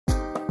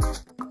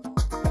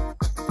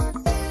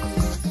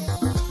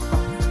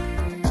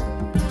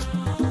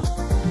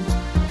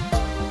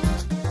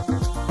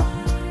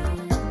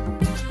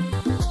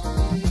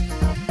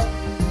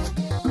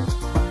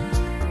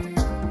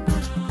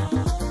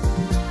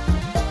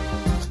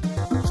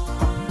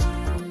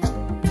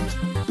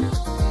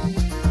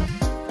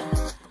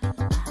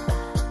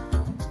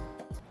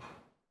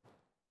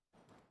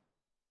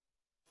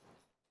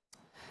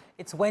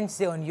It's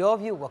Wednesday on Your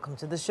View. Welcome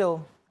to the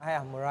show. I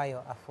am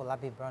Murayo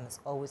Afolabi Brown. As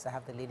always, I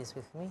have the ladies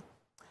with me.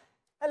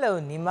 Hello,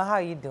 Nima. How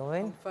are you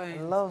doing? I'm fine.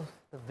 I love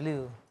the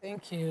blue.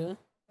 Thank you.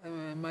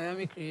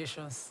 Miami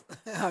Creations.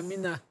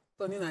 Amina,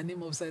 turning her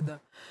name upside down.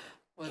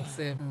 But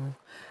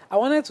I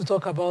wanted to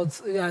talk about,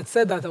 I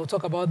said that I would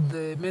talk about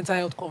the mental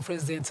health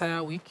conference the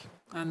entire week.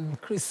 And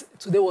Chris,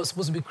 today was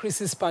supposed to be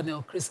Chris's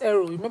panel. Chris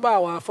Ero, remember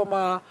our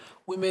former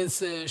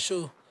women's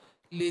show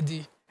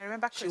lady? I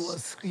remember Chris. She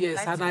was,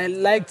 yes, and I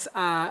liked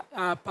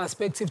our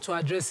perspective to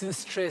addressing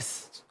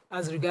stress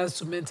as regards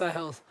to mental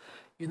health.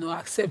 You know,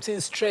 accepting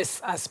stress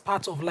as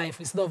part of life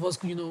instead of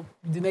us, you know,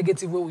 the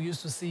negative way we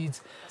used to see it.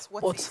 That's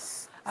what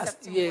is.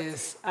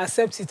 Yes,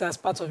 accept it as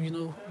part of, you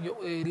know, your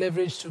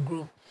leverage to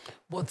grow.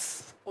 But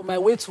on my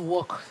way to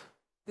work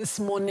this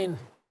morning,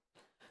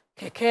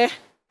 keke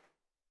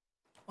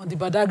on the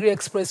Badagry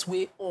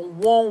Expressway on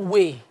one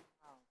way.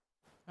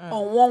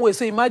 On one way.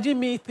 So imagine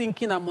me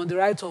thinking I'm on the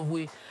right of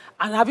way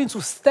and having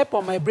to step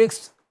on my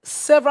brakes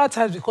several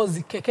times because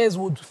the kekes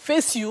would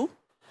face you.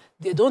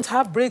 They don't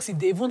have brakes. If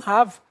they even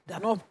have, they're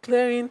not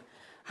clearing.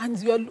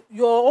 And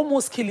you're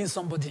almost killing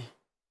somebody.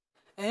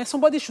 And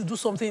somebody should do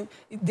something.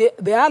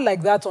 They are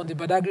like that on the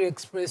Badagry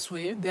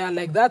Expressway. They are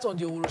like that on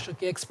the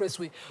Oroshoke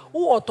Expressway.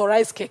 Who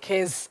authorized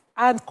kekes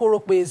and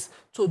korokways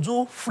to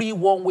do free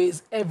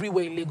one-ways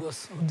everywhere in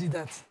Lagos? Who did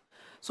that?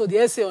 So the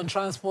essay on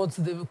transport,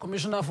 the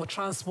commissioner for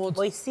transport,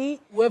 But you see,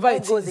 whoever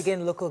it goes is,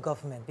 against local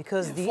government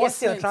because the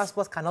essay on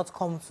transport cannot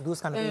come to those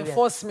kind of areas.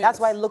 Enforcement. That's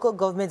why local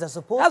governments are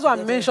supposed That's to why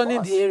I'm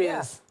mentioning the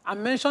areas. Yeah.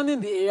 I'm mentioning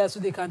the areas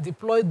so they can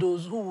deploy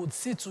those who would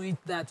see to it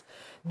that,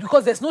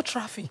 because there's no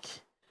traffic.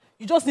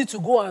 You just need to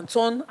go and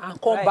turn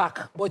and come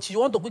back. But you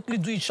want to quickly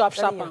do it sharp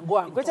and go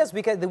and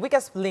the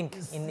weakest link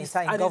in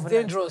governance. It's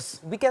dangerous.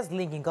 The weakest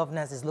link in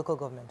governance is local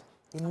government.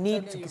 You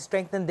need to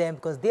strengthen them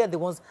because they are the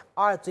ones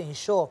are to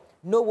ensure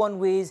no one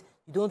ways.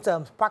 You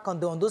don't park on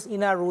those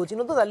inner roads. You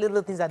know, those are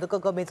little things that local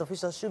government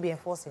officials should be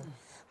enforcing.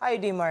 How are you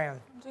doing, Mariam?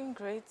 I'm doing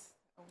great.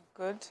 I'm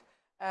good.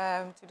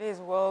 Today is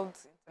World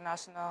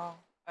International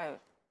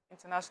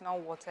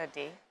Water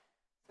Day.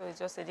 So it's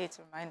just a day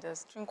to remind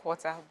us, drink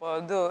water. But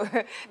although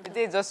the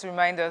day just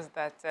reminds us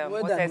that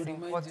water is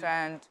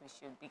important, we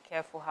should be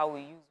careful how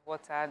we use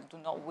water, do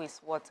not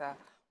waste water.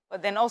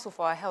 But then also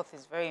for our health,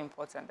 it's very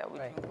important that we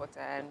drink water.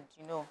 And,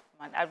 you know,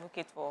 I'm an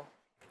advocate for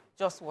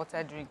just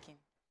water drinking.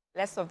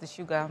 Less of the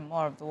sugar,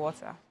 more of the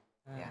water.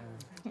 Yeah.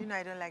 You know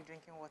I don't like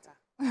drinking water.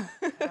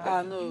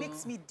 No. It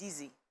makes me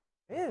dizzy.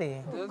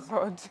 Really? Oh,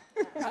 God.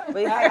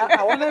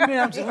 I wanted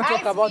Miriam to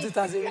talk about it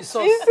as a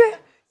resource.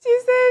 She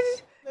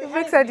said it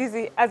makes her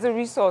dizzy as a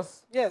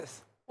resource.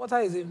 Yes. Water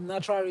is a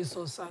natural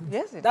resource. And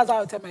yes, that's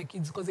how I tell my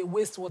kids, because they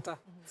waste water.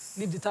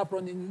 Leave the tap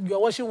running. You're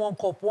washing one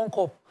cup,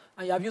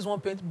 and you have used one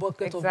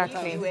bucket of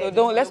water.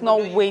 So let's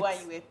not wait. Why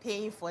you were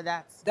paying for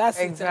that. That's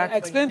exactly.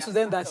 Explain to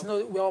them that, you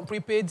know, we're on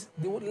prepaid.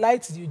 The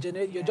light you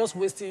generate, you're just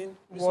wasting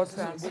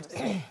water.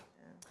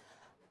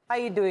 How are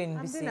you doing,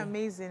 I'm doing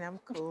amazing. I'm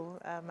cool.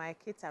 My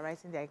kids are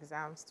writing their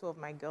exams. 2 of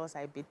my girls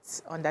are a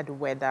bit under the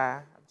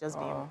weather. I've just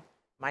been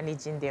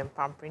managing them,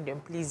 pampering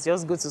them. Please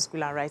just go to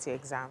school and write your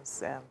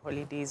exams.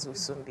 Holidays will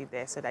soon be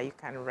there so that you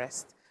can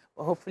rest.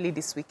 But hopefully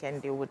this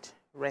weekend they would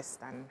rest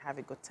and have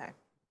a good time.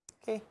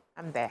 Okay.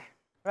 I'm there.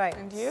 Right.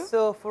 And you?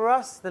 So for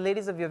us, the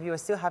ladies of Your View are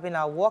still having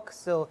our walk.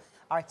 So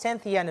our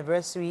 10th year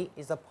anniversary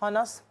is upon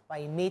us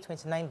by May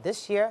 29th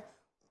this year.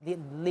 The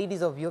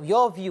ladies of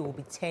Your View will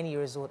be 10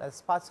 years old.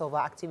 As part of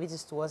our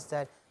activities towards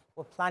that,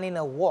 we're planning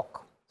a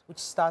walk, which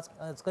starts,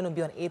 it's going to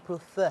be on April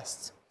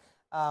 1st.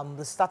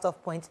 The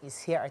start-off point is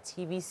here at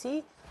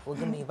TVC. We're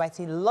going to be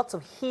inviting lots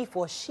of he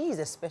for she's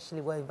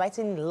especially. We're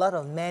inviting a lot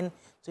of men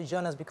to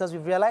join us because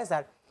we've realized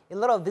that a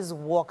lot of these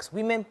walks,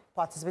 women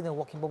participate in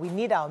walking, but we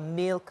need our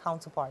male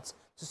counterparts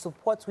to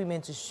support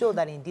women to show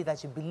that indeed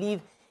that you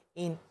believe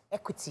in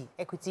equity.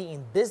 Equity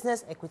in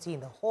business, equity in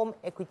the home,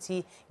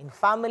 equity in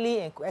family,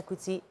 and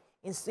equity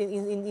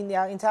in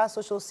our entire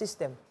social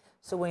system.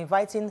 So we're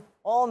inviting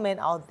all men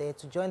out there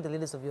to join the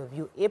ladies of Your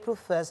View April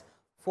 1st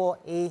for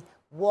a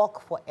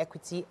walk for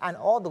equity, and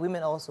all the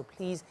women also,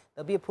 please.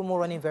 There'll be a promo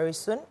running very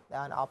soon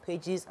on our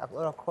pages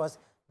all across.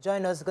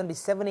 Join us. It's going to be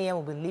 7 a.m.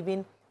 We'll be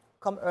leaving.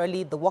 Come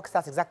early. The walk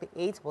starts exactly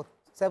 8, but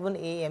 7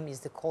 a.m. is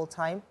the call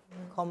time.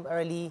 Come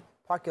early.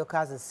 Park your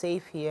cars. It's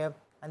safe here.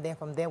 And then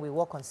from there, we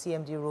walk on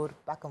CMD Road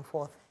back and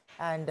forth.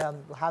 And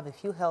we'll have a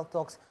few health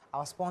talks.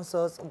 Our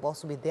sponsors will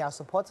also be there. Our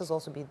supporters will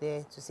also be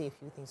there to say a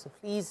few things. So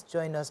please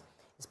join us.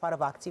 It's part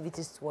of our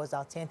activities towards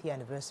our 10th year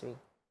anniversary.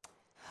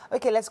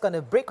 Okay, let's go on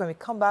a break. When we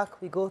come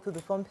back, we go through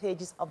the front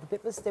pages of the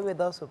papers. Stay with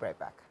us. We'll be right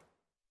back.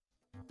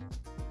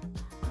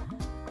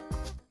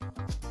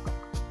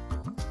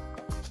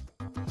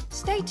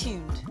 Stay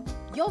tuned.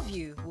 Your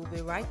View will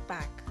be right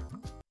back.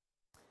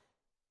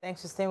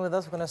 Thanks for staying with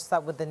us. We're going to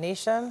start with the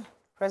nation.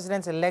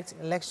 President-elect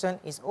election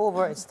is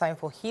over. It's time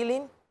for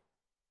healing.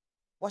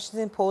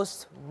 Washington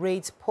Post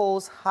rates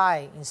polls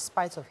high in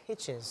spite of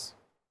hitches.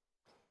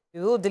 We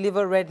will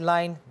deliver red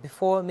line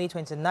before May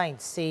 29th,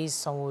 says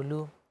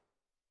Sanwo-Olu.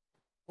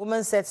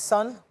 Woman set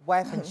son,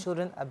 wife and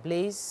children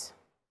ablaze.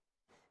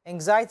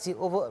 Anxiety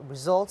over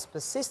results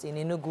persists in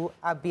Enugu,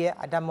 Abia,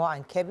 Adamawa,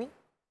 and Kebbi.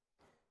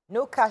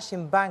 No cash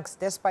in banks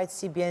despite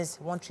CBN's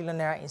 1 trillion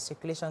naira in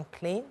circulation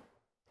claim.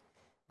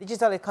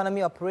 Digital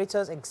economy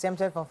operators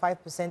exempted from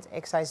 5%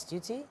 excise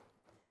duty.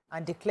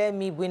 And declare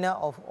me winner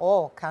of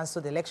all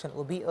cancelled election,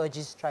 Obi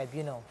urges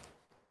tribunal.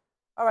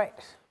 All right.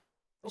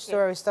 Which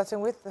story are we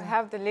starting with? I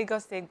have the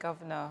Lagos State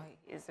Governor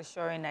is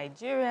assuring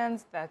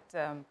Nigerians that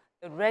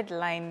the red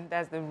line,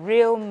 that's the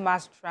real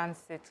mass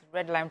transit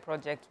red line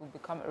project, will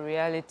become a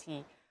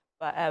reality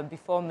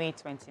before May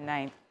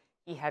 29th.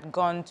 He had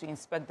gone to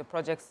inspect the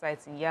project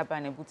sites in Yaba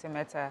and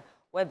Ebutemeta,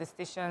 where the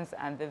stations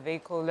and the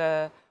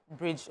vehicular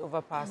bridge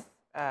overpass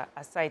are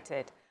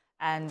sited.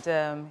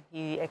 And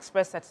he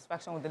expressed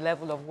satisfaction with the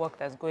level of work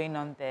that's going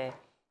on there.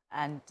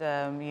 And,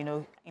 you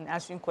know, in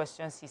answering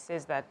questions, he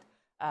says that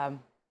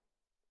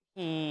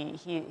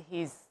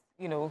he's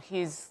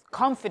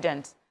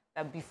confident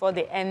that before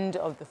the end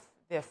of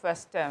their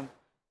first term,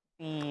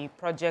 the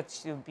project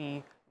should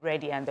be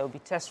ready and there will be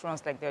test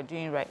runs like they're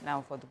doing right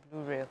now for the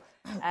Blue Rail.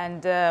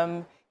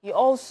 And he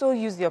also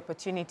used the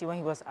opportunity when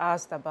he was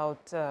asked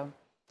about the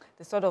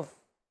sort of,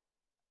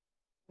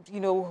 you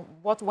know,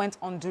 what went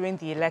on during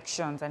the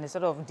elections and the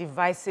sort of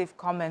divisive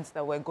comments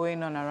that were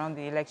going on around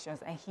the elections.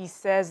 And he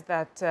says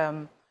that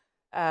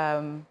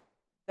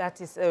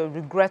that is a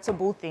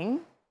regrettable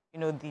thing, you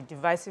know, the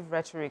divisive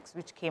rhetorics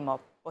which came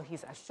up. But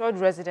he's assured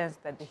residents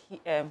that the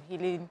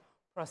healing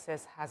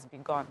process has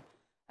begun.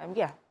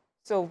 Yeah,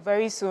 so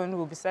very soon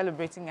we'll be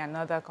celebrating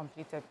another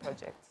completed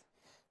project.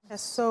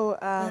 Yes, so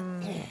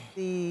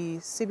the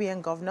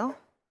CBN governor,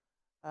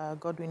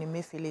 Godwin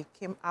Emefiele,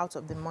 came out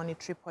of the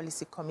Monetary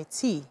Policy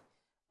Committee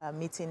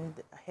meeting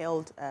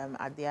held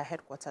at their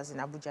headquarters in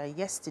Abuja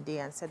yesterday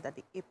and said that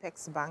the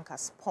Apex Bank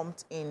has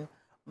pumped in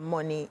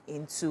money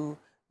into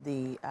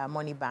the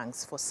money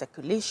banks for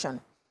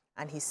circulation.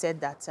 And he said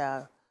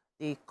that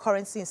the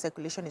currency in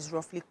circulation is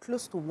roughly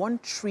close to 1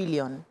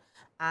 trillion,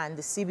 and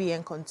the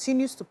CBN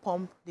continues to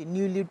pump the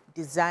newly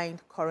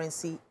designed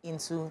currency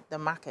into the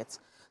market.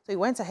 So he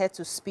went ahead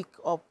to speak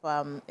up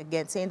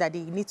again, saying that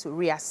they need to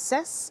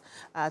reassess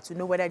to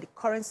know whether the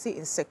currency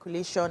in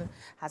circulation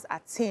has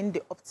attained the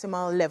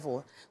optimal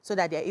level so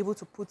that they're able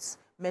to put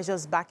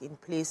measures back in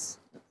place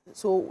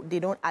so they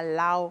don't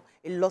allow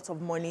a lot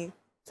of money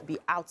to be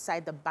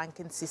outside the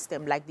banking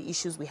system like the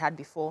issues we had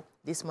before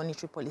this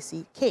monetary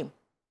policy came.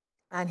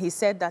 And he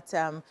said that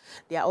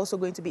they are also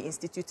going to be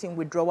instituting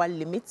withdrawal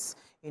limits,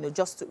 you know,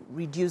 just to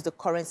reduce the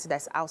currency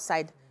that's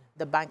outside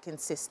the banking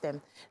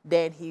system.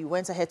 Then he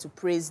went ahead to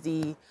praise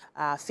the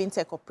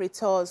fintech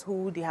operators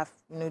who they have,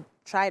 you know,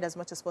 tried as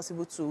much as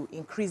possible to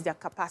increase their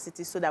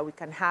capacity so that we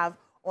can have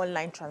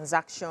online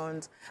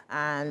transactions,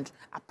 and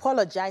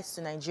apologize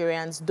to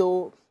Nigerians,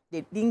 though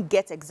they didn't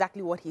get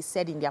exactly what he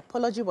said in the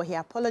apology, but he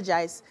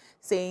apologized,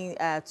 saying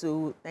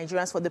to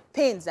Nigerians for the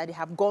pains that they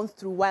have gone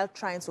through while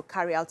trying to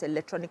carry out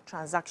electronic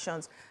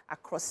transactions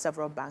across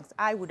several banks.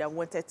 I would have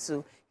wanted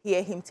to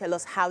hear him tell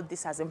us how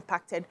this has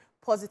impacted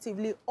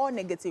positively or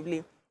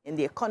negatively in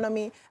the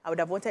economy. I would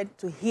have wanted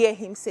to hear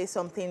him say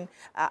something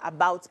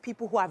about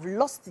people who have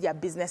lost their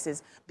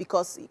businesses,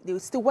 because they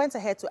still went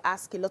ahead to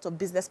ask a lot of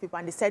business people,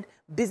 and they said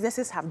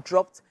businesses have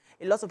dropped.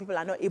 A lot of people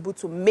are not able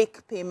to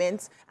make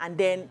payments, and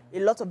then a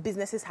lot of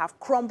businesses have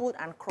crumbled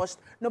and crushed.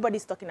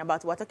 Nobody's talking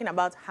about it. We're talking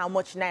about how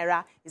much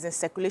naira is in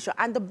circulation.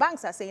 And the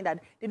banks are saying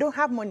that they don't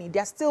have money.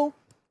 They're still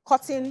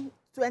cutting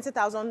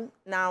 20,000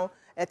 now,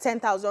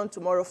 10,000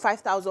 tomorrow,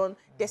 5,000.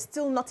 There's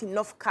still not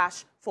enough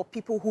cash for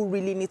people who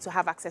really need to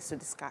have access to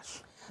this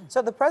cash.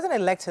 So the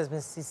president-elect has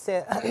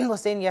been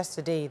was saying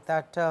yesterday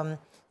that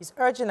he's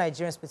urging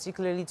Nigerians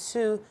particularly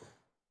to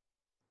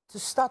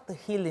start the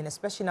healing,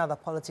 especially now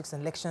that politics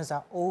and elections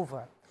are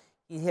over.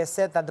 He has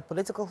said that the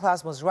political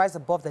class must rise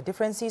above the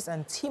differences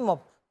and team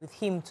up with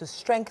him to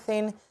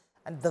strengthen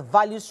the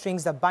value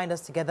strings that bind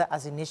us together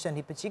as a nation.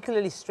 He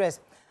particularly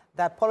stressed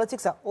that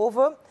politics are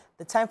over,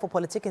 the time for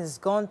politicking is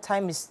gone,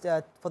 time is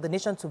for the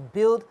nation to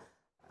build.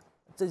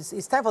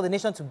 It's time for the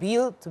nation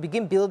to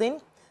begin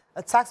building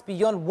attacks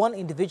beyond one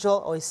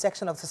individual or a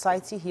section of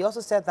society. He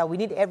also said that we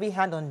need every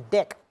hand on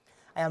deck.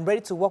 I am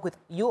ready to work with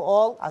you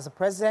all as a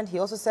president. He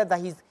also said that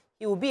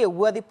he will be a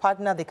worthy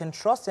partner they can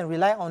trust and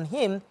rely on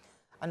him,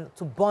 and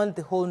to bond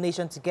the whole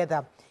nation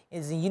together. It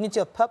is in unity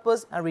of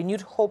purpose and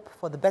renewed hope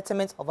for the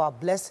betterment of our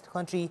blessed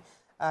country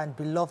and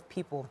beloved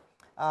people.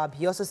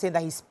 He also said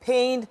that he's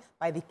pained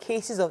by the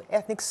cases of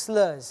ethnic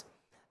slurs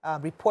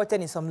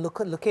reported in some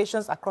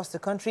locations across the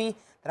country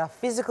that are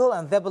physical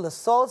and verbal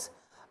assaults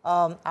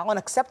are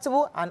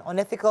unacceptable and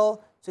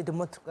unethical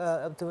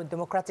to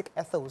democratic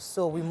ethos.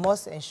 So we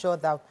must ensure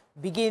that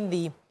we begin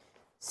the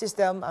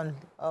system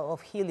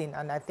of healing,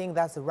 and I think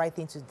that's the right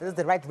thing that's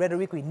the right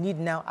rhetoric we need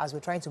now as we're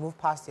trying to move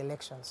past the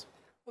elections.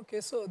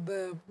 Okay, so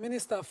the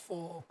Minister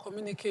for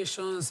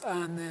Communications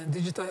and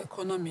Digital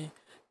Economy,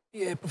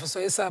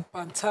 Professor Issa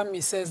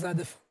Pantami, says that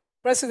the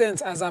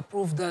President has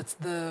approved that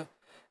the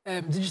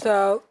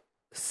digital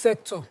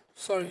sector,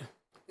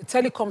 the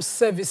telecom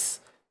service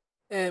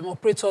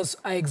operators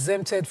are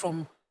exempted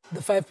from the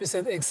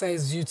 5%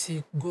 excise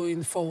duty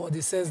going forward.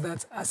 It says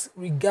that as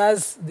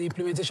regards the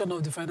implementation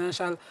of the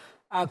Financial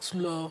Act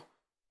law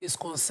is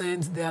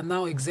concerned, they are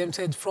now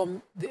exempted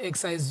from the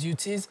excise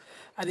duties.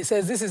 And it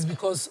says this is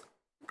because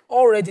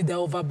already they're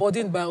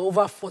overburdened by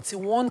over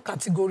 41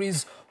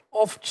 categories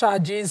of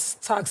charges,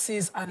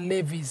 taxes, and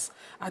levies.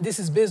 And this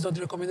is based on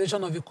the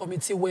recommendation of a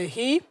committee where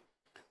he,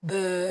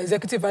 the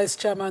Executive Vice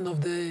Chairman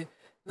of the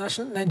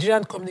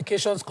Nigerian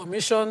Communications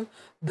Commission,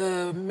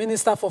 the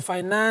Minister for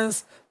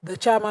Finance, the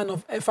Chairman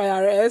of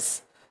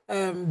FIRS,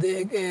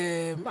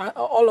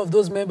 all of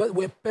those members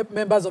were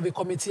members of a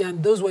committee,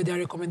 and those were their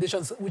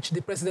recommendations, which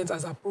the President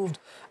has approved.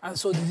 And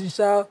so the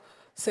digital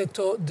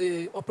sector,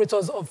 the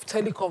operators of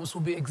telecoms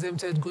will be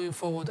exempted going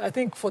forward. I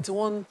think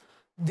 41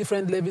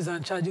 different levies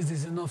and charges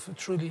is enough,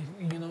 truly,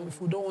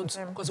 if we don't want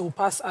to, because it will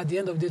pass at the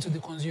end of the day to the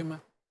consumer.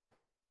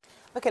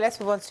 Okay, let's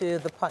move on to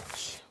the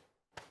Punch.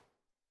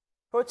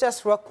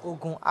 Protests rock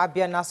Ogun,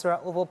 Abia Nasara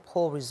over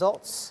poll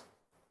results.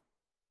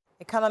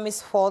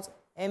 Economists fault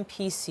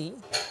MPC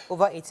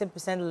over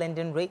 18%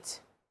 lending rate.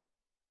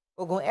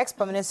 Ogun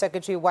ex-permanent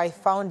secretary wife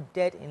found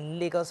dead in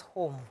Lagos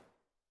home.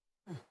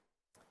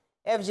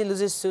 FG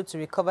loses suit to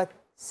recover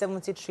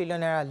 70 trillion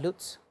naira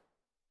loot.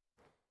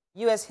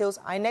 US hails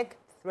INEC,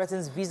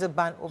 threatens visa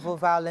ban over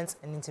violence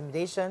and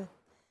intimidation.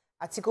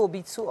 Article will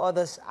be 2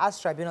 others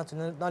ask tribunal to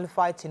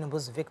nullify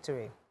Tinubu's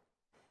victory.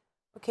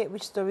 Okay,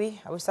 which story?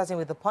 Are we starting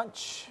with the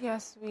Punch?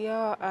 Yes, we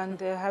are, and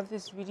they have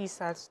this really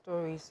sad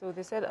story. So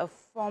they said a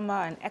former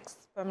and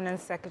ex-permanent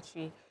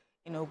secretary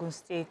in Ogun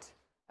State,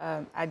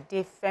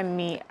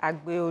 Adefemi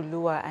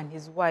Agbeoluwa, and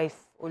his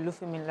wife,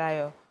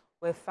 Olufemilayo,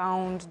 were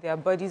found, their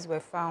bodies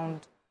were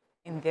found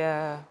in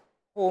their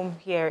home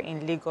here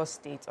in Lagos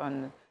State.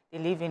 They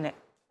lived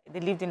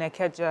in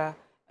Ikeja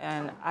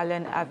and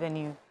Allen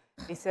Avenue.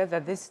 They said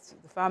that the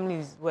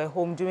families were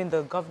home during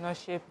the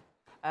governorship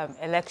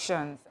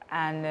elections,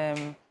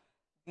 and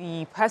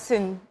the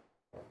person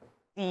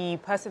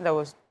that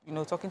was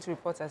talking to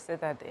reporters said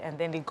that, and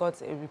then they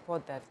got a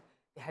report that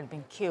they had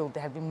been killed, they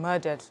had been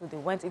murdered. So they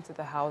went into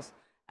the house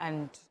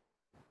and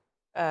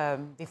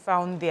they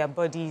found their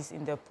bodies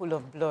in the pool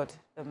of blood,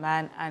 the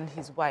man and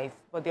his wife.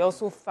 But they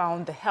also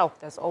found the help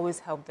that's always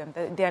helped them.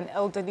 They're an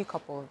elderly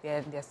couple, they're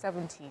in their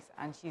 70s,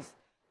 and she's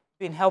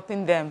been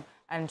helping them.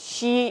 And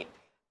she,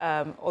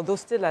 although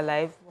still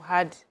alive,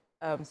 had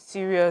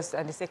serious,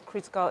 and they say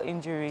critical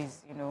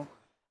injuries,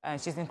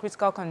 she's in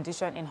critical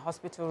condition in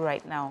hospital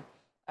right now.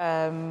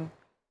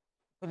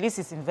 Police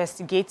is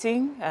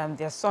investigating.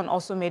 Their son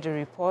also made a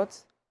report.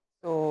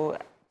 So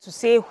to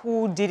say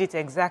who did it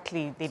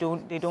exactly, they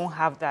don't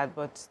have that,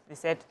 but they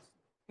said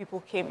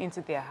people came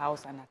into their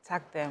house and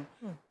attacked them.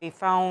 They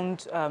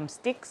found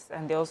sticks,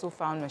 and they also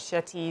found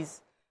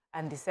machetes,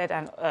 and they said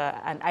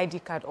an ID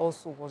card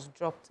also was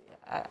dropped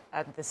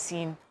at the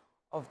scene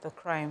of the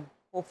crime.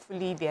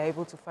 Hopefully, they are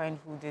able to find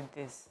who did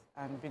this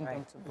and bring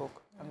them to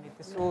book. And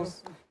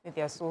may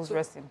their souls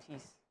rest in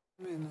peace.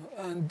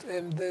 And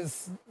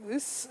there's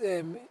this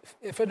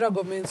federal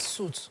government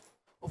suit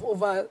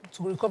of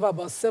to recover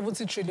about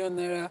 70 trillion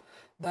naira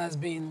that has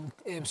been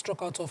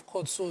struck out of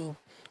court. So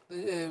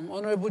the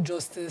Honorable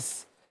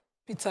Justice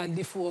Peter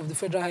Lifu of the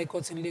Federal High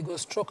Court in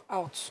Lagos struck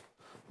out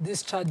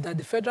this charge that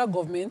the federal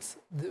government,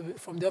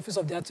 from the Office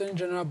of the Attorney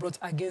General, brought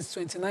against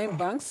 29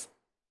 banks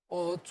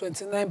or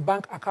 29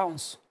 bank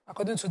accounts.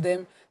 According to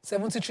them,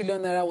 70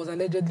 trillion naira was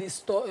allegedly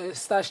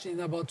stashed in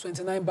about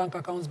 29 bank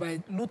accounts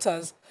by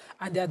looters,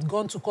 and they had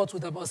gone to court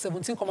with about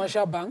 17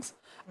 commercial banks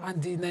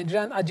and the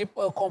Nigerian Ajip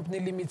Oil Company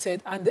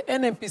Limited and the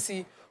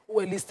NNPC, who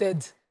were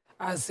listed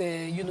as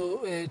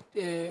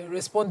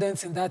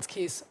respondents in that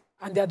case.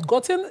 And they had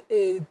gotten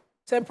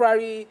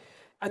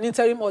an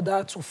interim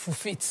order to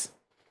forfeit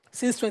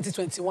since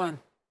 2021,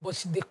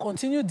 but they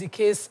continued the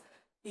case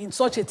in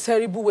such a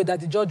terrible way that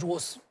the judge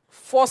was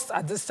forced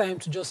at this time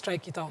to just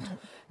strike it out.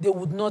 They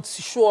would not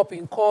show up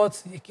in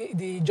court.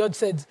 The judge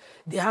said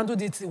they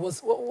handled it. It was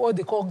what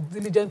they call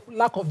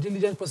lack of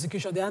diligent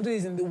prosecution. They handled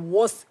it in the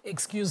worst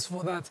excuse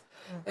for that.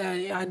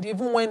 And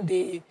even when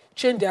they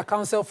changed their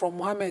counsel from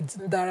Mohammed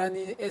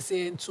Ndarani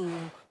SAN to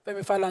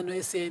Femi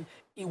Falana SAN,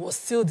 it was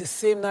still the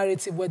same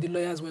narrative where the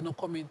lawyers were not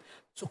coming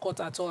to court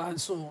at all. And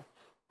so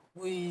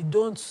we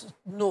don't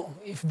know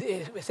if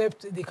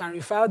except they can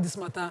refile this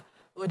matter,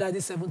 whether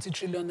this 70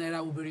 trillion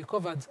naira will be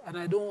recovered. And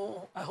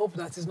I hope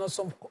that it's not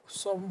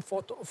some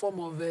form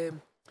of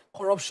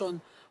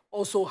corruption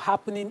also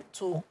happening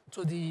to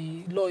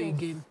the law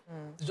again.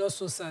 It's just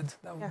so sad.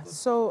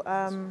 So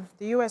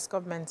the US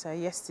government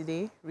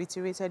yesterday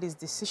reiterated its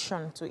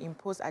decision to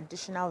impose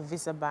additional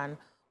visa ban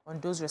on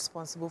those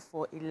responsible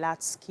for a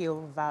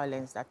large-scale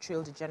violence that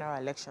trailed the general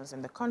elections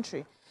in the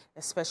country,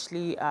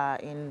 especially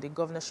in the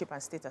governorship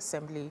and state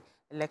assembly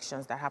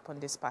elections that happened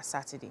this past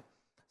Saturday.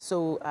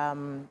 So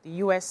the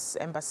U.S.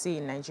 Embassy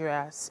in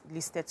Nigeria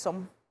listed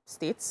some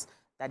states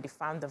that they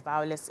found the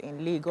violence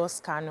in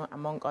Lagos, Kano,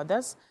 among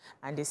others.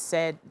 And they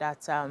said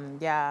that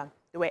their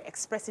they were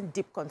expressing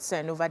deep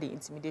concern over the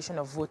intimidation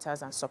of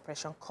voters and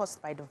suppression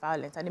caused by the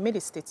violence. And they made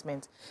a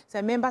statement.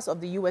 Said members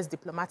of the U.S.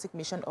 diplomatic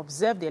mission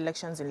observed the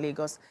elections in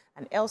Lagos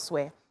and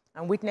elsewhere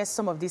and witnessed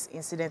some of these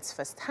incidents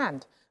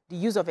firsthand. The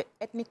use of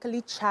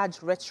ethnically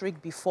charged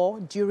rhetoric before,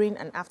 during,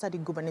 and after the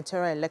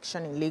gubernatorial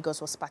election in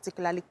Lagos was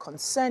particularly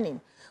concerning.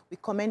 We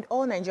commend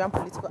all Nigerian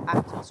political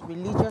actors,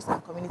 religious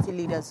and community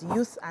leaders,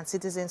 youth and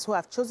citizens who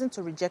have chosen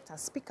to reject and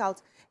speak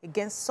out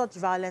against such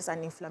violence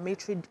and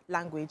inflammatory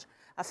language,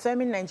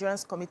 affirming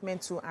Nigerians'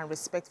 commitment to and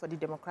respect for the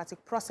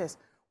democratic process.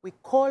 We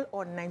call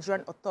on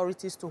Nigerian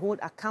authorities to hold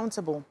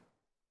accountable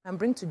and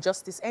bring to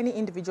justice any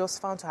individuals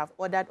found to have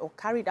ordered or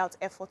carried out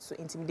efforts to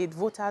intimidate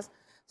voters,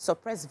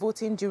 suppress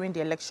voting during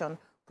the election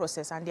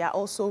process. And they are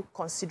also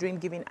considering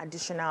giving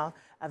additional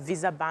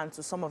visa ban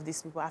to some of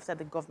these people after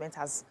the government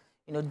has,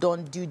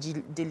 done due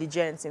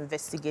diligence,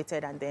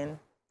 investigated, and then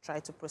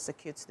tried to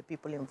prosecute the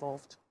people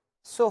involved.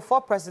 So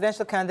 4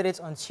 presidential candidates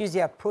on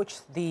Tuesday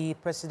approached the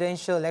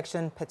Presidential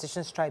Election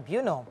Petitions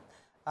Tribunal,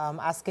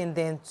 asking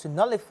them to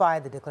nullify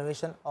the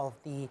declaration of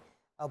the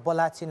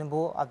Bola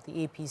Tinubu of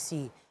the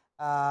APC.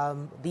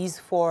 These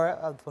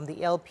 4 from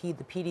the LP,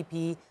 the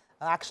PDP,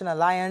 Action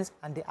Alliance,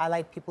 and the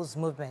Allied People's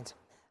Movement.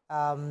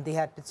 They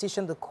had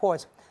petitioned the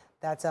court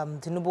that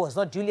Tinubu was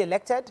not duly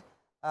elected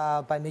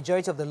by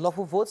majority of the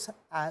lawful votes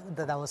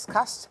that was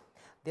cast.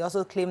 They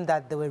also claimed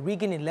that they were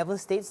rigging in 11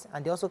 states,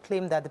 and they also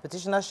claimed that the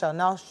petitioner shall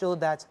now show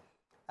that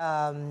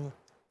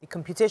the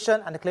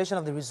computation and declaration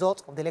of the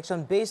result of the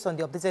election based on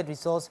the updated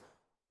results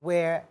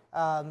were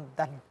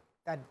that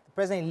the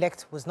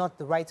president-elect was not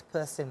the right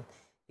person.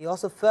 He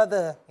also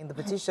further in the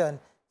petition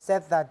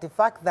said that the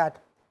fact that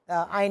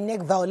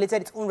INEC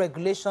violated its own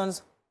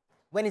regulations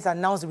when it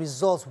announced the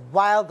results,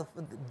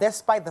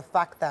 despite the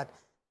fact that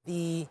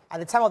at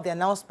the time of the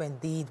announcement,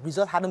 the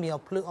result hadn't been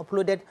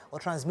uploaded or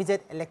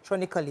transmitted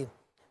electronically,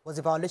 was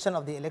a violation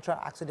of the Electoral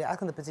Act. So they're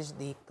asking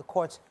the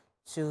court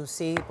to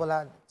say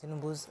Bola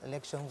Tinubu's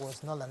election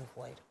was null and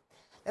void.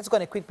 Let's go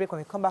on a quick break. When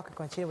we come back, we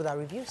continue with our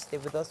review. Stay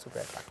with us. We'll be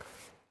right back.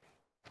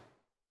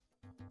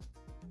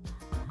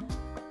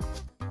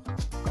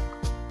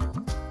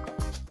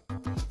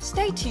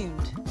 Stay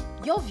tuned.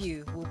 Your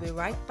View will be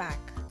right back.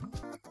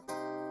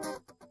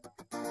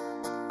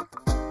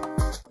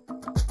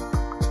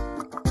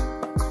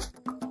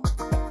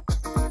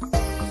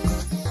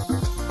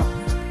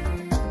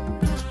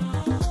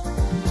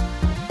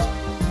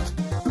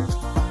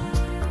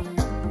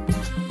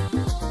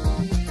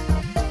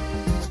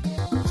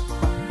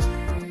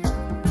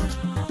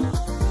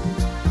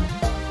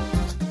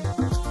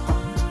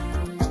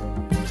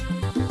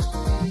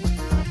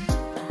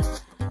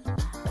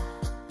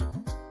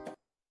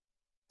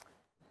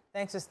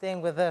 Thanks for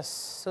staying with us.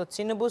 So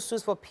Tinubu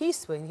sues for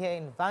peace. We're here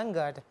in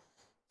Vanguard.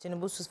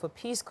 Tinubu sues for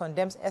peace,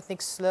 condemns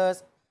ethnic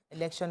slurs,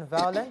 election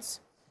violence.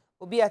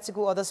 Obi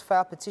Atiku others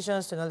file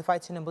petitions to nullify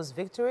Tinubu's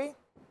victory.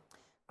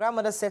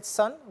 Grandmother said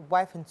son,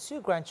 wife and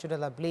 2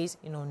 grandchildren ablaze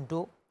in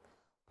Ondo.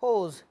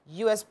 Polls,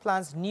 U.S.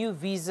 plans new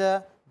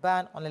visa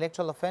ban on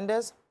electoral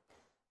offenders.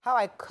 How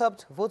I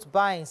curbed vote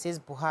buying, says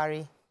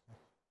Buhari.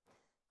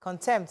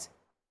 Contempt,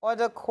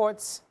 order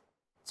courts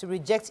to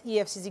reject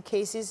EFCC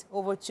cases,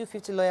 over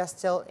 250 lawyers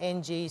tell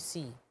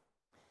NJC.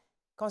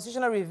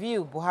 Constitutional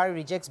review, Buhari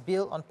rejects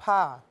bill on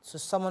power to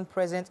summon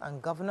president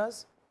and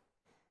governors.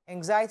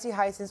 Anxiety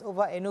heightens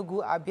over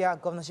Enugu Abia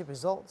governorship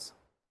results.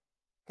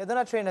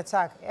 Kaduna train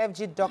attack,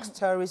 FG docks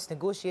terrorist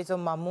negotiator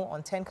Mamu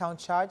on 10-count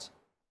charge.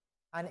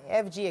 And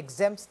FG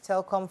exempts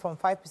Telcom from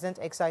 5%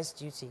 excise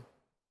duty.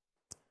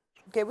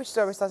 Okay, which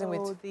story are we starting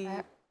with?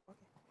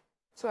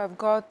 So I've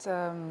got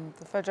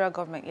the federal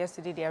government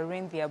yesterday, they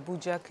arraigned the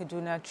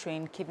Abuja-Kaduna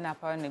train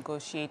kidnapper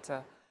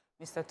negotiator,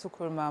 Mr.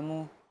 Tukur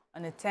Mamu,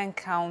 on a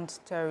 10-count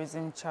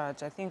terrorism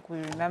charge. I think we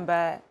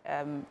remember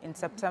in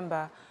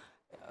September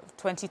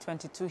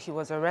 2022, he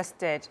was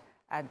arrested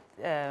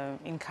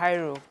in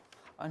Cairo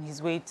on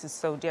his way to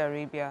Saudi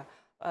Arabia.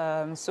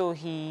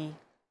 The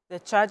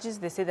charges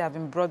they say that have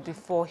been brought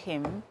before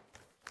him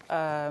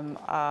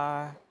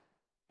are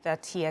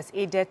that he has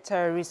aided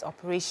terrorist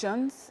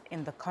operations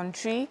in the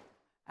country,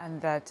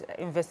 and that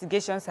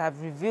investigations have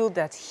revealed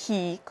that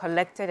he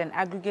collected an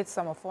aggregate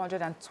sum of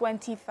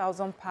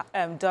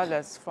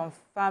 $420,000 from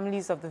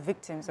families of the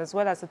victims, as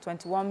well as the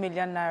 21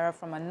 million naira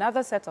from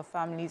another set of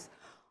families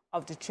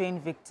of the train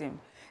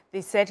victim. They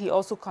said he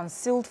also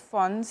concealed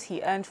funds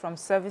he earned from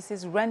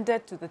services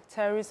rendered to the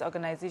terrorist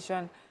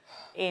organization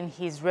in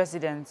his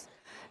residence.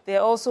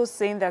 They're also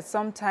saying that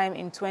sometime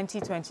in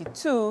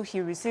 2022, he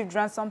received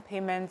ransom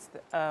payments,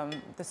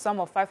 the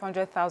sum of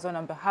 500,000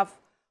 on behalf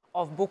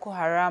of Boko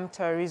Haram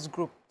terrorist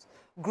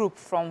group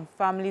from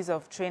families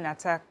of train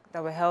attack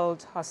that were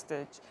held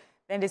hostage.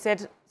 Then they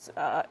said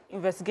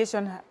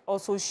investigation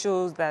also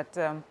shows that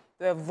there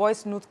were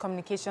voice note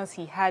communications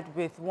he had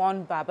with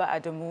one Baba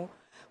Adamu,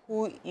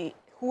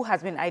 who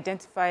has been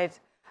identified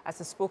as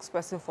a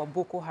spokesperson for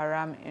Boko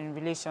Haram in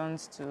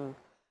relations to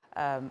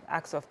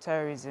acts of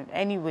terrorism.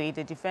 Anyway,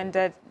 the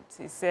defendant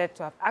is said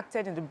to have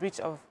acted in the breach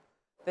of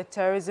the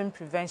Terrorism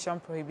Prevention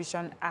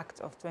Prohibition Act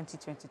of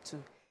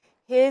 2022.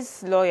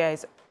 His lawyer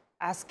is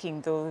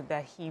asking, though,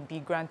 that he be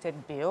granted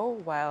bail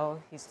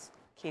while his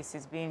case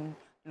is being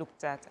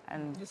looked at.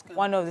 And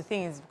one of the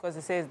things is because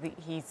he says that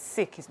he's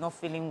sick, he's not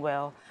feeling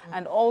well,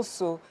 and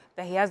also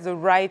that he has the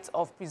right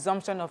of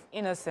presumption of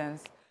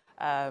innocence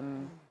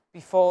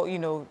before, you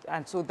know,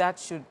 and so that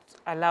should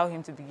allow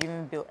him to be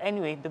given bail.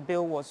 Anyway, the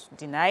bail was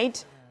denied,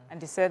 and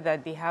they said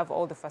that they have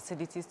all the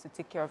facilities to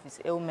take care of his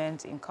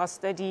ailment in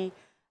custody,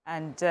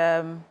 and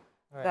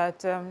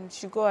that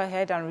should go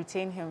ahead and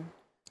retain him.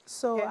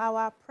 So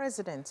our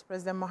President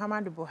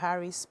Muhammadu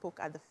Buhari, spoke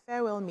at the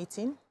farewell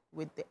meeting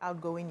with the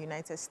outgoing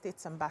United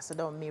States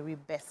Ambassador Mary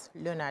Beth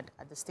Leonard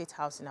at the State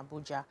House in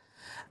Abuja.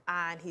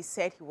 And he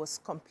said he was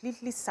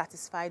completely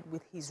satisfied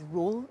with his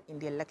role in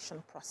the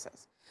election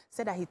process.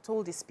 Said that he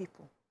told his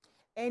people,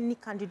 any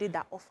candidate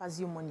that offers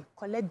you money,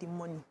 collect the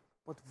money,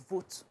 but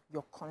vote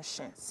your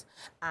conscience.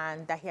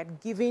 And that he had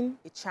given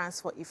a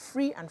chance for a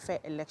free and fair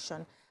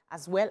election,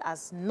 as well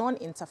as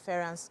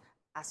non-interference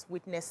as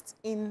witnessed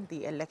in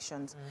the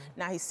elections.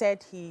 Now, he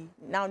said he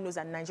now knows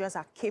that Nigerians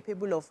are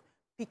capable of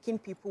picking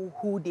people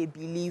who they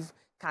believe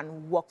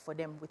can work for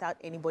them without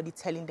anybody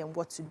telling them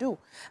what to do.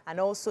 And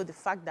also the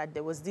fact that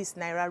there was this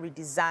Naira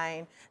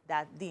redesign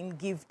that didn't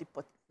give the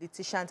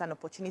politicians an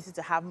opportunity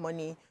to have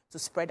money to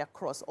spread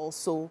across.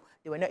 Also,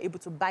 they were not able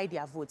to buy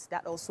their votes.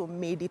 That also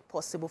made it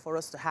possible for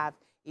us to have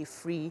a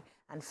free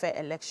and fair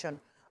election.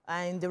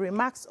 And the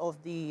remarks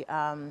of the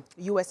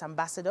U.S.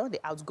 ambassador,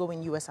 the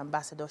outgoing U.S.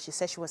 ambassador, she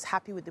said she was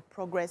happy with the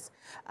progress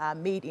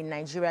made in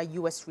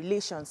Nigeria-U.S.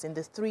 relations in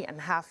the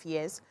 3.5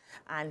 years.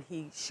 And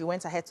she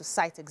went ahead to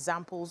cite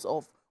examples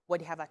of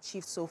what they have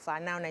achieved so far.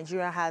 Now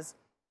Nigeria has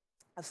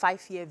a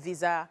 5-year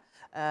visa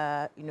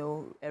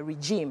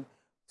regime.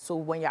 So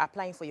when you're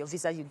applying for your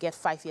visa, you get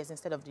 5 years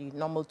instead of the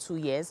normal 2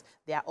 years.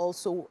 They are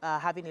also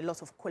having a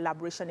lot of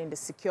collaboration in the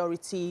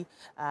security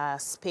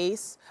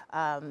space.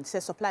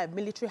 Says supply of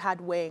military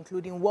hardware,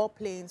 including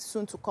warplanes,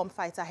 soon-to-come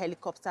fighter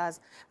helicopters,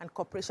 and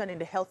cooperation in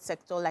the health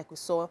sector, like we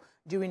saw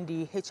during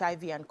the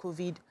HIV and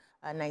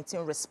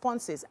COVID-19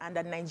 responses. And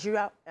that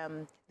Nigeria,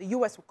 the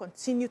U.S. will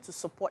continue to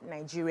support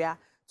Nigeria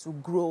to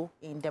grow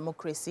in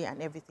democracy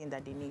and everything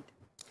that they need.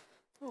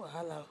 Oh,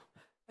 hello.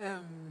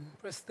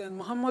 President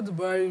Muhammadu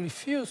Buhari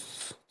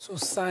refused to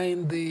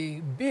sign the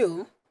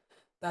bill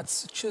that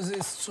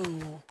chooses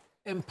to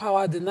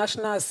empower the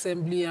National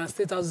Assembly and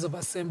State Houses of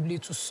Assembly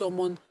to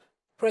summon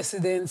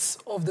presidents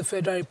of the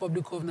Federal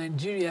Republic of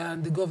Nigeria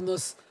and the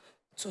governors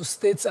to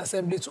State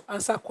Assembly to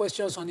answer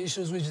questions on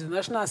issues which the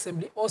National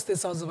Assembly or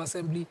State Houses of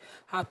Assembly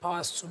had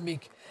powers to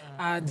make.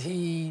 And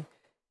he,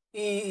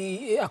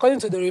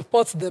 according to the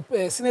report,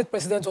 the Senate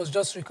President was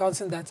just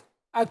recounting that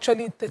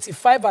actually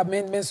 35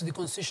 amendments to the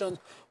Constitution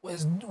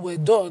were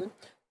done.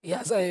 He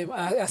has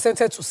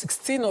assented to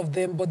 16 of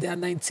them, but there are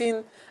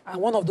 19,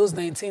 and one of those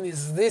 19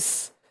 is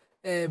this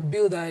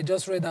bill that I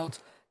just read out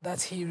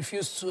that he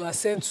refused to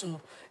assent to.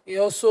 He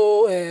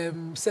also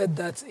said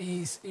that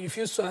he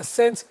refused to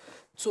assent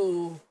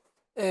to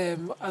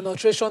an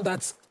alteration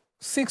that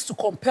seeks to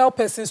compel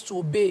persons to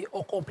obey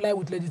or comply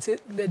with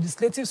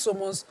legislative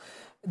summons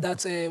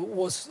that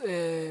was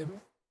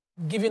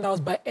given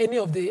out by any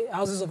of the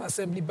houses of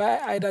assembly, by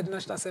either the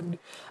National Assembly.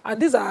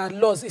 And these are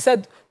laws. He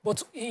said,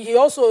 but he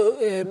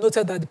also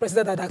noted that the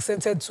president had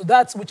assented to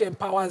that which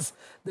empowers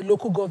the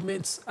local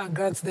governments and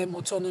grants them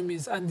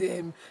autonomies and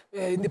the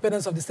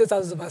independence of the state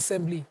houses of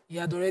assembly. He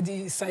had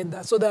already signed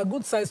that. So there are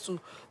good sides to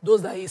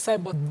those that he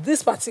signed, but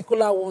this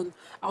particular one,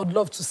 I would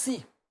love to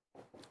see.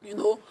 You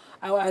know,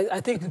 I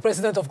think the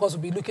president, of course,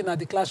 will be looking at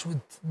the clash with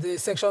the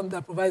section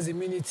that provides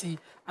immunity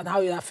and how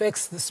it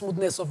affects the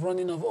smoothness of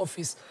running of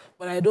office.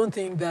 But I don't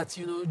think that,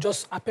 you know,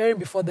 just appearing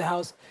before the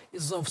House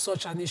is of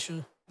such an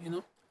issue, you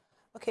know.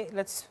 Okay,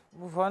 let's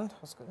move on.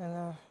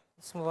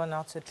 Let's move on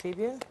now to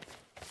Tribune.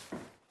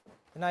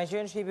 The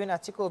Nigerian Tribune,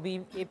 article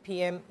B,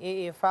 APM,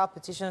 AA filed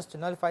petitions to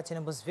nullify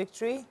Tinubu's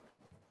victory.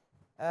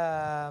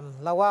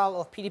 Lawal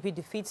of PDP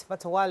defeats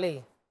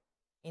Matawale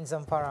in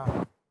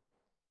Zamfara.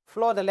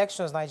 Flawed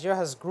elections, Nigeria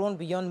has grown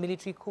beyond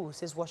military coup,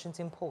 says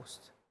Washington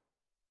Post.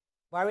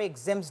 Buhari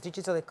exempts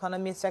digital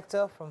economy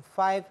sector from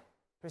 5%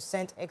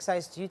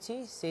 excise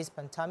duty, says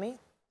Pantami.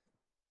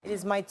 It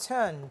is my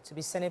turn to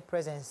be Senate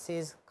President,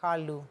 says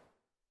Carlu.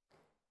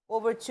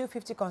 Over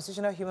 250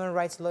 constitutional human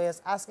rights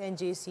lawyers ask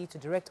NJC to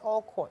direct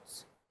all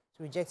courts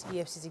to reject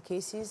EFCC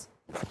cases,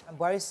 and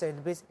Buhari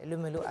celebrates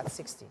Elumelu at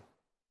 60.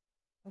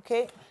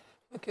 Okay.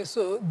 Okay,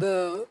 so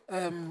the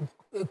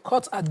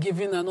court had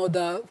given an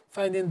order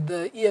finding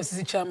the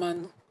EFCC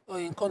chairman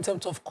in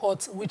contempt of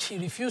court, which he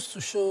refused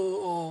to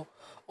show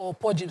or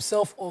purge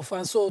himself off.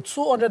 And so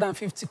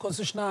 250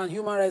 constitutional and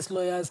human rights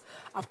lawyers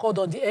have called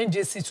on the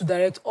NJC to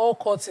direct all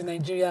courts in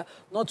Nigeria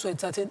not to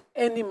entertain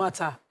any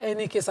matter,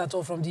 any case at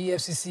all from the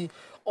EFCC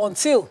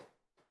until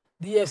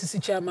the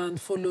EFCC chairman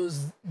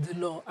follows the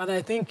law. And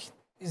I think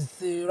it's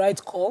the right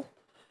call.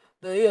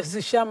 The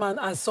EFCC chairman,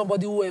 as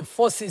somebody who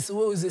enforces,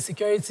 who is a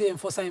security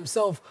enforcer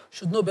himself,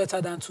 should know better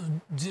than to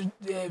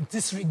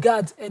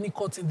disregard any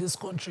court in this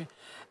country.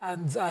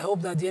 And I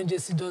hope that the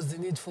NJC does the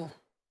needful.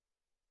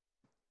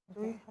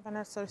 Do we have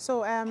another story?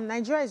 So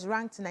Nigeria is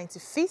ranked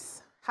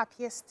 95th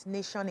happiest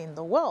nation in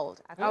the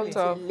world, according to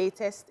the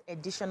latest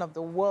edition of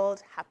the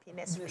World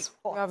Happiness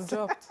Report. You have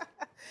dropped.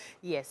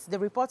 Yes, the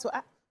report.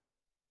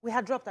 We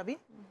had dropped, Abby?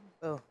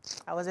 Oh,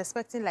 I was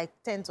expecting like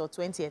 10th or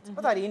 20th.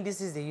 What are the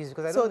indices they use?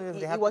 Because I don't know if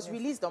they have. It was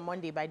released on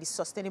Monday by the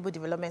Sustainable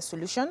Development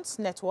Solutions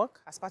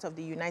Network as part of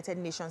the United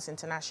Nations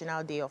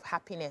International Day of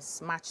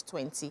Happiness, March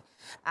 20.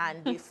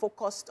 And they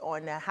focused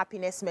on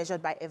happiness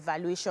measured by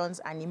evaluations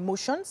and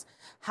emotions,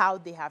 how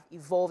they have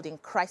evolved in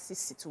crisis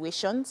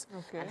situations,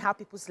 and how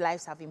people's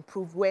lives have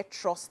improved where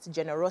trust,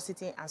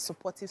 generosity, and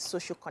supportive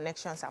social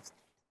connections have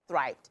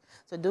thrived.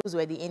 So those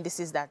were the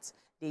indices that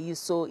they use.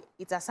 So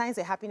it assigns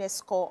a happiness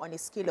score on a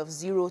scale of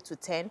 0 to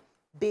 10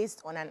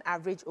 based on an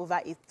average over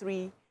a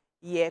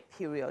 3-year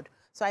period.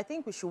 So I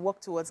think we should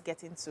work towards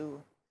getting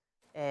to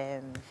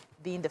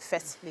being the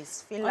first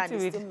place. Finland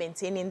is still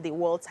maintaining the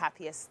world's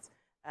happiest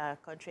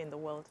country in the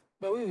world.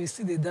 But we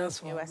see the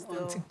dance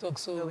on TikTok,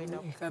 so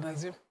you can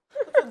assume.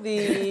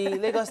 The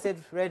Lagos State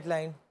red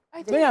line.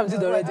 Miriam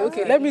did already.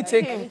 Okay, let me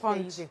take one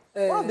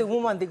of the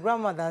woman, the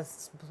grandma that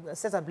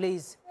set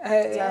ablaze.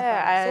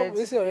 So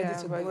we see already.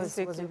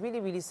 It was a really,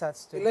 really sad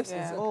story.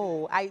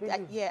 Oh, I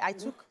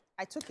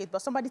took it,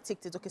 but somebody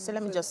took it. Okay, so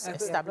let me just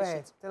establish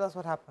it. Tell us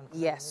what happened.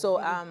 Yeah, so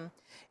a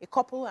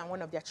couple and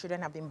one of their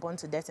children have been burned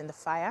to death in the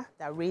fire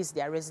that razed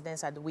their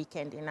residence at the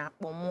weekend in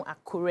Akpomu,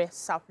 Akure,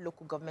 South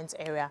Local Government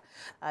area.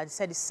 They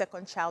said the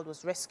second child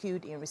was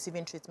rescued in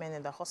receiving treatment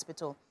in the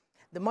hospital.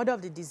 The mother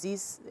of the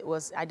deceased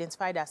was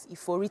identified as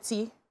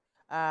Iforiti,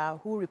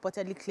 who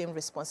reportedly claimed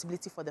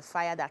responsibility for the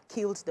fire that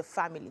killed the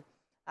family.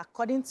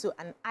 According to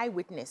an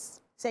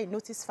eyewitness, said he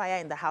noticed fire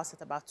in the house at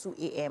about 2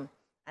 a.m.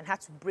 and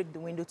had to break the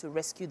window to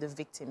rescue the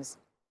victims.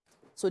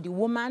 So the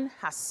woman,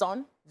 her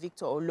son,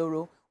 Victor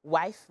Oloro,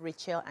 wife,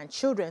 Rachel, and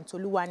children,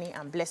 Toluwani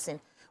and Blessing,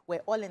 were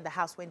all in the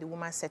house when the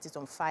woman set it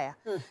on fire.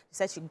 She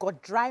said she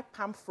got dry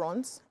palm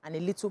fronds and a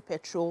little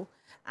petrol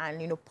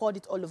and, poured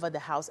it all over the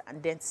house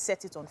and then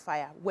set it on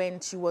fire. When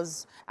she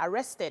was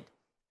arrested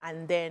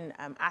and then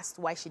asked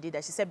why she did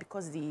that, she said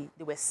because they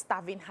were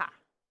starving her.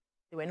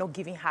 They were not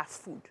giving her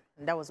food,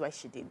 and that was why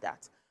she did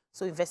that.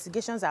 So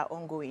investigations are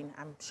ongoing.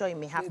 I'm sure it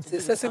may have to do They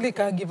certainly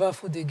can't give her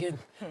food again.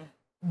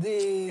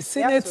 The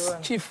Senate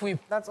chief whip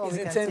is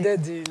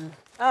intended in...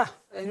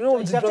 you know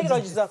what it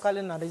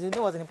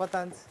was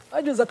important.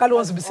 Aju Zakali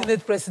wants to be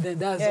Senate president,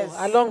 that's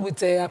all, along with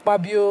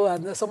Akpabio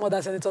and some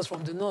other senators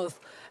from the north.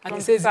 And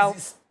he says,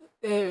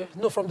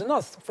 no, from the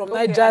north, from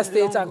Niger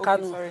State and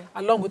Kano,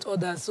 along with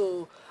others.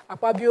 So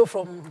Akpabio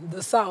from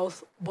the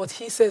south, but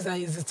he says that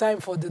it's the time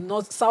for the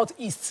north,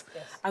 southeast,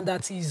 and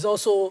that is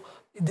also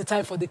the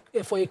time for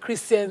a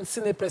Christian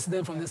Senate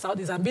president from the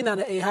southeast. And being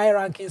a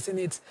high-ranking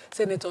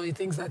senator, he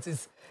thinks that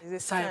is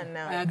time.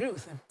 I agree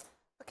with him.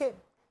 Okay,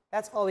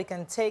 that's all we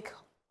can take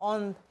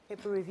on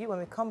paper review. When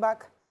we come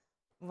back,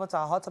 move on to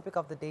our hot topic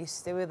of the day.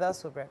 Stay with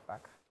us. We'll be right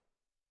back.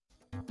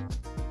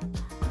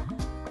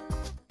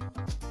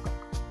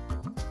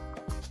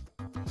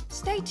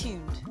 Stay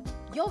tuned.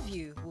 Your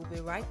View will be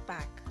right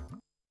back.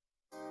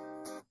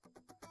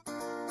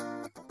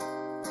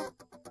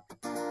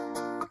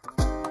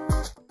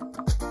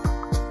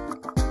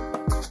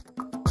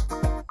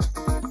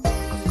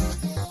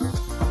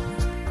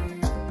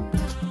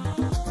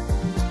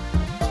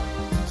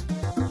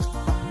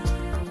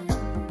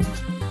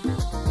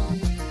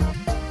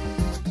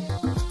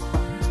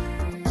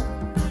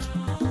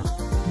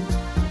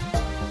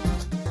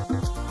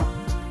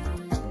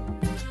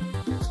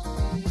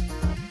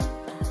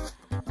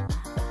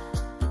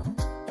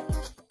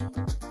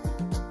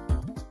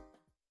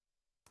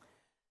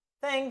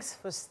 Thanks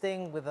for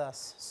staying with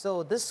us.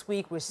 So this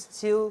week we're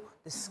still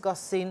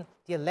discussing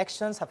the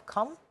elections have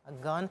come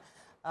and gone.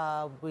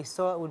 We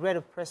read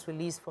a press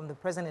release from the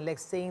president-elect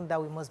saying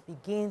that we must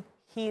begin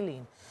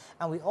healing.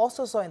 And we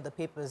also saw in the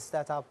papers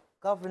that our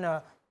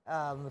governor,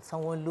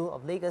 Sanwo-Olu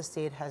of Lagos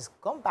State, has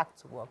gone back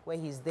to work, where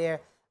he's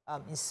there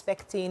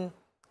inspecting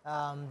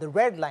the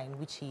red line,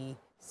 which he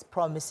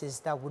promises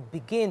that would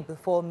begin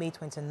before May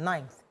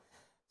 29th.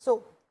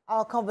 So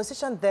our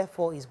conversation,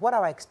 therefore, is what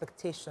are our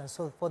expectations?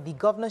 So for the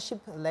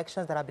governorship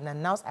elections that have been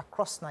announced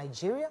across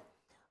Nigeria,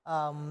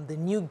 the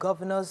new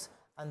governors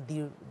and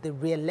the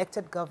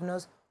re-elected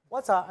governors,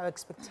 what are our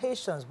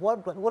expectations?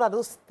 What are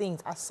those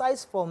things? Aside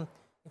from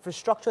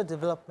infrastructure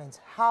development,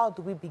 how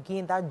do we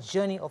begin that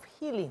journey of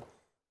healing,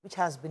 which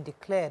has been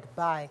declared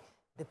by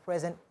the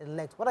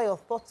president-elect? What are your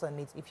thoughts on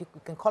it? If you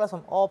can call us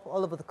from all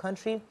over the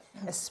country,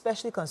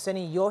 especially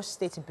concerning your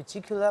state in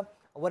particular,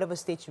 or whatever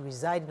state you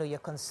reside in or you're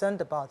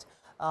concerned about.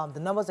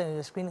 The numbers on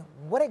your screen,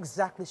 what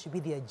exactly should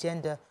be the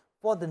agenda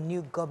for the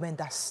new government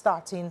that's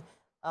starting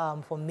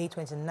from May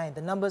 29?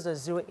 The numbers are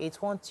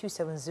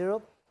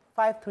 081-270-536-8709,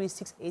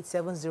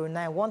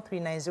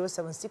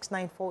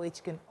 139076948.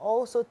 You can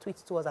also tweet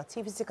to us at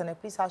TVC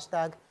Connect. Please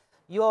hashtag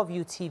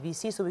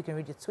YourViewTVC so we can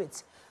read your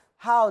tweets.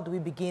 How do we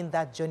begin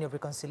that journey of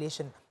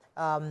reconciliation?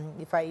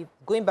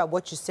 Going by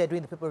what you said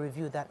during the paper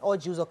review, that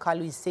Orji Uzor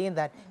Kalu is saying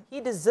that he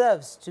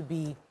deserves to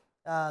be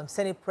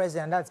Senate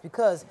president, and that's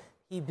because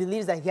he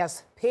believes that he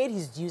has paid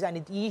his dues,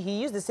 and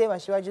he used the same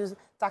Asiwaju's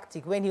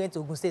tactic when he went to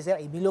Ogun State.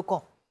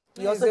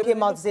 He also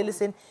came out to say,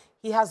 listen,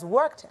 he has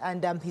worked,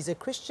 and he's a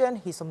Christian,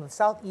 he's from the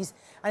Southeast,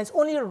 and it's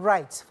only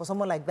right for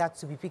someone like that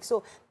to be picked.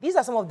 So these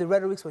are some of the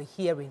rhetorics we're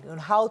hearing on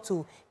how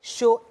to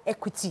show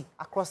equity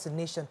across the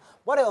nation.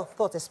 What are your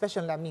thoughts,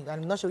 especially on that?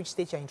 I'm not sure which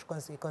state you're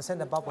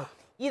concerned about, but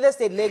either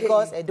state,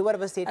 Lagos, Edo,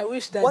 whatever state, I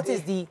wish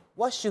that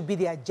what should be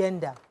the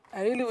agenda?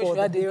 I really wish we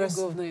had the new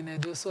governor in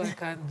Edo so I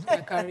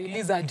can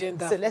release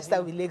agenda. So let's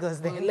start with Lagos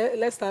then.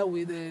 Let's start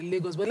with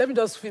Lagos, but let me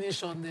just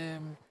finish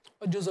on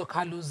Ojo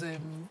Okalu's,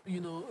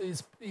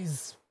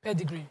 his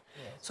pedigree.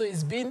 Yes. So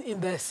he's been in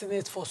the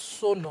Senate for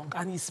so long,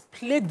 and he's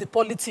played the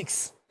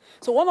politics.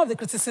 So one of the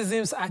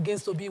criticisms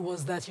against Obi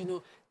was that, he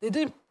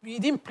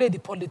didn't play the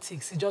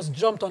politics. He just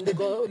jumped on the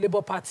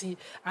Labour Party,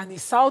 and the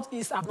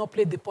Southeast have not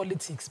played the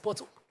politics.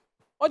 But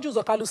Ojo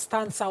Okalu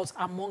stands out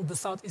among the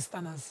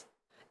Southeasterners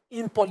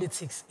in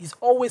politics. He's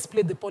always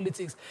played the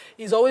politics.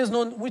 He's always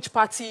known which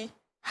party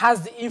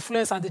has the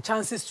influence and the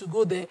chances to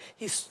go there.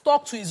 He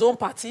stuck to his own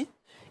party.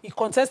 He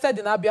contested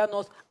in Abia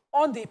North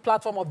on the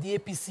platform of the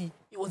APC.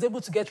 He was able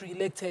to get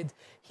re-elected.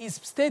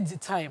 He's stayed the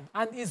time,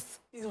 and he's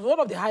one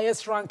of the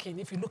highest ranking.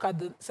 If you look at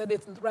the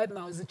Senate right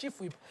now, he's the chief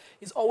whip.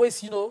 He's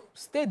always,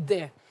 stayed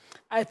there.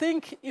 I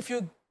think if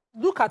you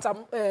look at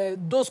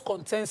those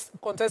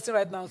contesting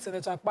right now,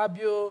 Senator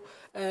Akpabio,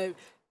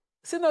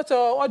 Senator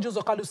Ojo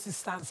Okalu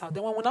stands out.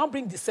 Then when we now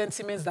bring the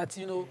sentiments that,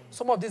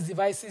 some of these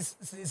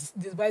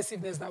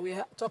divisiveness that we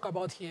talk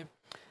about here,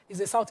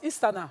 is a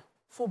Southeasterner,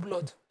 full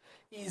blood.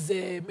 He's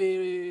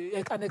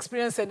an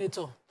experienced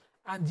senator.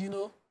 And,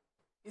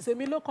 it's a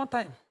Milocon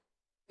time.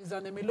 He's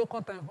an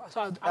Milocon time.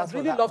 So I'd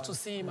really love to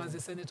see him as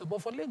a senator.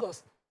 But for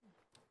Lagos,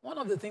 one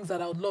of the things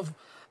that I would love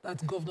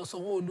that Governor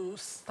Sanwo-Olu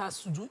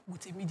starts to do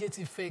with immediate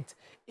effect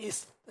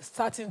is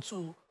starting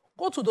to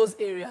go to those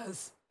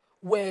areas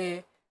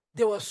where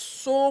there was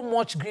so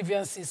much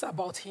grievances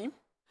about him,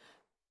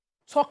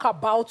 talk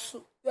about,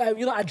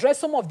 address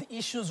some of the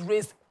issues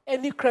raised,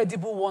 any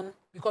credible one,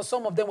 because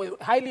some of them were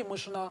highly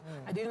emotional.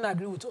 I didn't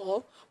agree with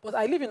all. But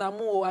I live in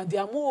Amuo, and the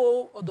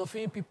Amuo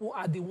Odofin people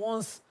are the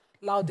ones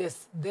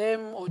loudest.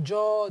 Them,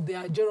 Ojo, the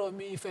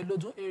Ajeromi,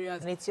 Ifelodun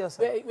areas.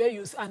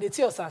 And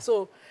Etiosa.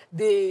 So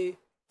they,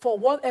 for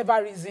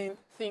whatever reason,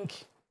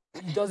 think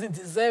he doesn't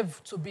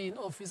deserve to be in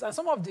office. And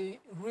some of the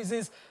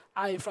reasons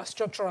are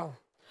infrastructural.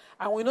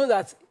 And we know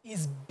that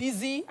he's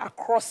busy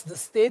across the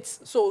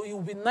states, so it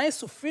would be nice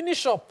to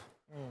finish up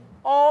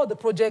all the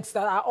projects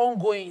that are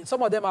ongoing.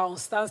 Some of them are on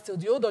standstill.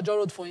 The Old Ojo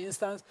Road, for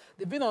instance,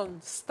 they've been on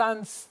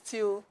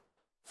standstill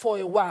for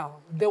a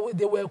while. They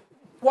were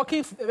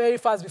working very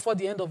fast before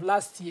the end of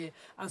last year,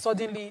 and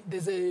suddenly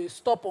there's a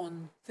stop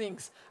on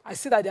things. I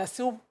see that they are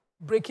still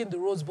breaking the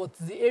roads, but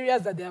the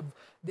areas that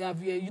they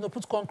have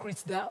put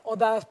concrete, there are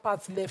other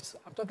parts left.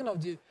 I'm talking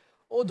of the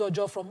Old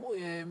Ojo from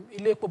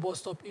Ilekpo bus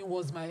stop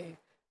inwards my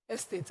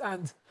estate.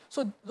 And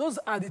so those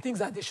are the things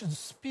that they should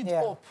speed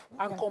up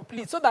and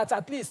complete, so that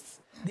at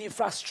least the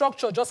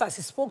infrastructure, just as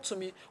he spoke to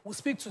me, will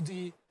speak to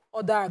the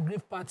other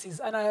aggrieved parties.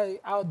 And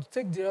I'll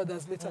take the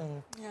others later.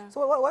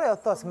 So what are your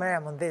thoughts,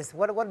 Mariam, on this?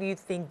 What do you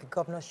think the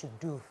governor should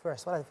do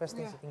first? What are the first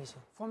things you think he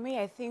should? For me,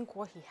 I think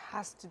what he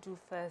has to do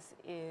first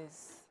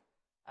is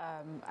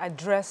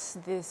address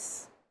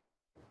this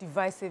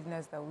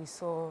divisiveness that we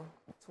saw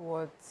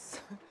towards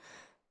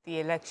the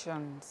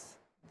elections.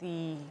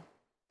 The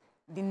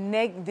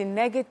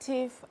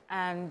negative,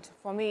 and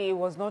for me, it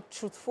was not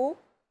truthful,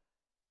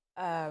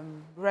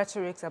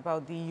 rhetorics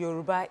about the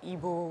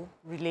Yoruba-Igbo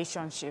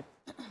relationship.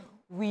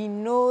 We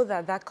know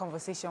that that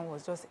conversation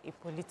was just a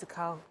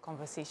political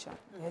conversation.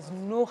 There's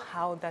no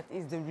how that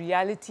is the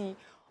reality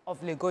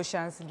of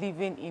Lagosians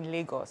living in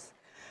Lagos.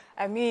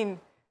 I mean,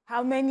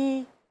 how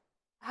many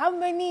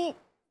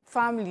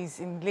families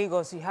in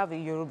Lagos, you have a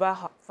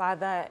Yoruba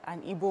father,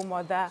 an Igbo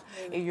mother,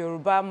 a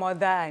Yoruba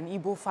mother, an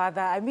Igbo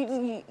father? I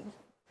mean,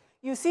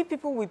 you see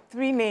people with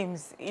 3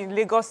 names in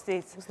Lagos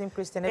State. Muslim,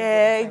 Christian,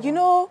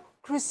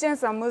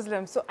 Christians and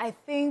Muslims. So I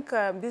think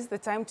this is the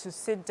time to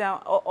sit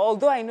down.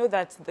 Although I know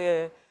that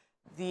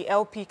the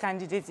LP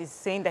candidate is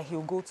saying that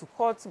he'll go to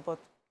court, but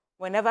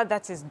whenever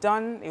that is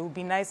done, it would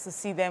be nice to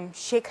see them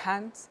shake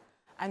hands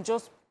and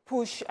just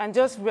push and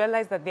just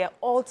realize that they're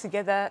all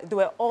together. They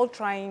were all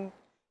trying,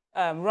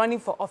 running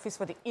for office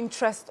for the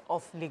interest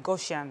of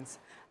Lagosians,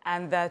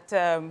 and that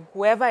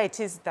whoever it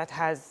is that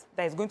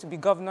is going to be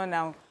governor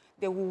now,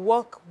 they will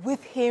work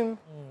with him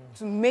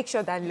to make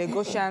sure that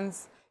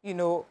Lagosians,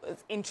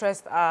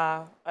 interests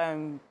are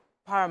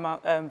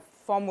paramount,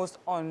 foremost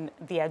on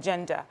the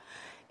agenda.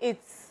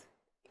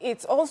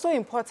 It's also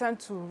important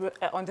to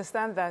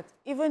understand that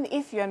even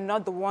if you're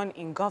not the one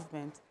in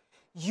government,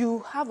 you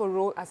have a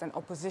role as an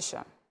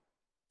opposition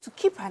to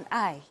keep an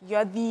eye.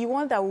 You're the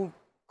one that will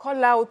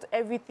call out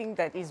everything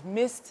that is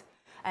missed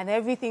and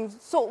everything.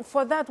 So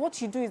for that, what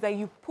you do is that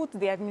you put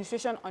the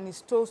administration on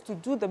its toes to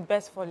do the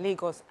best for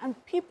Lagos. And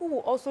people will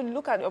also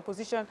look at the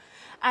opposition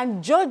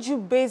and judge you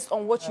based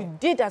on what you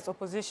did as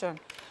opposition.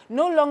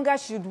 No longer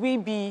should we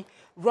be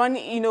run,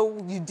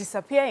 you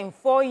disappear in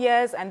 4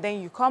 years and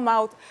then you come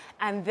out,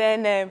 and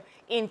then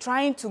in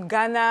trying to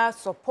garner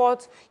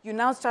support, you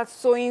now start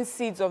sowing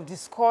seeds of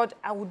discord.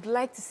 I would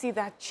like to see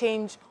that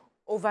change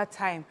over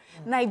time.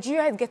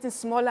 Nigeria is getting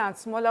smaller and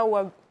smaller.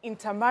 We're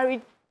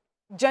intermarried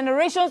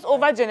generations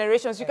over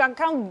generations. You can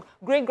count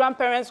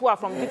great-grandparents who are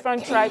from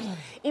different tribes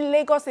in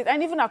Lagos State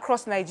and even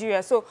across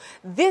Nigeria. So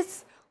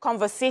this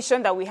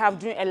conversation that we have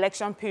during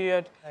election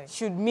period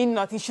should mean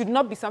nothing. It should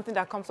not be something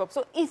that comes up.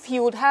 So if he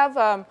would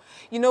have,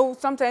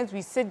 sometimes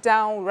we sit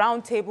down,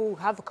 round table,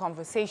 have a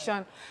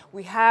conversation.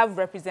 We have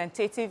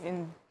representative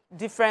in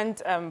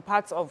different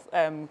parts of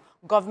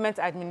government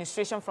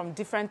administration from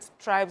different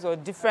tribes or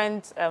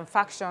different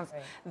factions.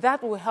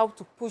 That will help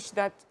to push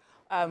that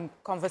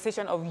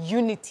conversation of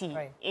unity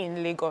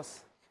in Lagos.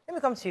 Let me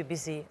come to you,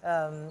 Bisi.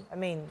 I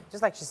mean,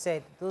 just like she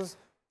said, those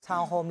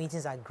town hall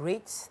meetings are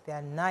great. They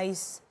are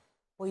nice.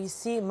 But you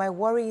see, my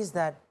worry is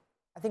that,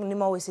 I think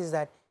Nima always says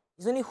that,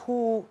 it's only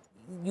who,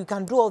 you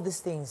can do all these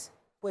things.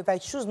 But if I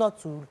choose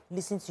not to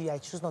listen to you, I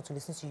choose not to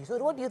listen to you.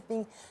 So what do you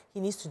think he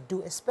needs to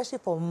do, especially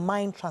for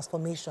mind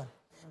transformation?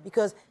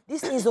 Because these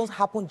things don't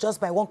happen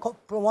just by one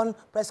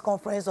press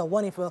conference or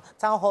one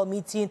town hall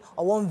meeting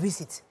or one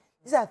visit.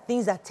 These are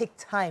things that take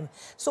time.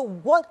 So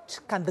what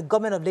can the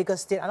government of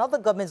Lagos State and other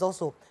governments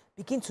also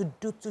begin to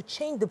do to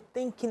change the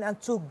thinking and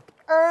to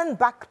earn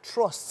back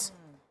trust?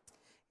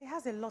 He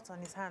has a lot on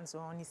his hands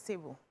or on his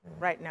table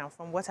right now,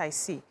 from what I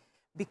see,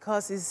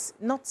 because it's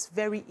not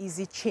very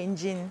easy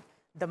changing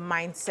the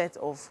mindset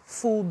of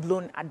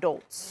full-blown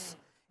adults.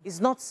 It's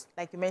not,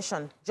 like you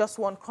mentioned, just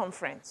one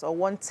conference or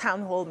one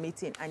town hall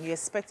meeting and you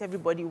expect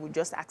everybody will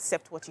just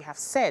accept what you have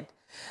said.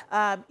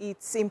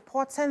 It's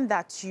important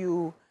that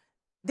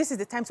this is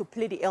the time to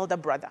play the elder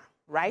brother,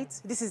 right?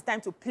 This is the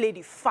time to play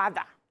the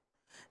father.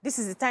 This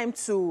is the time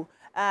to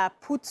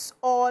put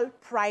all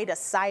pride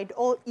aside,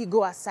 all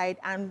ego aside,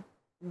 and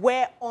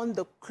wear on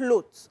the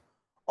cloak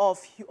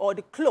of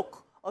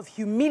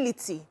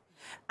humility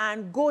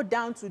and go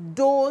down to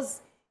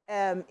those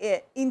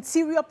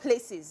interior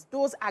places,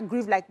 those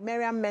aggrieved, like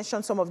Miriam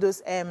mentioned some of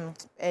those,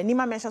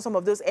 Nima mentioned some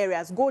of those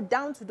areas. Go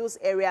down to those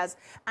areas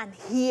and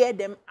hear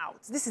them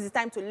out. This is the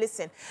time to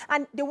listen.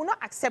 And they will not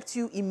accept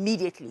you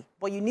immediately,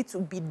 but you need to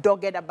be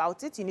dogged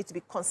about it. You need to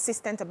be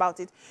consistent about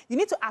it. You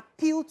need to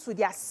appeal to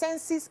their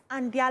senses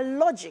and their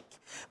logic,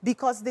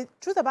 because the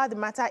truth about the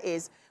matter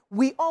is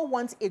we all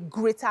want a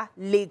greater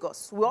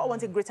Lagos. We all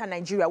want a greater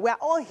Nigeria. We are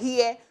all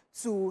here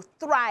to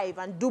thrive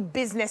and do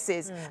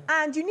businesses.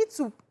 And you need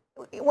to,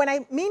 when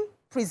I mean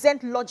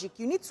present logic,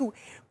 you need to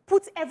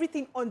put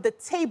everything on the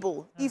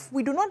table. If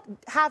we do not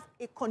have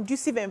a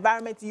conducive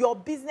environment, your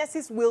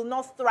businesses will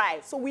not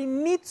thrive. So we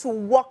need to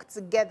work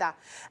together.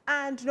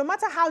 And no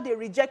matter how they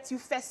reject you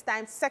first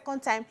time,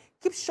 second time,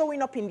 keep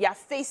showing up in their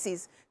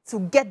faces to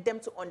get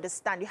them to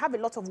understand. You have a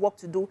lot of work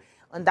to do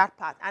on that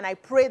part. And I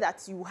pray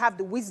that you have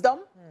the wisdom.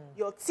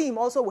 Your team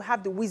also will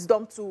have the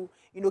wisdom to,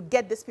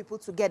 get these people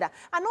together.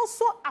 And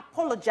also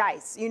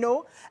apologize,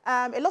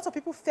 A lot of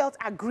people felt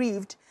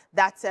aggrieved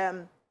that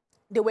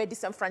they were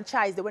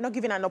disenfranchised. They were not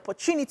given an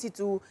opportunity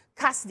to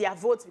cast their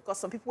votes because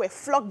some people were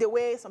flogged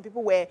away, some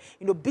people were,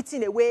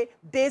 beaten away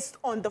based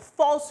on the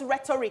false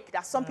rhetoric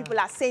that some people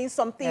are saying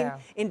something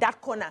in that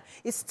corner.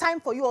 It's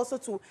time for you also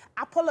to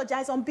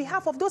apologize on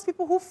behalf of those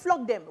people who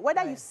flogged them,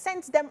 whether you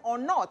sent them or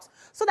not,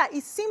 so that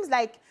it seems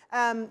like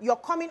you're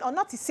coming or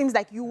not. It seems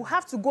like you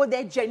have to go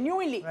there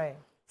genuinely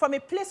from a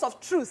place of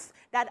truth,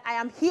 that I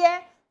am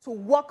here to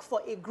work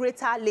for a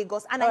greater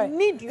Lagos, and I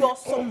need your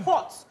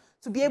support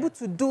to be able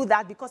to do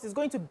that, because it's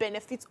going to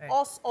benefit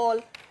us all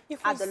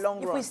at the long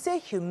run. If we say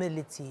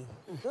humility,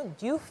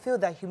 do you feel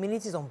that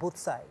humility is on both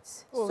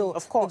sides? So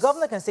of course, the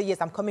governor can say, yes,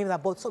 I'm coming with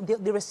that, but so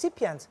the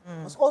recipient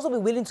must also be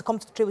willing to come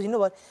to the table. You know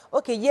what?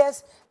 Okay,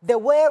 yes, there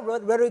were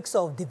rhetorics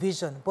of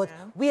division, but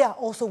we are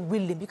also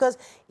willing, because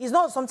it's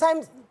not,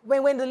 sometimes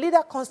when the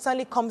leader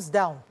constantly comes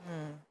down,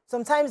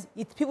 sometimes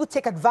people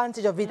take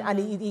advantage of it, and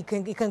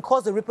it can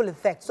cause a ripple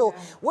effect. So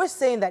we're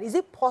saying that, is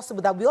it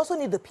possible that we also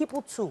need the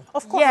people too?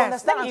 Of course.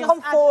 Understand and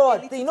come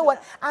forward. You know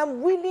what?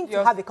 I'm willing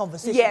to have a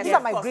conversation. Yes, these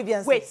are my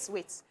grievances.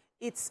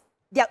 Wait.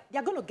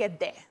 They're going to get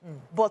there,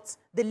 but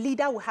the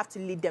leader will have to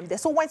lead them there.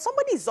 So when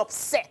somebody is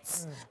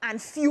upset and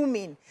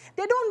fuming,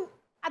 they don't,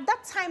 at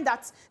that time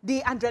that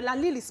the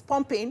adrenaline is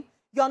pumping,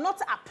 you're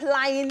not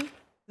applying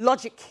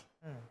logic.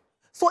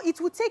 So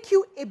it will take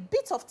you a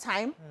bit of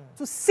time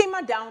to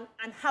simmer down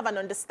and have an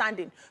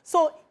understanding.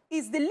 So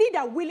is the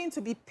leader willing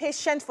to be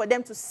patient for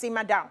them to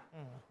simmer down?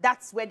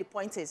 That's where the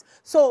point is.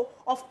 So,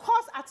 of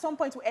course, at some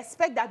point, we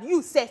expect that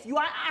you, Seth, you're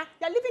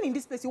living in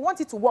this place, you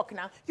want it to work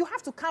now, you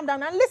have to calm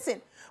down and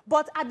listen.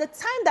 But at the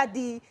time that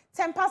the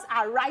tempers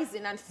are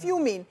rising and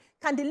fuming,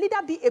 can the leader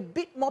be a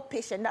bit more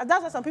patient? Now,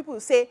 that's why some people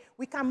will say,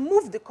 we can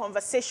move the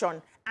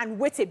conversation and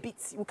wait a bit.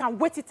 We can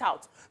wait it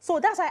out. So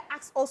that's why I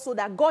ask also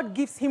that God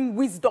gives him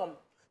wisdom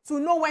to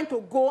know when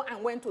to go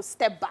and when to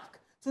step back.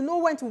 to know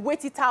when to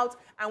wait it out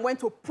and when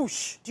to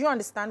push. Do you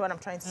understand what I'm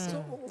trying to say? So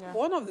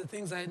one of the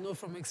things I know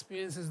from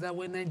experience is that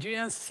when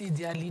Nigerians see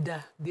their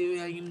leader, they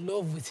are in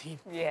love with him.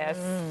 Yes.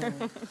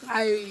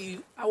 I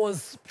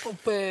was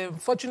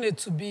fortunate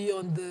to be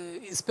on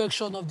the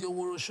inspection of the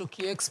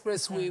Oworoshoki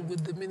Expressway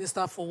with the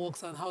Minister for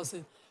Works and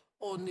Housing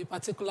on a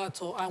particular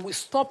tour, and we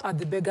stopped at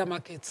the beggar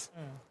market.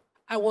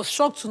 I was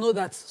shocked to know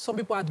that some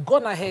people had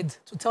gone ahead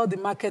to tell the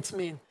market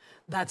men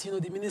that, you know,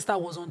 the minister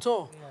was on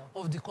tour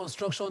of the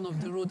construction of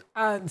the road,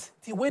 and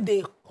the way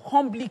they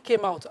humbly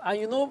came out.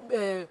 And, you know,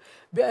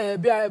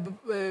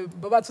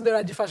 Babatunde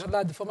Raji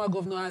Fashola, the former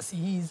governor, as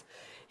he is,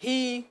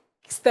 he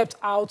stepped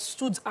out,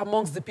 stood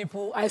amongst the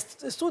people. I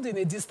stood in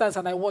a distance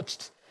and I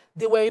watched.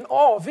 They were in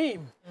awe of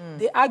him.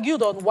 They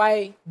argued on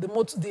why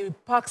the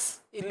parks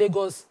in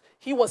Lagos,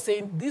 he was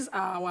saying, these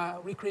are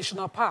our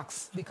recreational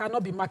parks. They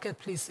cannot be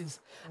marketplaces.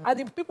 And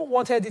the people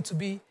wanted it to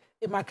be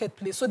a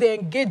marketplace. So they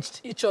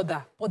engaged each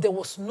other, but there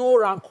was no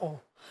rancor.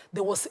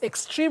 There was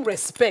extreme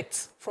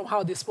respect from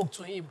how they spoke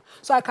to him.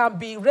 So I can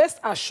be rest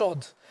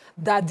assured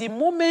that the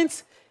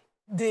moment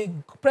the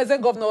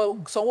present governor,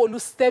 Sanwo-Olu,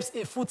 steps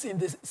a foot in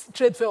the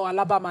trade fair or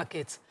Alaba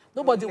market,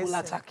 nobody will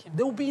attack him.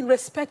 They will be in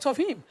respect of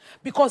him.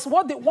 Because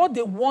what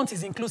they want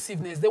is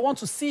inclusiveness. They want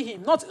to see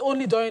him, not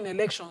only during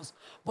elections,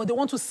 but they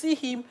want to see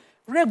him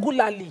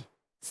regularly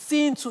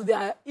seen to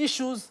their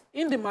issues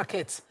in the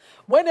market.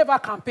 Whenever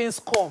campaigns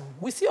come,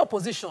 we see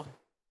opposition.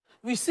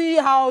 We see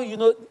how, you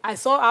know, I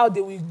saw how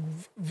they were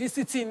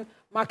visiting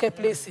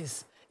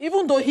marketplaces.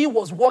 Even though he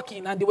was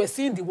working and they were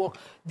seeing the work,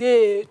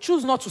 they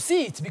choose not to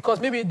see it because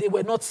maybe they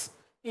were not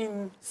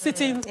in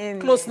sitting in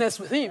closeness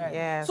with him.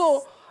 Yes.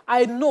 So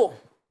I know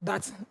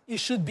that he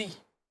should be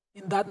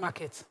in that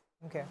market.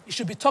 Okay. You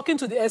should be talking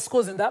to the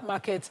ESCOs in that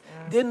market.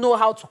 They know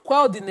how to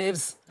quell the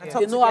nerves.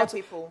 They know how to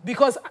people.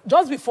 Because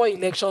just before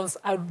elections,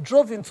 I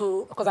drove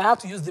into, because I have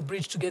to use the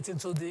bridge to get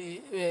into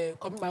the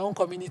my own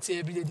community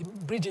every day, the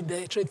bridge in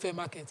the trade fair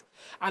market.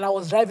 And I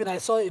was driving, I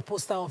saw a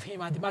poster of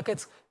him and the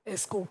market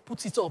ESCO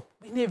put it up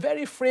in a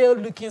very frail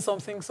looking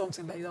something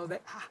like that. I was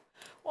like,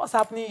 what's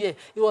happening here?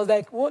 It was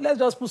like, well, let's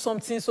just put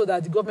something so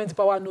that the government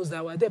power knows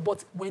that we're there.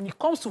 But when it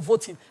comes to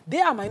voting, they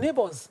are my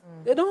neighbors.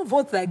 They don't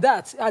vote like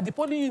that. At the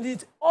polling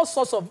unit, all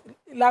sorts of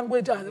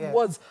language and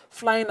words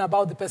flying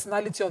about the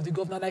personality of the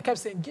governor. And I kept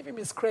saying, give him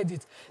his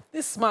credit.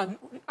 This man,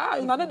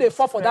 you know, they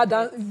fall for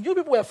that. You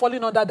people were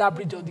falling under that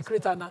bridge on the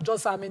crater now,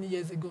 just how many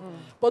years ago.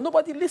 But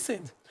nobody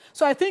listened.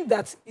 So I think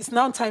that it's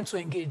now time to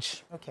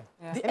engage. Okay.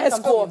 The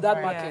ESCO of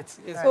that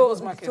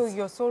market. So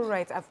you're so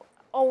right. I've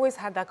always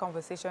had that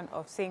conversation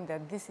of saying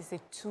that this is a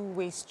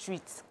two-way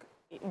street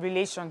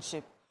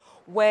relationship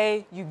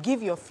where you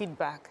give your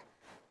feedback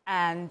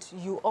and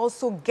you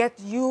also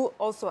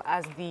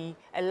as the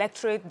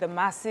electorate, the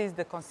masses,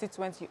 the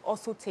constituents, you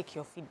also take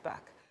your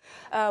feedback.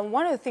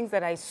 One of the things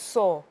that I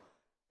saw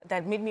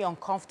that made me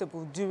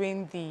uncomfortable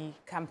during the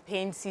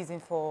campaign season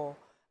for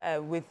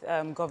with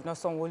Governor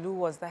Sanwo-Olu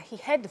was that he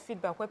had the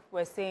feedback where people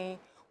were saying,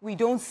 we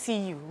don't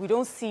see you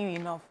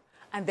enough.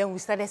 And then we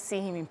started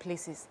seeing him in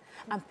places.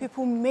 And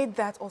people made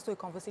that also a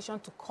conversation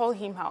to call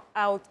him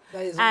out.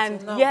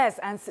 And yes,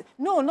 and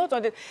no, not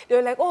on the, they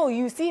were like, oh,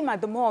 you see him at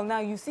the mall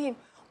now, you see him.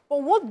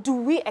 But what do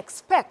we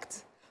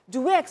expect?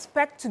 Do we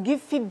expect to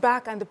give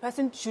feedback and the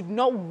person should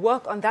not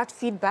work on that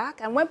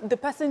feedback? And when the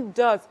person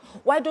does,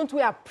 why don't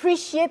we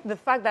appreciate the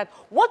fact that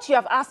what you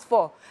have asked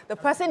for, the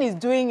person is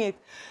doing it?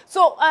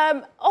 So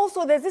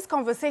also there's this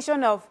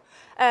conversation of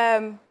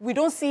we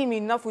don't see him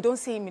enough,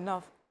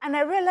 And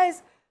I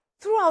realized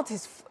throughout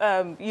his,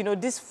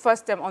 this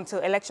first term until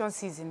election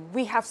season,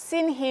 we have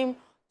seen him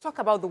talk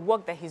about the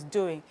work that he's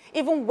doing.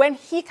 Even when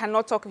he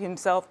cannot talk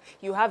himself,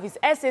 you have his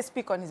SA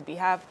speak on his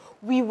behalf.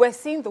 We were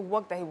seeing the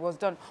work that he was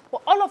done.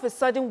 But all of a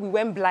sudden, we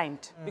went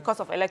blind because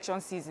of election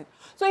season.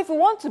 So if we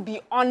want to be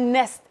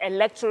honest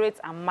electorates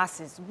and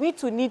masses, we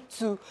too need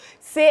to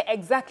say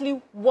exactly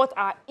what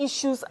our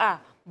issues are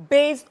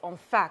based on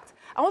fact.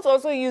 I want to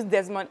also use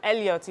Desmond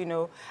Elliot,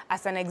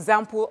 as an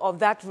example of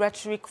that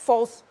rhetoric,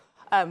 false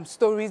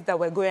stories that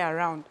were going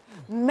around.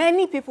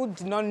 Many people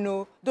don't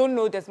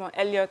know Desmond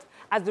Elliot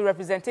as the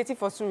representative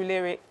for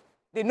Surulere.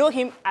 They know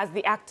him as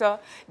the actor.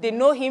 They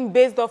know him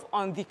based off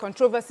on the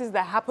controversies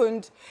that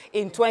happened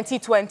in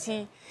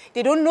 2020.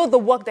 They don't know the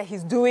work that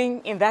he's doing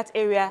in that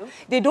area.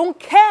 They don't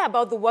care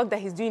about the work that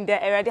he's doing in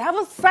that area. They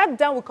haven't sat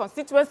down with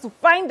constituents to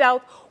find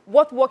out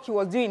what work he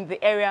was doing in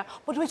the area.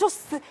 But we're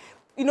just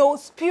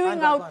spewing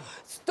out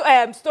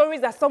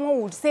stories that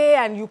someone would say,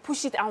 and you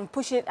push it and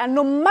push it. And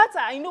no matter,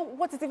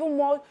 what is even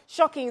more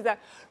shocking is that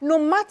no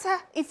matter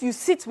if you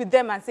sit with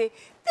them and say,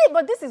 hey,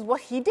 but this is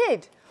what he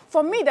did.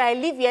 For me that I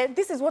live here,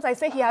 this is what I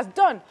say he has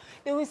done.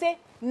 They will say,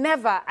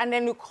 never. And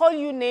then we call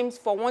you names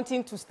for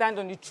wanting to stand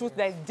on the truth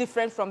that is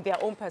different from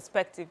their own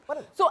perspective.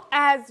 So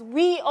as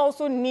we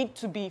also need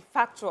to be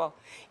factual,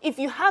 if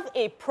you have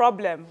a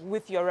problem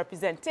with your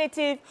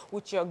representative,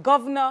 with your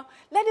governor,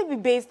 let it be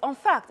based on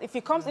fact. If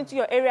he comes into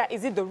your area,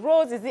 is it the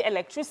roads, is it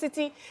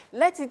electricity?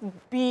 Let it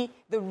be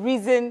the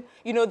reason,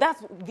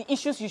 that's the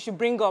issues you should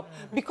bring up.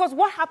 Because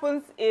what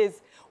happens is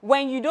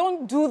when you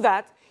don't do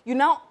that, you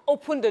now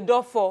open the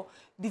door for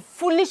the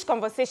foolish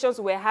conversations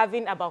we're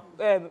having about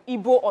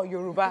Igbo or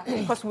Yoruba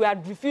because we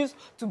had refused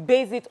to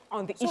base it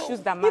on the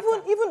issues that matter.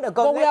 Even the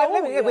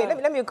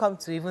government. Let me come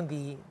to even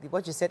the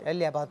what you said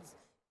earlier about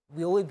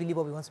we always believe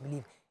what we want to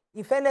believe.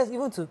 In fairness,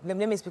 even to let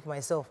me speak for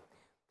myself.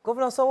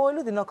 Governor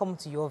Sanwo-Olu did not come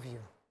to your view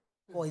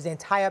for his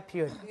entire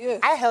period. Yes.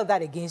 I held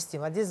that against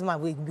him. And this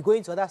man will be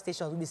going to other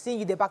stations. We'll be seeing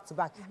you there back to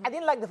back. I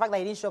didn't like the fact that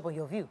he didn't show up on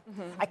your view.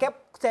 I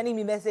kept sending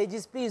me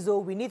messages, please, oh,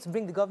 we need to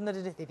bring the governor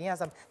to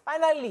the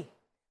Finally,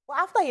 well,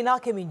 after he now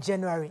came in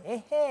January,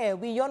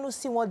 we Yonu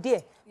see one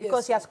there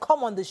because he has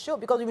come on the show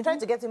because we've been trying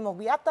to get him up.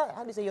 We after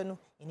how do you say Yonu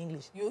in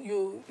English?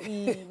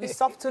 We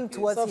softened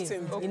towards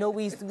him. You know,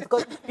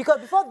 because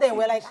before then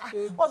we're like,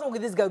 what's wrong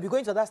with this guy? We'll be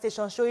going to other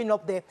station, showing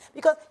up there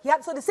because he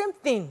had so the same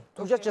thing.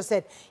 We just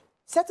said.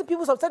 Certain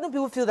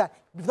people feel that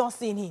we've not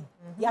seen him.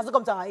 He hasn't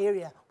come to our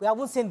area. We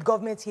haven't seen the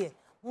government here.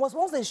 Once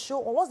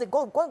the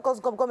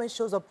government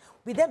shows up,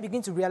 we then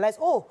begin to realize,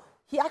 oh,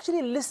 he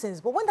actually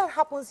listens. But when that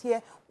happens here,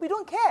 we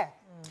don't care.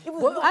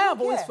 I have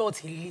always felt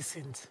he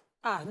listened.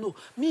 No,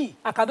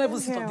 I cannot even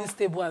sit on this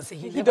table and say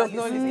he does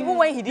not listen. Even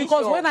when he did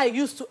because when I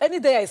used to,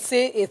 any day I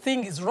say a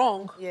thing is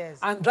wrong,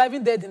 and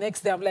driving there the next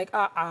day, I'm like,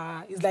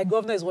 it's like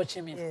governor is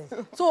watching me. Yes.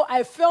 So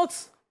I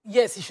felt,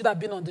 yes, he should have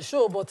been on the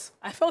show, but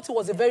I felt he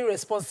was a very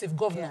responsive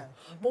governor.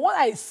 Yeah. But what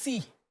I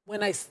see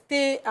when I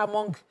stay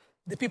among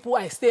the people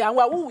I stay, and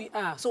we're who we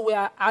are, so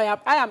I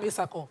am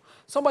Isako,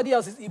 somebody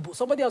else is Igbo,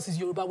 somebody else is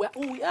Yoruba, we're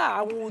who we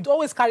are, and we would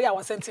always carry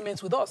our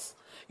sentiments with us,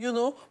 you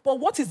know. But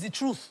what is the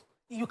truth?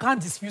 You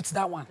can't dispute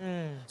that one.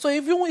 So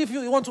if you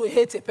want to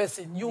hate a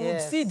person, you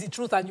would see the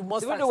truth and you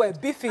must. Even though we're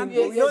beefing,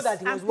 you know that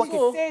he was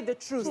working. Say the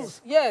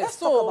truth. Yes.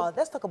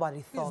 Let's talk about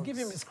the thoughts. Give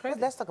him his credit.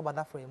 Let's talk about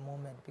that for a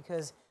moment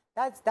because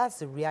that's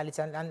the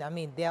reality. And I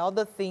mean, there are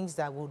other things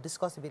that we'll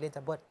discuss a bit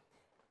later, but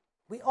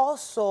we all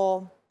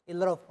saw a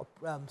lot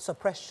of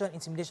suppression,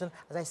 intimidation,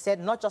 as I said,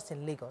 not just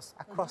in Lagos,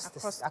 across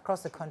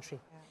the country.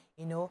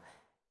 Yeah. You know,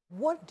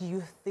 what do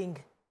you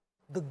think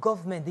the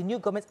government, the new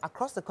government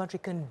across the country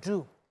can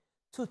do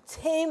to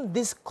tame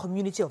this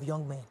community of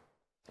young men?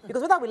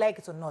 Because whether we like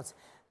it or not,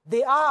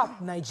 they are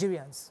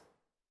Nigerians.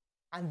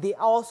 And they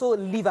also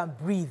live and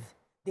breathe.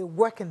 They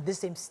work in the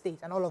same state,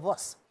 and all of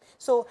us.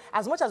 So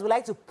as much as we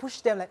like to push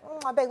them, like,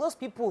 I beg, those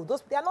people,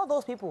 they are not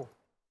those people.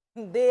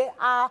 They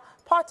are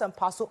part and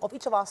parcel of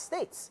each of our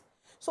states.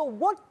 So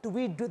what do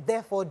we do,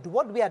 therefore,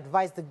 what do we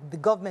advise the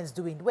governments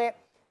doing, where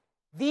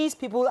these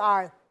people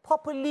are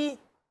properly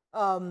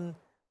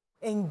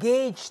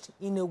engaged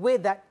in a way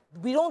that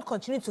we don't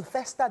continue to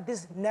fester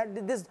this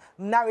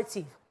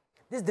narrative,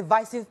 this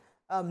divisive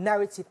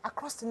narrative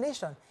across the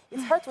nation?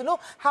 It's hard to know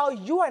how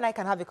you and I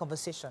can have a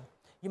conversation.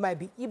 You might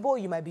be Igbo,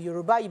 you might be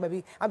Yoruba, you might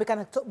be, and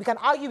we can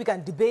argue, we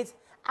can debate.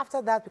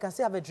 After that, we can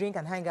still have a drink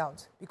and hang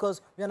out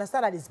because we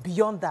understand that it's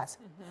beyond that.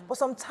 But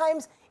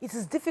sometimes it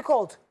is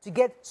difficult to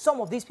get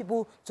some of these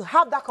people to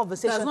have that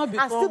conversation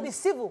and still be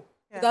civil.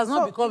 It does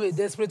not become a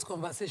desperate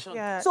conversation.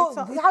 Yeah, so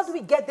how do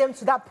we get them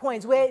to that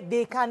point where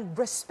they can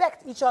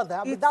respect each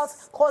other without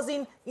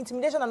causing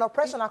intimidation and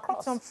oppression across?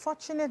 It's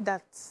unfortunate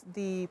that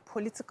the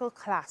political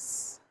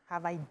class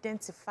have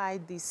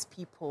identified these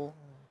people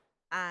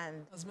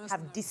and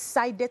have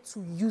decided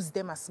to use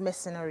them as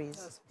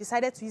mercenaries,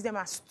 decided to use them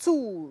as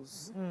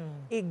tools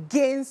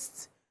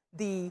against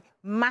the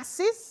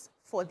masses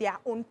for their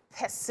own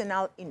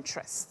personal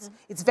interests.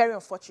 It's very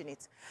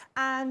unfortunate.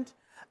 And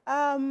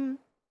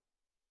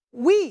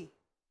we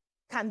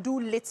can do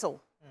little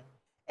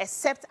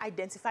except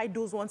identify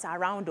those ones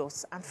around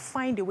us and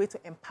find a way to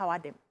empower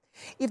them.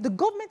 If the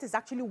government is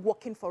actually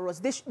working for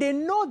us, they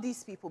know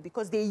these people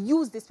because they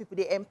use these people,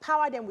 they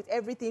empower them with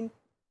everything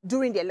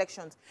during the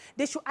elections.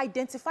 They should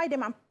identify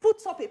them and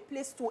put up a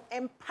place to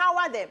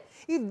empower them.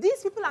 If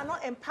these people are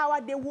not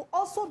empowered, they will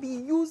also be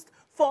used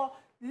for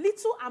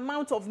little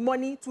amount of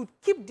money to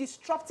keep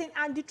disrupting.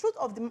 And the truth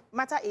of the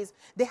matter is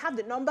they have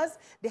the numbers,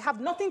 they have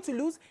nothing to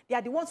lose. They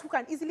are the ones who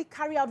can easily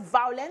carry out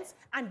violence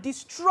and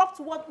disrupt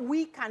what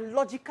we can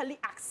logically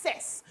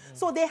access.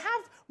 So they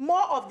have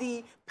more of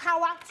the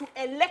power to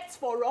elect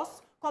for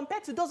us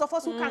compared to those of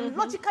us who can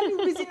logically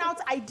reason out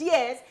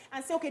ideas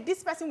and say, okay,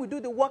 this person will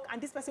do the work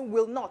and this person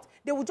will not.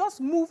 They will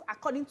just move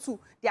according to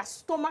their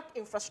stomach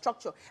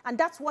infrastructure. And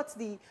that's what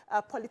the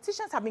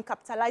politicians have been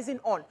capitalizing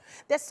on.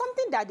 There's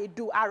something that they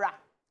do, ARA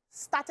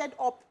started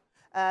up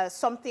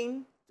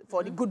something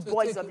for the good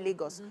boys of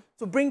Lagos,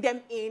 to bring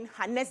them in,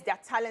 harness their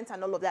talent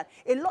and all of that.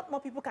 A lot more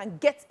people can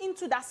get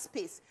into that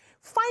space.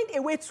 Find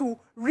a way to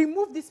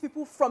remove these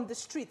people from the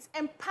streets,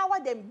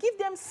 empower them, give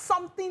them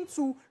something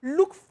to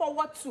look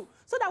forward to.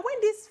 So that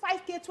when these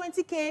 5K,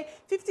 20K,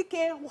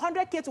 50K,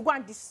 100K to go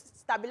and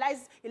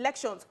destabilize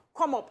elections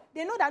come up,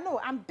 they know that, no,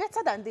 I'm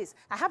better than this.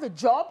 I have a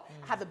job,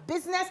 I have a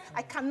business,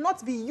 I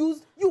cannot be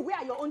used. You, where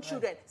are your own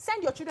children?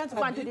 Send your children to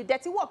go and do the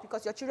dirty work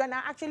because your children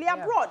are actually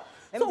abroad.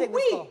 So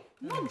we,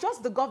 not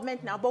just the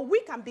government now, but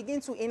we can begin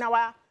to, in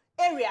our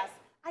areas,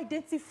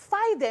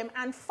 identify them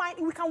and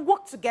we can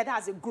work together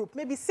as a group.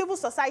 Maybe civil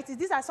societies,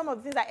 these are some of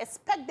the things I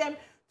expect them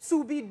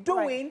to be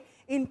doing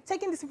in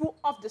taking these people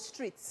off the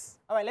streets.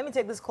 All right, let me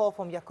take this call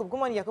from Yakub. Good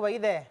morning, Yakub. Are you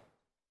there?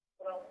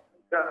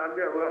 Yeah, I'm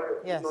there. Well,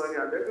 yes. Good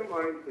morning. Good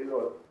morning to you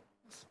all.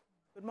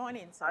 Good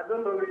morning, sir. I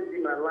don't know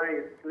if my line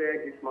is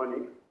clear this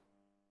morning.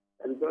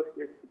 And just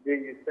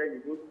yesterday you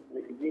said you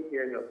didn't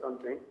hear me or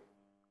something.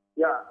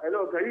 Yeah,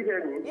 hello, can you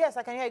hear me? Yes,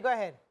 I can hear you. Go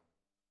ahead.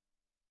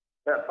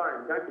 Yeah,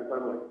 fine. Thank you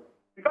very much.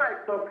 Before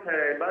I talk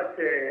about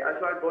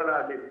actual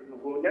Bola,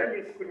 let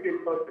me quickly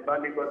talk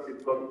about Lagos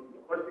State government,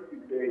 because this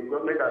is the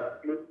government that's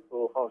close to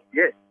us.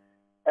 Yes.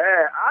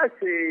 As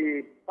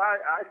a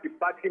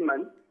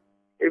partyman,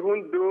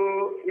 even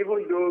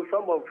though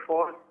some of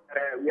us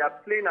we are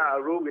playing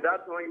our role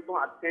without even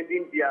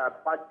attending their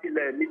party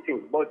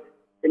meetings, but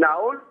in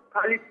our own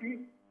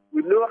quality,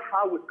 we know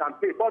how we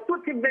campaign. But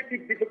two things make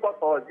it difficult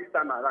for us this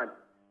time around.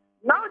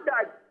 Now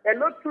that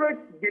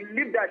electorates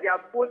believe that their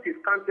vote is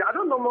counted, I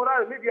don't know,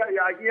 Moral, maybe you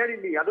are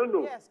hearing me, I don't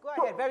know. Yes, go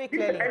ahead, very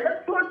clearly.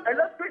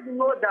 Electorates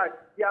know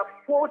that their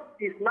vote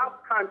is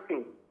now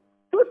counting.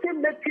 Two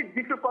things make it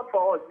difficult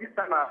for us this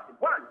time around.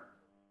 One,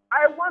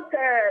 I want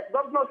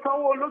Governor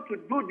Sanwo-Olu to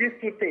do these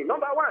two things.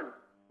 Number one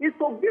is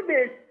to give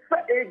a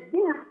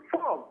good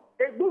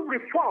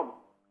reform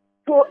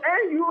to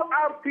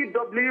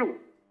NURTW.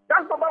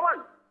 That's number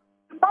one.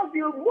 Because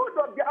the mode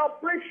of the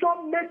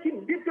operation makes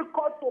it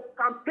difficult to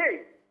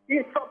campaign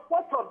in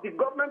support of the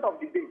government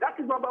of the day.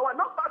 That is number one.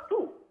 Number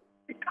two,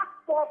 the task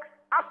force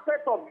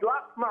aspect of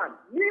black man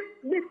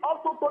needs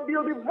also to be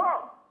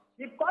reformed.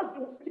 Because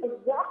they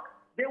work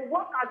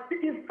as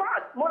in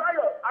fact,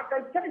 Morayo, I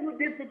can tell you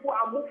these people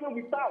are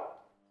moving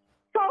without.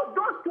 So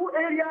those two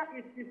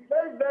areas is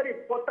very,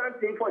 very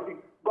important thing for the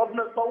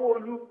governor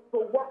Sanwo-Olu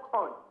to work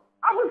on.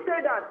 I will say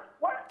that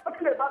when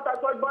talking about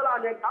Bola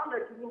and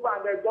tinubu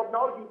and the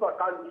governor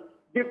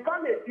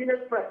become a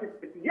Senate president.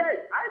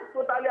 Yes, I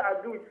totally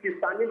agree with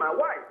Sister Nima.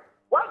 Why?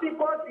 Why?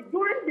 Because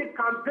during the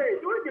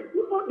campaign, during the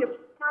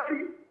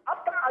primary,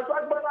 after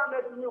Bola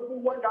and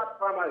Tinubu won that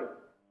primary,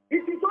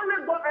 it is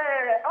only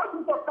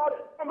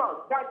come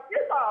out that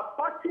if our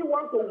party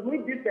wants to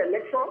win this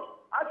election,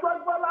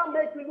 Bola and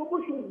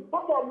Tinubu should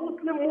go for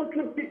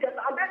Muslim ticket,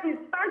 and that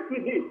is time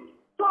with it.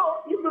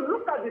 So if you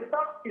look at the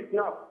statistics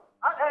now,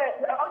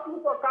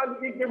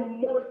 is the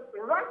most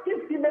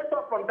ranking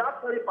senator from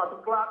that very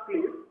particular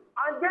place,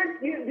 and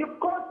then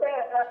because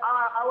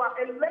our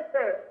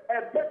elected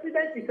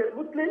president is a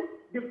Muslim,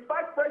 the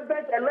vice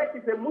president elect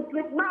is a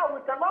Muslim. Now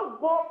we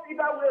cannot go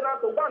either way around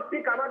to go and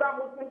pick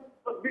another Muslim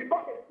to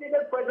become a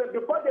Senate president,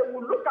 because they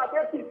will look at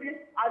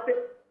APC as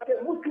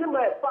a Muslim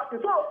party.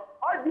 So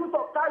all these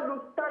of Kalu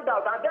stand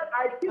out, and then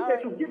I think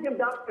they should give him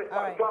that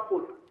particular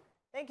post.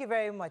 Thank you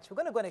very much. We're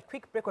going to go on a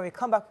quick break. When we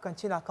come back, we'll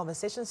continue our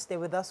conversation. Stay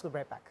with us. We'll be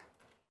right back.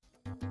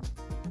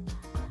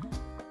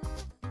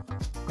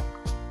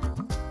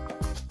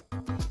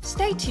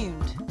 Stay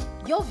tuned.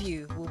 Your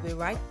View will be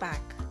right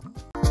back.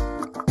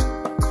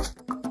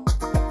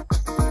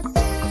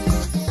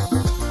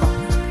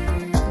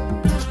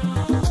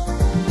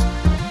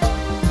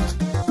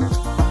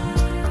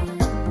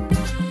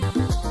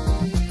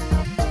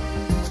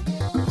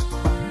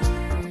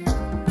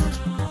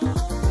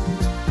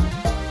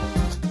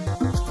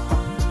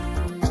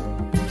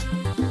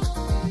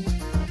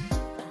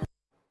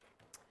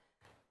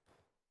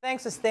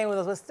 Thanks for staying with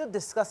us. We're still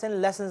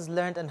discussing lessons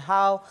learned and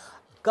how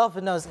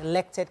governors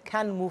elected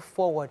can move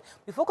forward.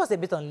 We focused a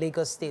bit on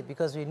Lagos State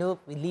because we know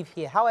we live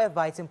here.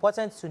 However, it's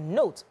important to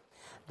note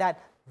that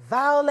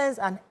violence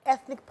and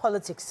ethnic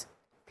politics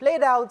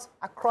played out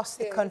across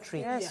the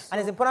country. Yes. And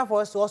it's important for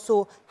us to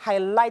also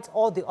highlight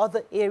all the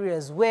other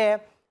areas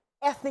where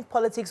ethnic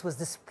politics was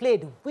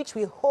displayed, which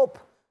we hope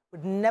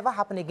would never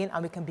happen again,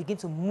 and we can begin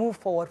to move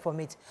forward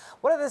from it.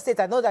 What are the states?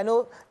 I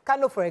know,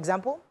 Kano, for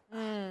example.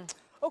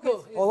 Okay.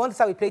 So, or one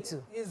side we play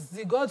to. It's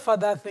the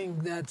Godfather thing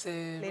that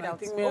I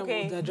think we would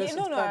address.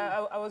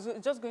 I was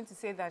just going to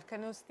say that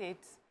Kano State,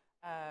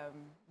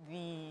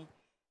 the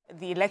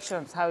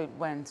elections, how it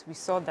went, we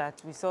saw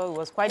it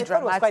was quite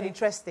dramatic. It was quite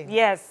interesting.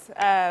 Yes.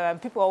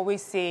 People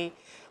always say,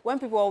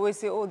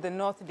 oh, the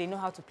North, they know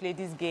how to play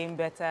this game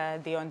better,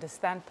 they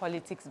understand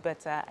politics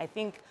better. I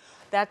think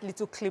that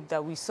little clip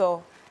that we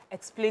saw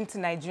explain to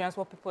Nigerians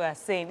what people are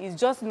saying. It's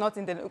just not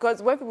in the...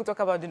 Because when people talk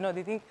about the North,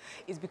 they think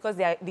it's because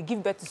they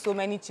give birth to so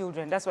many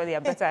children. That's why they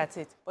are better at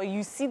it. But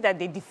you see that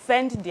they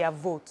defend their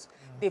vote.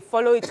 They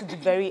follow it to the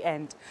very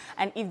end.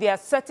 And if they are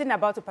certain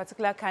about a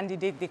particular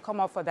candidate, they come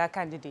out for that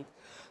candidate.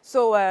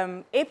 So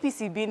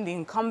APC being the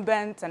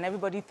incumbent, and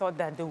everybody thought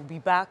that they would be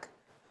back.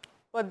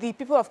 But the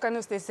people of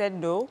Kano State said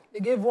no. They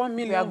gave 1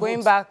 million We are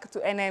going back to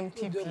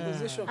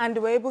NMPP. And they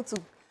were able to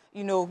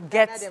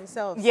get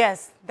themselves.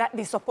 Yes, that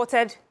they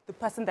supported the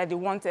person that they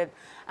wanted.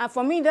 And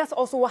for me, that's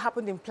also what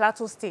happened in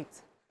Plateau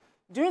State.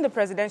 During the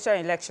presidential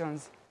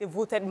elections, they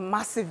voted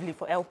massively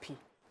for LP.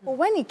 But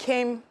when it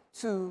came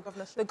to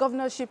the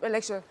governorship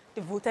election,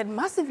 they voted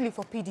massively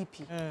for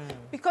PDP.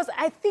 Because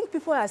I think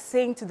people are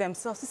saying to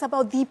themselves, it's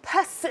about the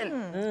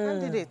person.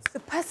 The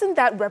person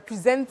that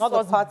represents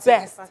us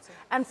best.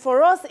 And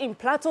for us in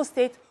Plateau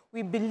State,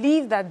 we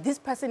believe that this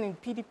person in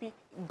PDP is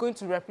going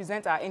to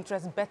represent our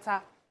interests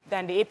better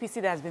than the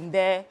APC that has been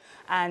there.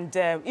 And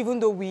even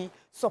though we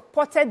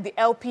supported the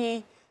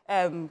LP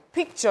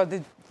picture,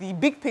 the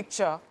big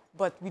picture,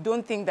 but we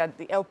don't think that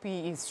the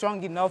LP is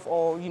strong enough,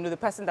 or, you know, the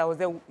person that was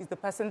there is the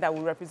person that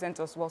will represent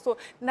us well. So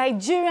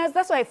Nigerians,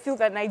 that's why I feel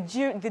that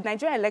the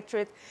Nigerian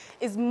electorate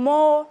is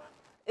more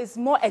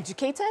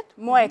educated,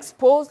 more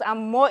exposed, and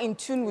more in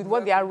tune with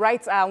what their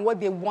rights are and what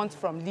they want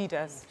from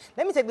leaders.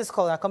 Let me take this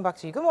call and I'll come back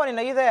to you. Good morning,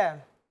 are you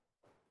there?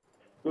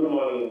 Good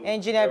morning.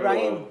 Engineer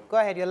Ibrahim, go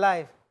ahead, you're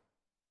live.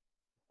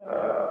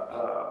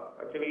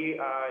 Actually,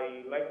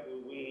 I like the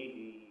way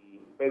the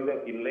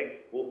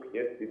president-elect spoke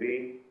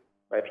yesterday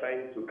by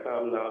trying to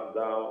calm us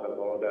down and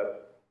all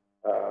that.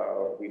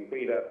 We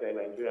pray that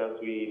Nigerians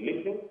will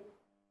listen.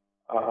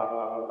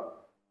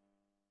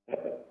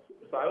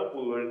 So I hope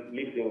we will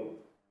listen.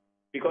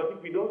 Because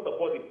if we don't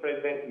support the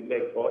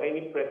president-elect or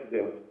any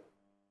president,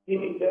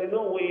 there's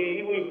no way,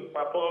 even if he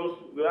performs,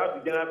 we have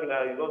the general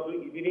final result,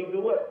 he didn't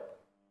do well.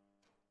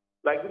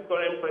 Like this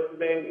current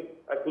president,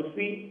 I could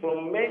see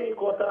from many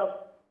quarters,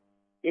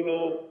 you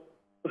know,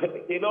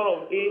 a lot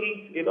of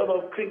hate, a lot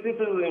of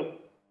criticism.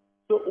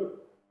 So,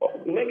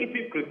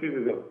 negative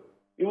criticism,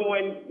 even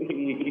when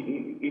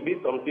he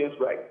did some things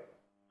right.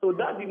 So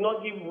that did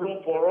not give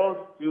room for us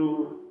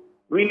to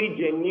really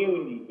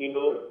genuinely, you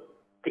know,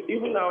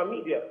 even our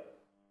media,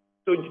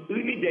 to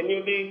really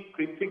genuinely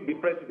critique the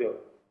president.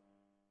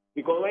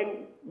 Because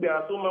when there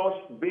are so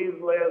much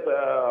baseless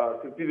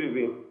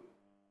criticism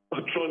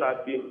thrown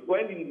at him,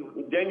 when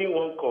the genuine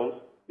one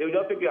comes, they will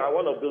just think, "I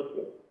one of those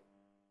things."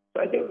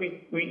 So I think we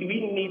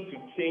need to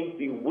change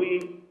the way,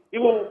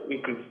 even we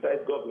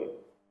criticize government.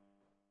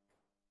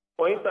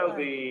 For instance,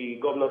 the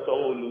Governor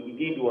Sanwo-Olu, he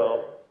did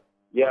well.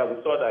 Yeah,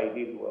 we saw that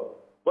he did well.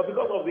 But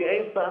because of the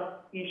answer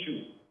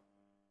issue,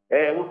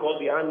 we call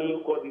the army,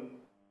 we call the...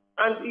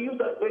 And he used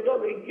that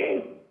just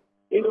against,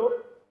 you know,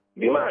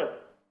 the man.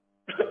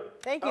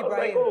 Thank you,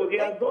 Ibrahim. Like, oh, they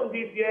have done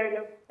this, yeah.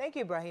 Thank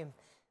you, Ibrahim.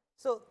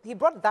 So he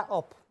brought that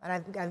up, and I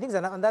think it's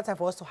another time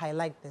for us to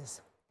highlight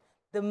this.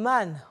 The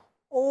man,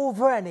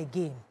 over and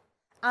again,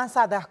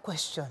 answered that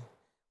question.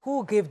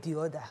 Who gave the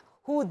order?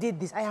 Who did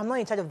this? I am not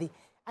in charge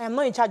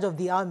of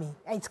the army.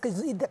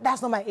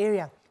 That's not my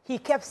area. He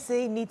kept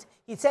saying it.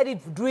 He said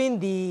it during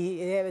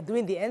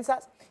the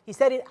answers. He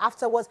said it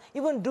afterwards.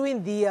 Even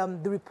during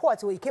the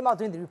reports, when he came out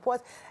during the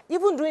reports,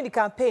 even during the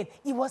campaign,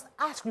 he was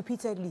asked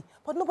repeatedly,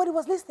 but nobody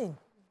was listening.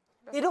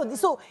 They don't.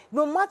 So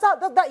no matter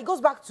that, it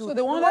goes back to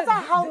no matter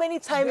how many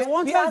times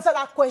we answer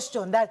that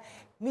question, that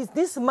means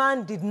this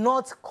man did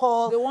not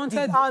call the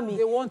army.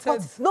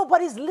 But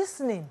nobody's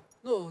listening.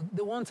 No,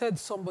 they wanted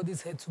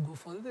somebody's head to go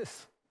for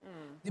this.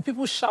 The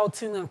people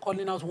shouting and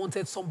calling out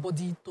wanted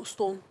somebody to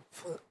stone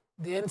for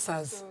the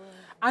answers.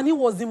 And he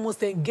was the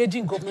most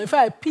engaging governor. In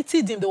fact, I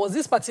pitied him. There was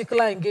this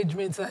particular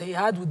engagement that he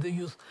had with the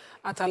youth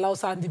at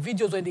Alausa, and the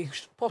videos when they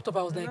popped up,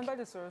 I was Remember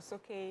the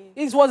Sorosoke?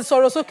 It was the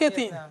Sorosoke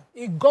thing.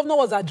 The governor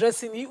was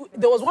addressing,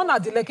 there was one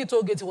at the Lekki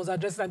toll gate he was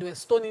addressing, and they were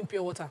stoning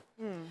pure water.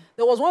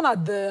 There was one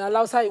at the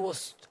Alausa he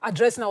was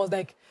addressing, I was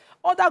like,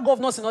 other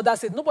governors in other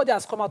states, nobody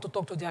has come out to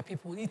talk to their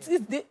people.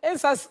 The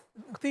answers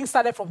thing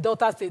started from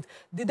Delta State.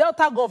 The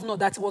Delta governor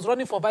that was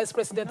running for vice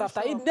president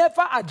after, he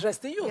never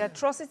addressed the youth. The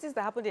atrocities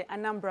that happened in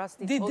Anambra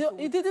State.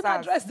 He didn't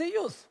address the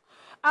youth.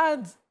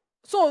 And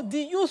so the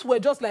youth were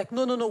just like,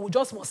 no, we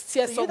just must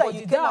tear somebody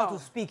you down. came out to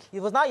speak. It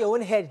was not your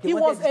own head. He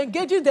was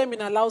engaging them in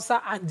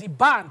Alausa, and the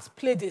band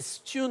played a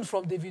tune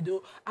from the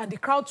video, and the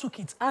crowd took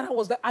it. And I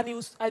was like,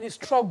 and he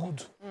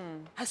struggled.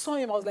 I saw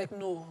him, I was like,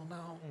 no,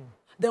 now.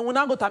 Then we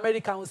now go to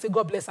America and we say,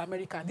 God bless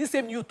America. This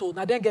same youth,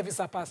 now then give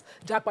visa pass.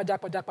 Jackpot.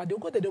 They'll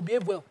go there, they'll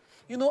behave well.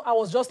 You know, I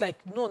was just like,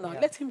 no,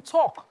 let him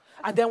talk.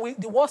 And then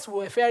the worst we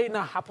were fearing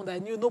now happened. I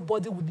knew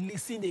nobody would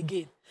listen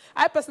again.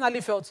 I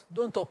personally felt,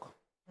 don't talk.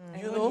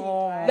 You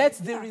know, let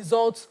the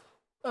results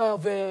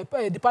of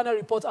the panel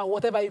report or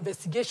whatever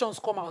investigations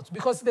come out,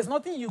 because there's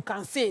nothing you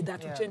can say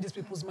that will change these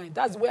people's mind.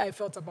 That's the way I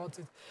felt about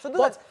it.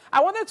 But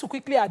I wanted to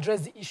quickly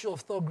address the issue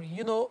of thuggery.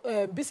 You know,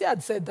 BC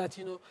had said that,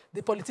 you know,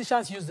 the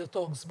politicians use the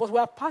thugs, but we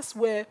are past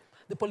where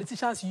the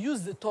politicians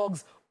use the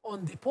thugs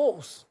on the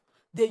polls.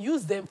 They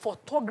use them for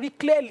thuggery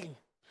clearly.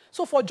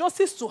 So for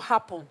justice to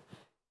happen,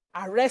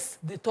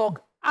 arrest the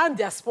thug and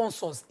their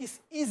sponsors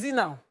is easy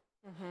now.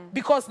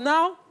 Because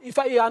now, if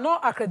you are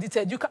not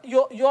accredited,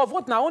 your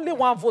vote now, only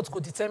one vote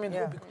could determine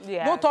who.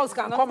 No thugs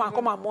can come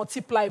and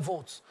multiply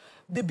votes.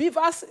 The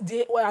beavers,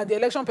 the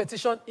election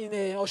petition in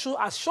Osun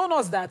has shown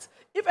us that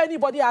if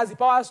anybody has the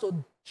powers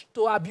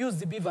to abuse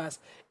the beavers,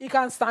 he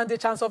can stand the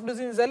chance of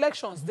losing his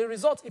elections. The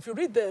result, if you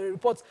read the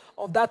report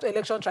of that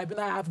election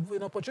tribunal, I have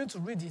an opportunity to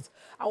read it.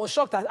 I was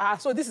shocked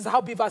that, so this is how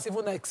beavers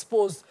even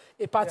exposed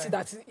a party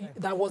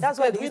that was That's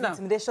why they use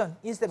intimidation,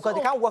 because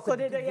they can't work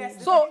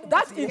with So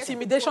that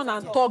intimidation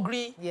and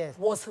thuggery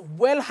was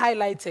well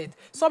highlighted.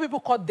 Some people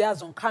caught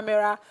theirs on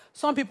camera.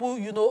 Some people,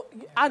 you know,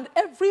 and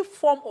every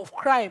form of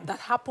crime that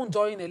happened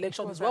during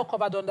election is well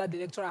covered under the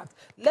Electoral Act.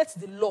 Let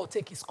the law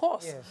take its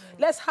course.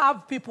 Let's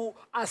have people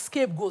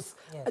escape scapegoats.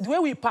 The way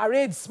we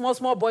parade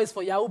small boys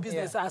for Yahoo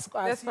business as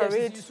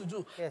EFCC used to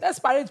do. Let's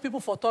parade people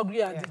for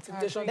thuggery and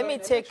intimidation. Let me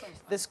take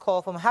this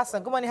call from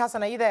Hassan. Good morning,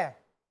 Hassan. Are you there?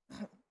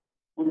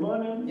 Good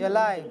morning. You're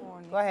live.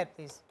 Go ahead,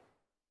 please.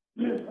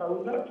 Yes, I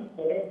would like to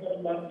correct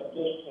that last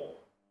suggestion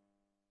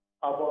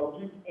about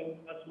this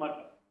NSAS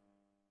matter.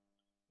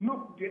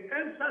 Look, the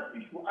NSAS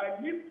issue,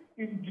 I live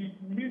in the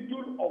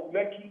middle of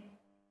Lekki.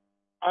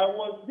 I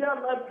was there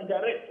live and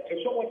direct.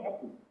 I saw what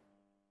happened.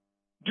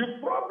 The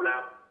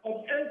problem of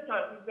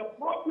NSAS is the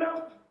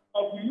problem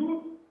of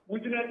youth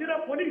with the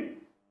Nigerian police.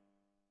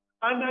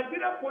 And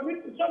Nigerian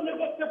police is not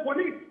Lagos State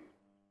police.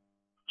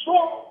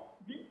 So,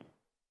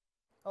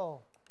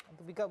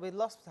 we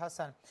lost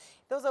Hassan.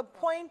 There was a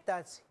point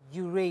that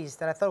you raised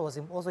that I thought was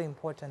also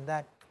important,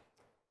 that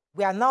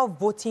we are now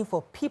voting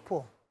for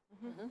people,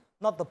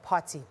 not the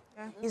party.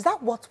 Is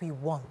that what we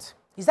want?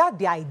 Is that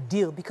the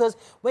ideal? Because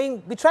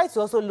when we try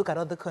to also look at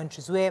other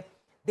countries where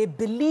they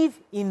believe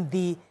in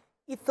the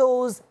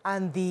ethos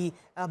and the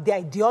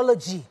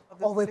ideology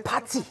of a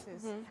party,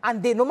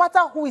 and they, no matter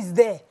who is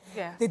there,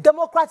 the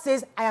Democrat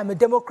says, I am a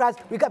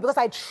Democrat because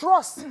I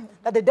trust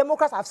that the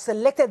Democrats have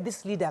selected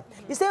this leader.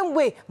 The same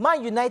way,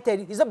 Man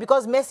United, it's not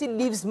because Messi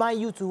leaves Man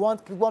U to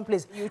one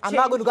place. I'm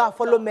not going to go and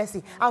follow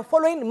Messi. I'm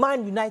following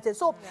Man United.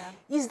 So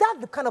is that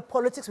the kind of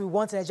politics we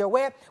want in Nigeria,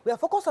 where we are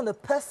focused on the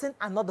person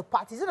and not the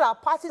party? Is it that our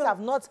parties have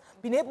not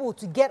been able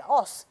to get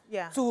us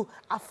to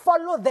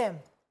follow them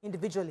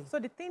individually? So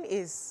the thing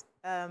is,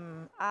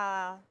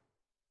 our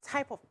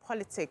type of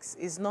politics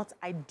is not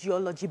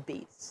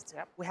ideology-based.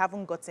 We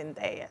haven't gotten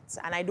there yet.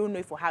 And I don't know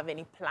if we have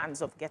any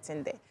plans of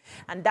getting there.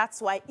 And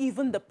that's why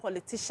even the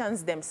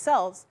politicians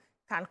themselves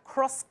can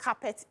cross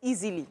carpet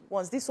easily.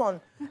 Once this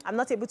one, I'm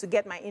not able to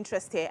get my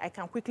interest here, I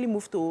can quickly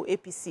move to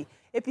APC.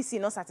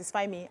 APC not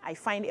satisfy me, I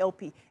find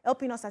LP.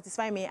 LP not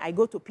satisfy me, I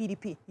go to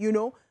PDP, you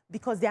know,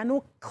 because there are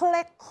no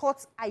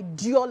clear-cut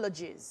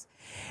ideologies.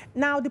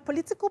 Now, the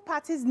political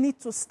parties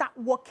need to start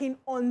working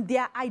on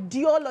their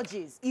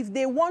ideologies if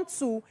they want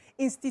to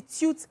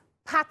institute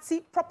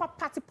proper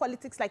party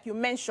politics like you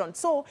mentioned.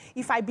 So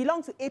if I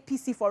belong to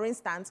APC, for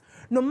instance,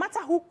 no matter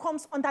who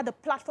comes under the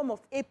platform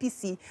of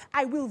APC,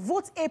 I will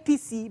vote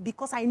APC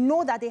because I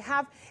know that they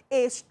have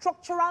a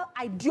structural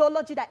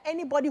ideology that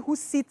anybody who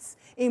sits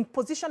in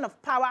position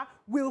of power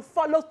will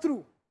follow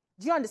through.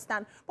 Do you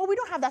understand? But we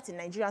don't have that in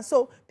Nigeria.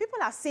 So people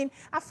are saying,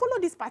 I follow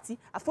this party,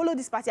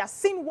 I've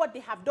seen what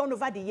they have done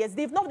over the years.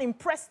 They've not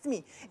impressed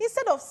me.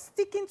 Instead of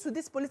sticking to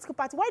this political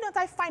party, why don't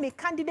I find a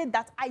candidate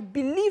that I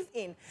believe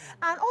in?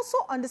 And also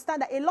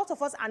understand that a lot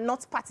of us are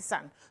not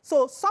partisan.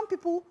 So some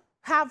people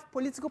have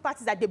political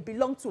parties that they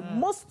belong to.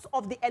 Most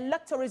of the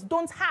electorates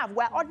don't have.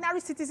 We're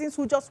ordinary citizens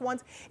who just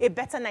want a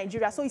better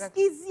Nigeria. So it's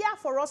easier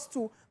for us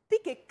to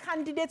pick a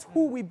candidate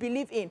who we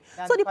believe in.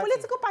 So the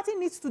political party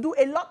needs to do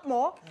a lot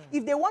more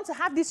if they want to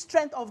have this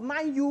strength of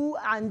Man U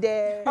and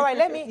all right,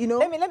 let me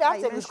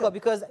ask this call,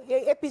 because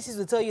APCs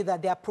will tell you that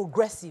they are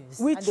progressives.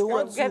 Which and they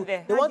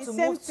want to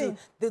move to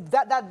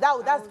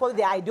that's probably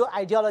the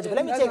ideology. But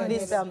let me take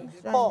this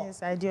call.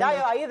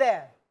 Dayo, are you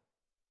there?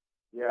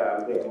 Yeah,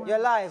 I'm there. You're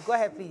live. Go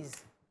ahead,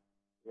 please.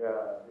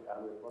 Yeah,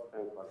 I'm a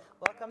first-time caller.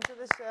 Welcome to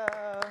the show.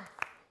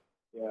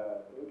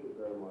 Yeah, thank you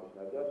very much.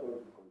 I just want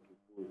to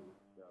contribute,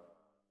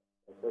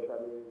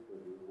 especially to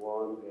the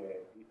one,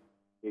 this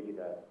lady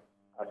that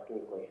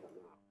asking question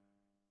now,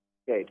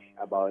 said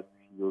about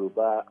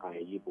Yoruba and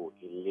Igbo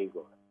in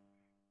Lagos,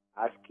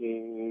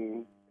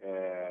 asking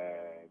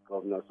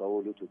Governor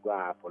Sanwo-Olu to go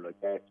and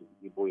apologize to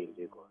Igbo in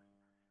Lagos.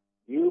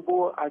 The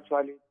Igbo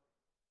actually...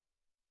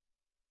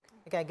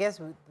 Okay, I guess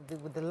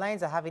with the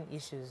lines are having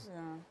issues.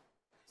 Yeah.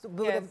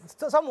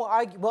 So some will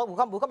argue, well,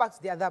 we'll come back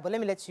to the other, but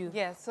let me let you.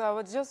 Yeah, so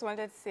I just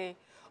wanted to say,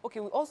 okay,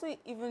 we also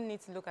even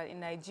need to look at in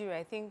Nigeria,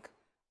 I think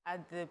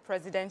at the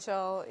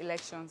presidential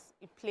elections,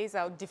 it plays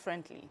out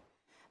differently.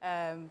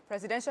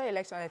 Presidential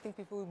elections, I think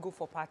people will go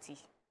for party.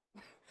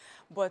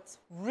 But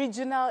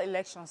regional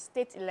elections,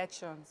 state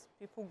elections,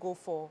 people go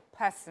for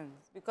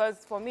persons. Because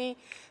for me,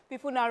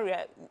 people are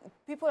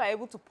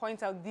able to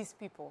point out these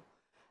people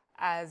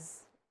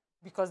as,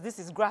 because this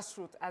is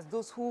grassroots, as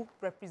those who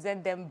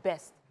represent them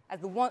best. As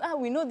the one,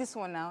 we know this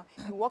one now,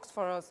 he works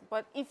for us.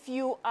 But if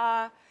you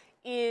are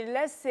in,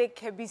 let's say,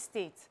 Kebbi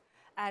State,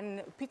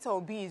 and Peter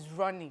Obi is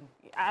running,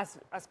 as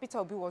Peter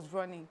Obi was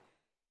running,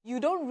 you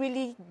don't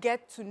really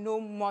get to know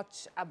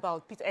much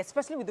about Peter,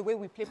 especially with the way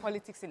we play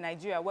politics in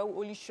Nigeria, where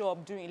we only show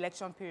up during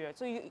election period.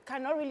 So you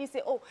cannot really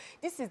say, oh,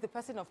 this is the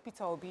person of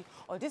Peter Obi,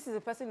 or this is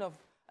the person of,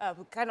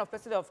 kind of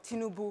person of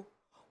Tinubu.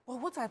 But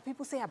what are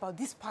people say about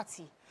this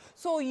party?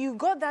 So you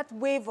got that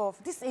wave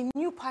of, this is a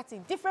new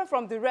party, different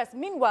from the rest.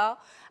 Meanwhile,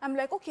 I'm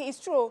like, okay, it's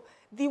true.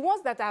 The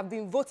ones that have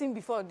been voting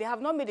before, they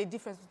have not made a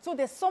difference. So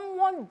there's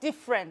someone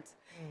different.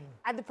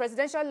 At the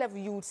presidential level,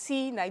 you would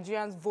see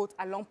Nigerians vote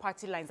along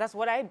party lines. That's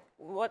what I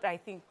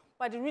think.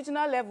 But at the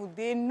regional level,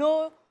 they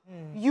know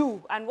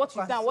you and what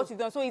you've done, what you've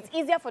done. So it's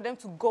easier for them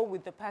to go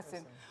with the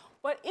person.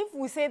 But if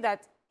we say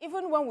that,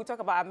 even when we talk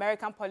about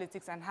American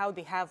politics and how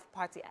they have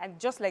party, and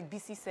just like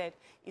BC said,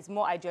 it's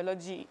more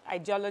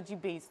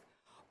ideology-based.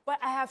 But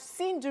I have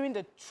seen during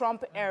the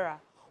Trump era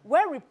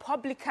where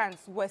Republicans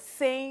were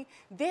saying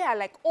they are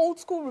like old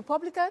school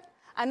Republican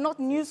and not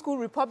new school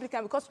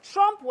Republican, because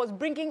Trump was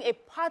bringing a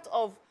part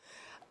of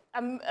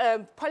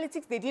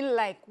politics they didn't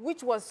like,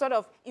 which was sort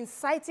of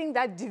inciting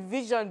that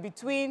division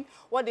between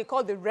what they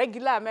call the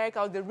regular America,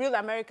 or the real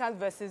Americans,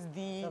 versus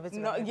the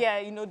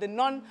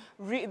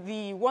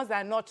the ones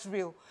that are not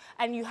real.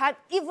 And you had,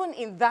 even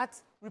in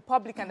that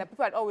Republican, that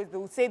people had always, they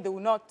would say they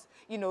would not,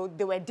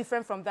 they were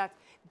different from that.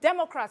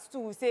 Democrats too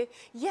will say,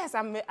 yes,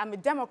 I'm a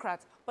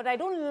Democrat, but I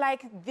don't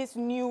like these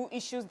new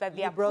issues that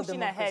they are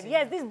pushing ahead.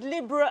 Yes, this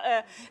liberal,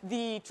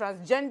 the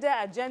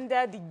transgender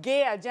agenda, the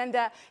gay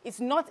agenda,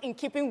 it's not in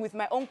keeping with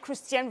my own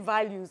Christian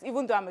values,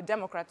 even though I'm a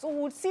Democrat. So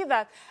we'll see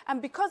that.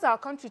 And because our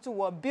country too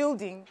were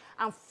building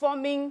and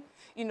forming,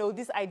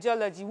 this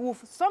ideology, we'll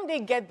someday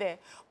get there.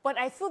 But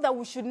I feel that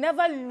we should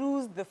never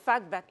lose the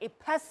fact that a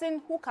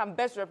person who can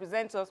best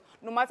represent us,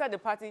 no matter the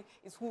party,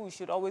 is who we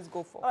should always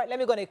go for. All right, let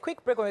me go on a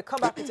quick break. When we come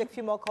back, we'll take a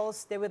few more calls.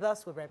 Stay with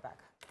us. We'll be right back.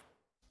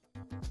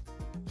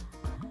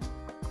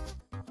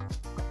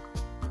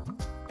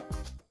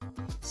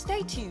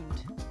 Stay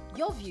tuned.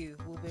 Your View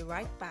will be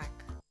right back.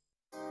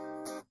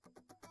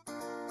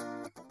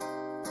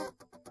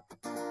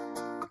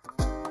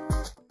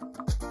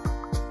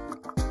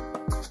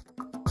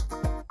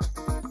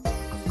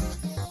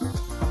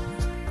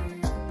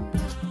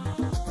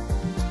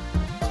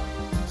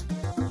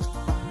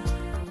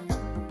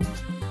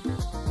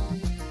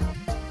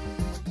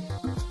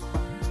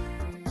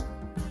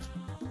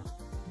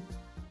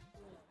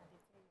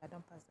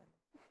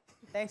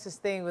 Thanks for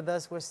staying with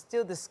us. We're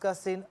still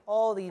discussing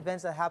all the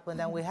events that happened,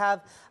 and we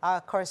have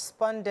our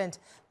correspondent,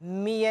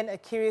 Mian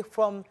Akiri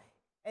from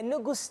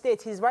Enugu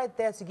State. He's right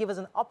there to give us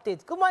an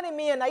update. Good morning,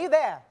 Mian. Are you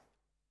there?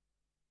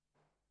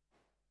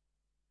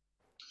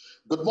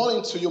 Good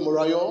morning to you,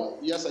 Morayo.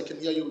 Yes, I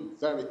can hear you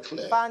very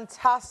clear.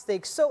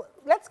 Fantastic. So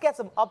let's get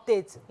some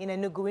updates in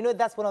Enugu. We know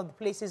that's one of the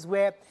places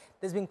where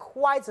there's been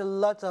quite a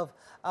lot of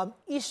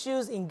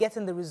issues in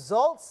getting the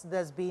results.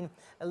 There's been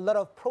a lot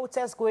of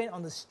protests going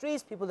on the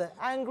streets. People are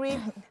angry.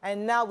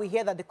 And now we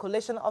hear that the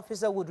collation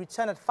officer would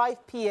return at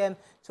 5 p.m.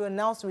 to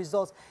announce the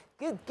results.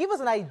 Give us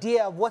an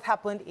idea of what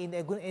happened in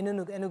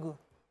Enugu.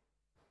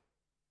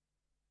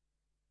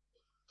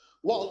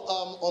 Well,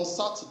 on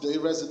Saturday,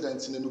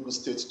 residents in Enugu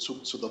State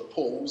took to the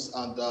polls,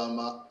 and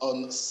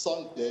on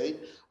Sunday,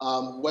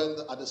 when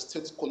at the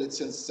State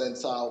Collating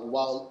Center,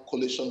 while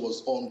collation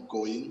was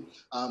ongoing,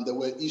 there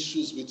were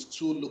issues with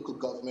 2 local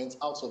governments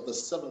out of the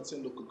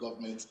 17 local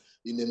governments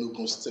in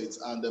Enugu State,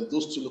 and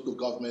those 2 local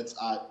governments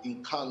are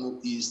in Kano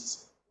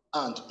East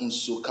and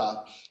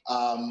Nsukka.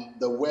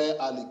 There were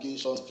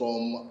allegations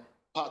from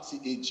party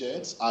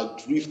agents,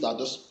 aggrieved at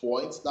this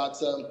point, that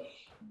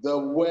there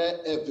were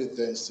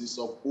evidences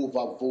of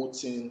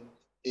overvoting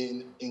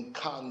in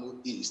Kano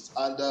East.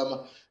 And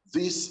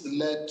this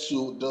led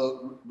to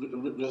the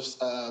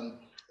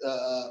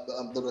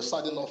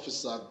residing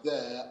officer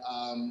there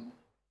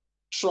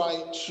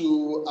trying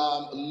to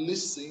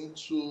listen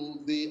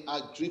to the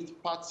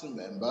aggrieved party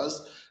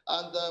members.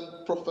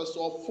 And Professor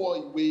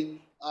Foywe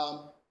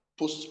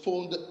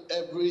postponed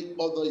every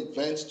other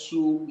event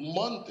to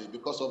Monday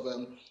because of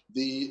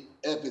the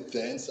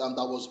evidence that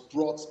was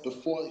brought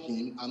before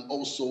him, and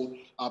also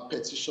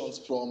petitions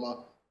from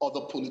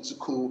other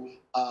political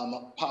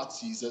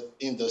parties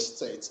in the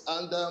state.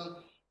 And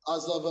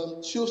as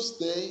of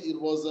Tuesday, it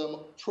was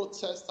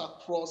protest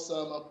across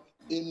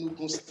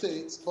Enugu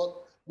State, but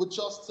we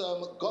just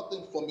got the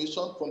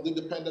information from the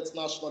Independent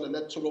National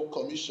Electoral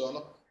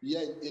Commission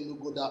here in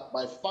Enugu that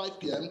by 5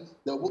 p.m.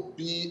 there would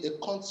be a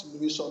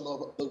continuation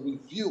of the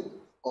review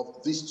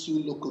of these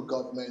 2 local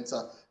governments,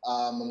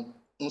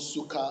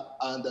 Nsukka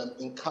and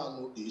in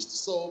Kano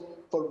East. So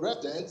for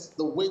residents,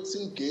 the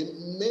waiting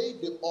game may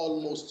be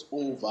almost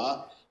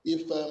over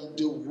if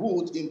they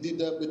would indeed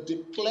be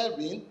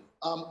declaring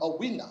a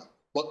winner.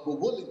 But we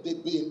will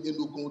indeed be in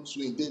Enugu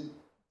to indeed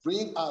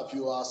bring our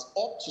viewers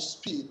up to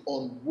speed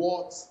on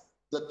what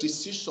the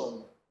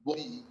decision will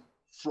be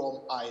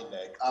from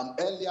INEC.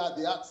 Earlier,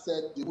 they had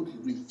said they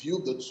would review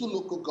the 2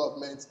 local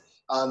governments,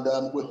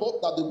 and we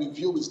hope that the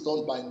review is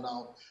done by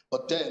now.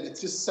 But then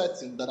it is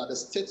certain that at the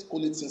State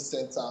Collating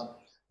Center,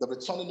 the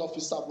returning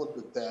officer will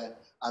be there,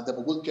 and then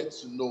we will get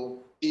to know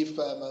if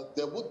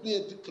there would be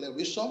a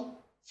declaration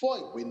for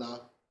a winner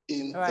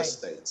in the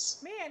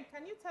states. Mian,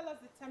 can you tell us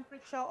the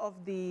temperature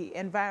of the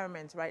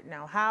environment right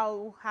now?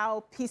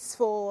 How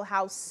peaceful,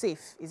 how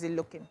safe is it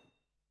looking?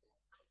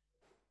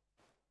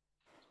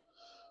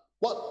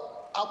 Well,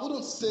 I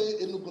wouldn't say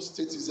Enugu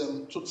State is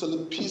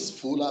totally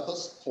peaceful at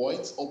this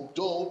point,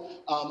 although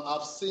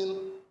I've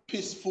seen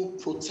peaceful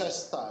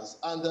protesters.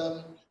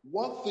 And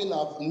one thing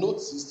I've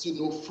noticed,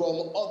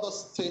 from other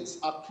states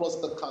across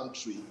the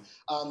country,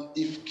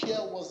 if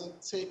care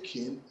wasn't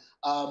taken,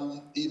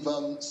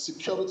 if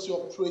security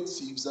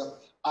operatives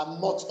are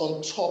not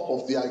on top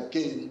of their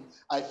game,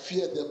 I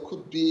fear there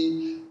could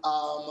be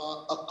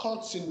a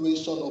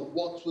continuation of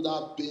what would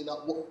have been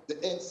the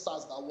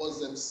NSAS that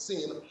was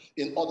seen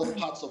in other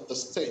parts of the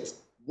state.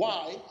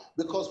 Why?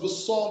 Because we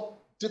saw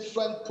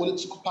different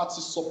political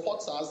party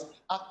supporters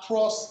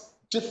across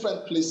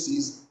different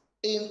places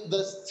in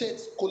the state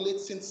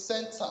collating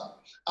center.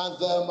 And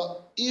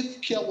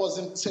if care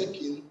wasn't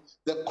taken,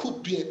 there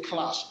could be a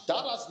clash.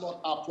 That has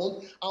not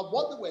happened. And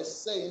what they were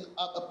saying,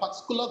 a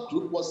particular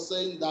group was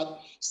saying that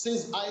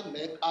since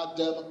INEC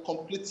had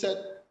completed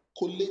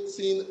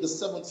collating the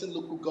 17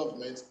 local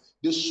governments,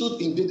 they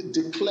should indeed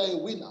declare a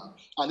winner.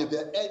 And if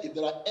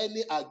there are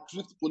any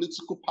aggrieved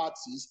political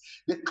parties,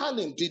 they can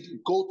indeed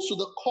go to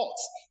the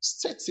courts,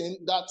 stating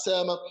that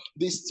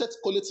the state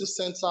collating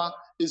center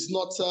is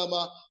not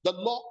the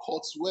law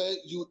courts where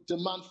you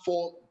demand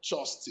for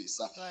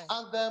justice. Right.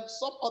 And then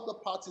some other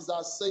parties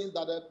are saying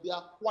that they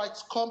are quite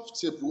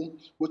comfortable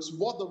with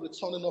what the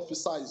returning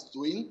officer is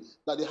doing,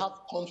 that they have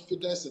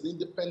confidence in the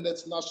Independent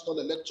National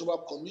Electoral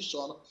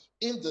Commission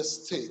in the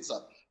state.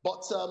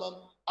 But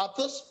at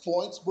this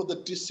point, with the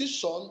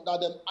decision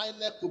that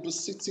INEC will be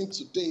sitting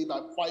today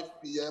by 5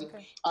 p.m.,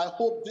 I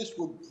hope this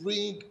will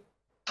bring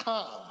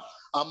calm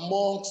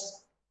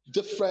amongst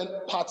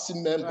different party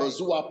members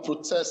who are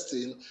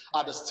protesting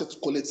at the state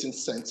collating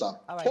center,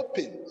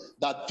 hoping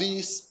that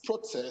this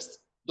protest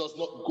does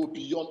not go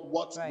beyond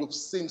what we've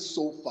seen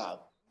so far,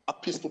 a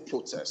peaceful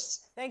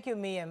protest. Thank you,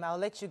 Miriam. I'll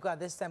let you go at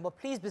this time, but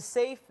please be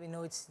safe. You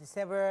know, it's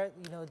never,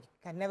 you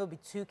can never be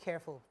too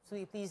careful.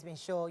 So please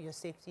ensure your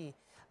safety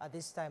at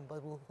this time,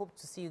 but we'll hope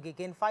to see you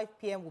again. 5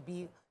 p.m. will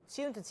be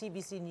tuned to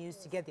TVC News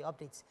to get the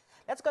updates.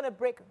 Let's go to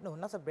break. No,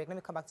 not a break. Let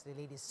me come back to the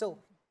ladies. So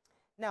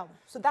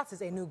that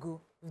is Enugu.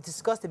 We've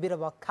discussed a bit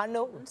about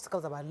Kano. We've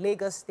discussed about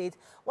Lagos State.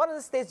 What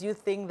other states do you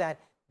think that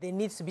there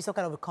needs to be some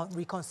kind of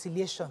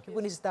reconciliation?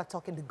 People need to start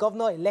talking. The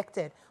governor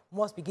elected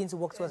must begin to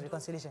work towards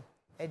reconciliation.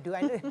 I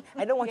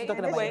don't want you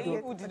talking about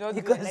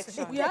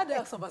Edo. We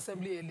had some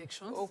assembly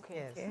elections.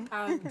 Okay. Yes.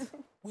 And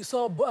we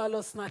saw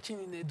ballot snatching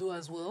in Edo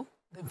as well.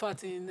 In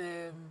fact,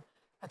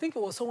 I think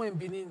it was somewhere in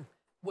Benin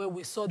where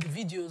we saw the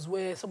videos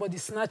where somebody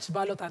snatched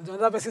ballot and the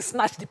other person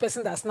snatched the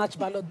person that snatched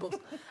ballot box.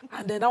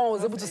 And then that one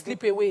was able to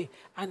slip away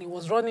and it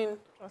was running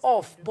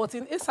off. But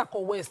in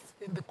Isako West,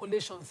 in the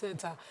collation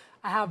center,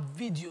 I have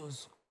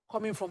videos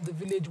coming from the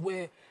village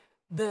where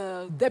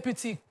the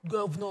deputy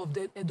governor of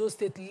the Edo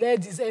State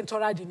led his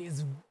entourage in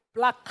his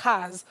black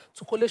cars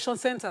to collation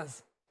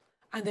centers.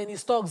 And then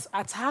his thugs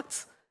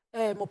attacked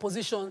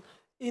opposition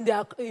in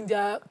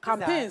their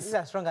campaigns. These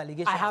are strong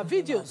allegations. I have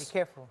videos. Be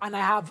careful. And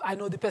I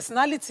know the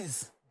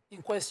personalities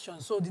in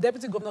question. So the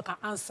deputy governor can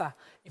answer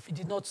if he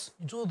did not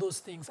do those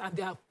things. And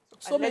there are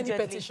so many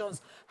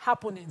petitions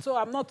happening. So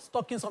I'm not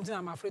talking something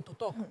I'm afraid to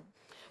talk.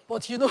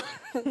 But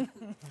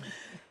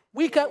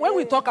when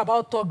we talk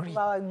about Togri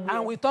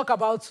and we talk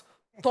about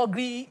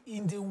Togri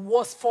in the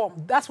worst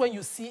form, that's when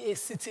you see a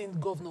sitting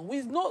governor.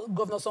 We know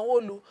Governor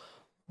Sanwo-Olu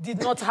he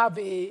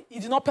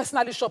did not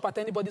personally shop at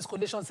anybody's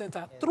collation center.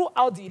 Yeah.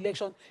 Throughout the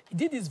election, he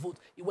did his vote.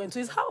 He went to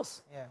his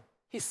house. Yeah.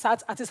 He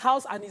sat at his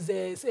house and his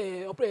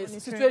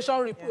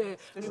situation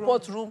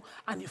report room,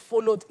 and he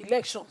followed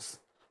elections.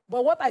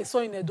 But what I saw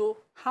in Edo,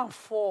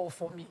 harmful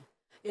for me.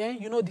 Yeah?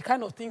 The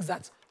kind of things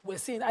that we're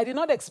seeing. I did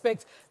not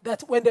expect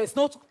that when there's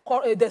no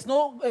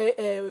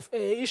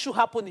issue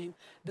happening,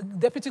 the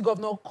deputy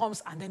governor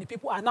comes and then the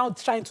people are now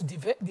trying to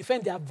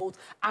defend their vote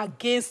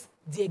against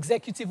the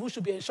executive, who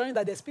should be ensuring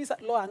that there's peace,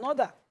 law, and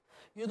order.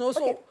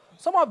 So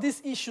some of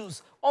these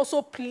issues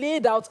also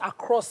played out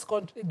across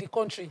the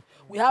country.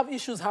 We have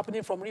issues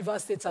happening from River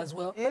States as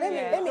well.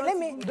 Let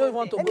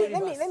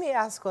me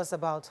ask us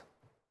about,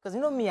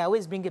 because me, I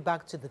always bring it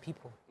back to the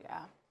people. Yeah.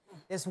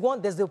 There's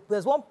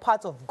one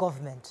part of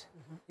government,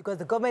 because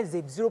the government is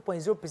a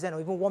 0.0% or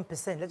even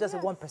 1%. Let's just say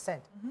 1%.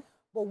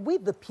 But we,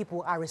 the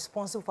people, are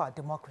responsible for our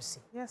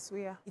democracy. Yes,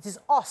 we are. It is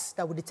us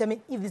that will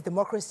determine if this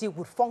democracy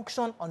would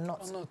function or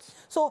not.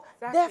 So,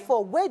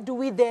 therefore, where do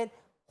we then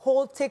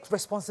take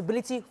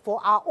responsibility for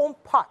our own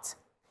part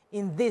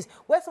in this?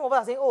 Where some of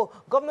us are saying, oh,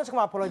 government should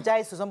come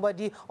apologize to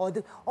somebody, on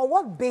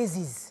what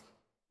basis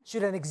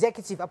should an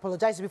executive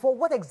apologize before?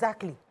 What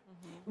exactly?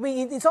 I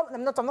mean,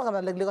 I'm not talking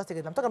about Lagos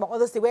State. I'm talking about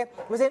other states where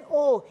we're saying,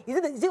 oh, is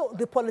it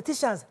the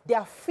politicians? They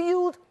are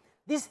fueled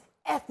these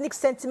ethnic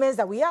sentiments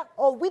that we have,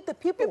 or with the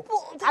people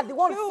are the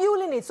one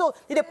fueling it. So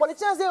did the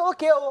politicians say,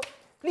 okay,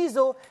 please,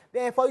 for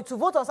you to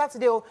vote on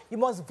Saturday, you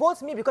must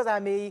vote me because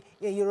I'm a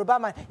Yoruba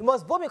man. You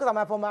must vote me because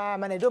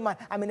I'm an Edo man.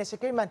 I'm an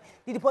Eshekiri man.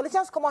 Did the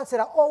politicians come out and say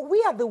that,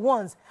 we are the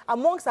ones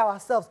amongst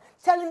ourselves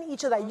telling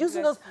each other,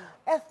 using those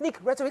ethnic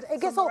rhetoric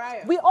again? So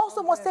we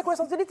also must take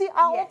responsibility,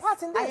 our own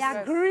part in this.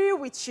 I agree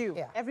with you.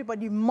 Yeah.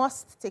 Everybody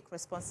must take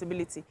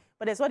responsibility.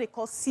 But there's what they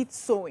call seed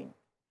sowing.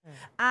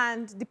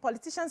 And the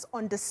politicians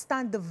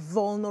understand the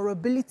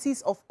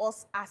vulnerabilities of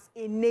us as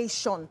a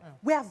nation.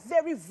 We are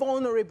very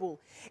vulnerable.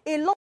 A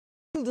lot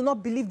of people do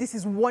not believe this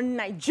is one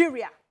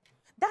Nigeria.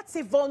 That's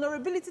a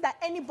vulnerability that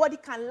anybody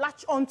can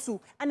latch onto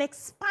and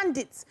expand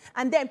it.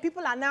 And then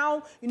people are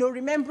now,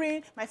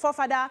 remembering my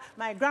forefather,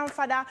 my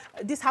grandfather,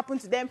 this happened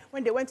to them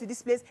when they went to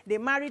this place, they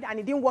married and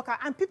it didn't work out.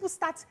 And people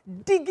start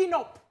digging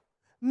up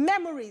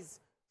memories,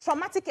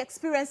 traumatic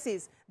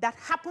experiences that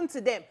happened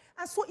to them.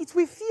 And so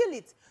we feel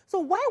it. So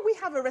why we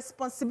have a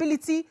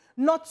responsibility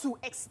not to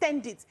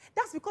extend it?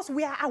 That's because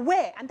we are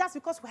aware, and that's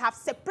because we have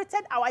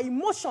separated our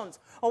emotions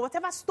or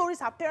whatever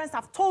stories our parents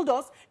have told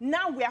us.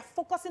 Now we are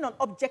focusing on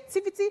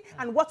objectivity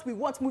and what we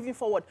want moving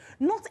forward.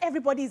 Not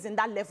everybody is in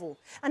that level.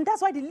 And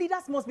that's why the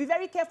leaders must be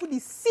very careful. The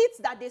seeds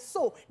that they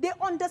sow, they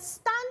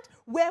understand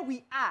where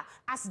we are,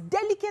 as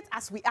delicate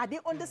as we are. They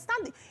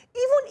understand it.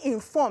 Even in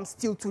forms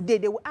till today,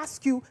 they will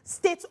ask you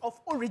state of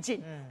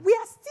origin. We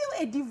are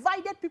still a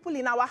divided people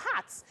in our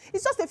hearts.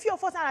 It's just a few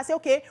of us that say,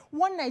 okay,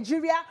 one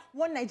Nigeria,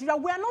 one Nigeria.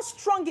 We are not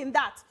strong in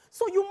that.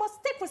 So you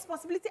must take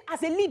responsibility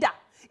as a leader.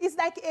 It's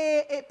like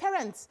a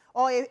parent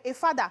or a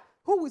father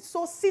who will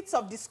sow seeds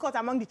of discord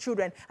among the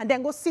children and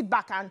then go sit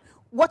back and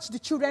watch the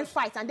children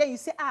fight. And then you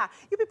say,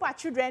 you people are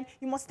children,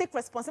 you must take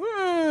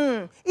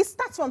responsibility. It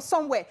starts from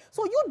somewhere.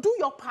 So you do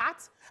your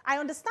part. I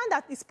understand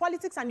that it's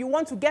politics and you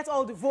want to get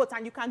all the votes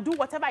and you can do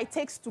whatever it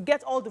takes to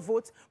get all the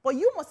votes, but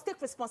you must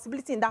take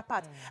responsibility in that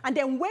part. And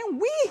then when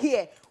we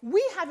here,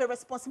 we have a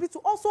responsibility to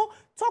also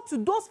talk to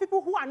those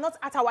people who are not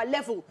at our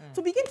level,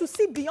 to begin to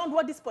see beyond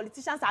what these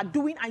politicians are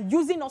doing and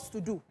using us to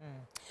do.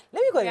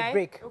 Let me go to a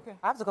break. Okay.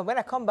 I have to come. When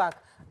I come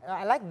back,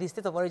 I like the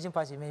state of origin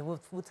part you made. We'll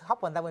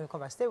hop on that when we come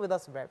back. Stay with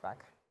us. We'll be right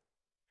back.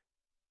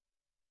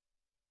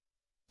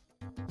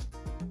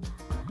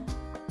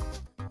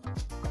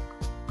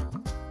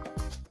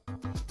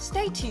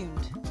 Stay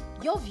tuned.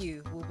 Your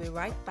View will be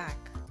right back.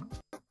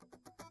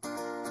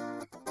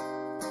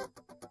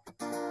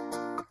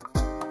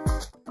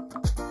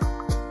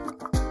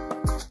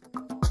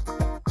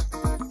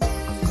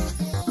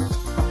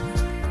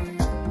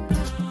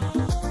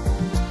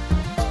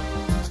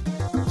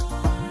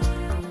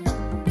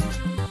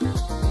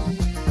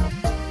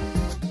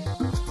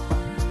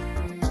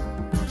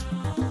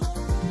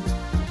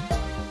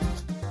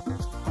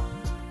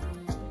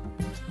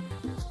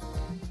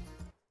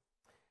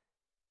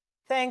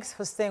 Thanks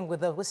for staying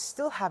with us. We're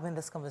still having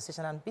this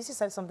conversation, and BC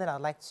said something I'd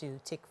like to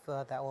take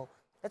further. Well,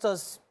 let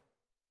us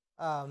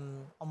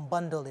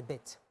unbundle a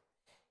bit.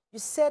 You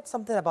said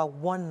something about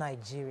one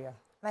Nigeria,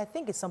 and I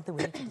think it's something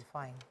we need to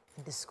define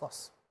and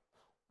discuss.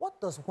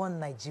 What does one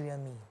Nigeria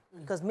mean?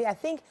 Because I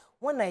think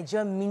one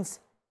Nigeria means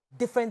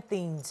different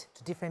things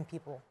to different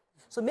people.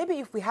 So maybe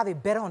if we have a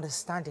better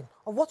understanding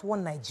of what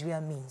one Nigeria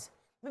means,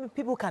 maybe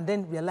people can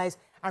then realize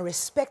and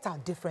respect our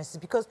differences,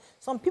 because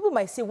some people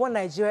might say one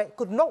Nigeria,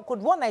 could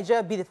one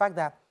Nigeria be the fact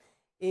that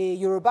a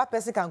Yoruba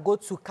person can go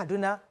to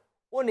Kaduna,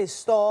 own a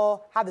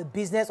store, have a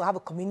business or have a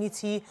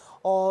community,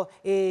 or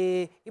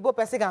a Igbo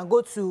person can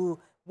go to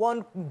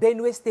one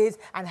Benue state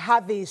and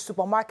have a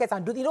supermarket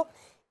and do,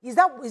 is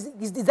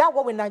that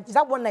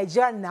one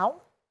Nigeria now?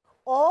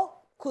 Or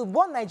could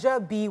one Nigeria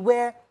be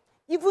where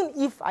even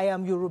if I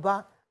am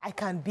Yoruba, I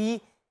can be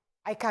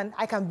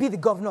the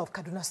governor of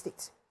Kaduna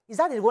State? Is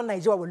that the one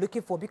Nigeria we're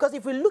looking for? Because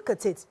if we look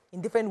at it in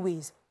different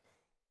ways,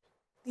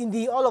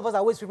 all of us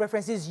always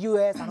references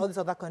US and all these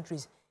other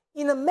countries.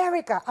 In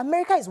America,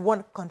 America is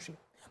one country.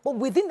 But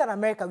within that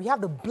America, we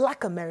have the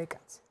Black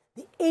Americans,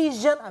 the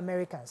Asian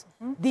Americans,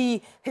 the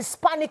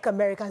Hispanic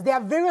Americans. There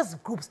are various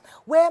groups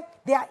where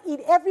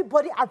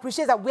everybody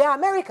appreciates that we are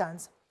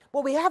Americans,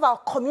 but we have our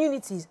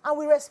communities, and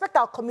we respect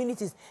our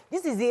communities.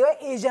 This is the way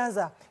Asians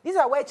are. These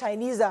are where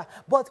Chinese are.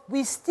 But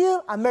we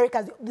still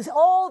Americans.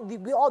 All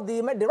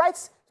the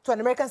rights to an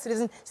American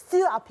citizen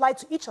still apply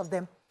to each of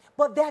them,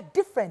 but they are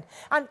different.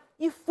 And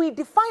if we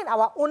define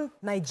our own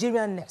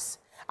Nigerianness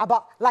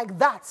like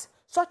that,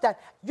 such that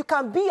you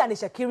can be an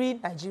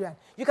Ishakiri Nigerian,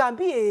 you can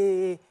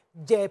be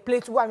a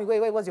Plateau. I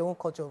mean, what's your own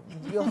culture?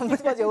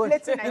 What's your own?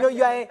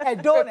 You are a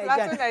Edo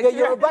Nigerian, you're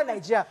Yoruba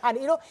Nigerian, and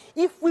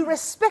if we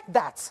respect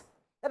that,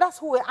 that's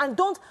who we are, and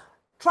don't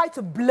try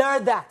to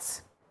blur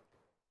that.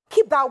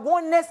 Keep that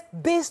oneness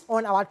based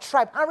on our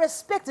tribe and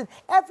respect it.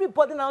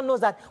 Everybody now knows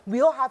that we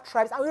all have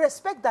tribes and we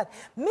respect that.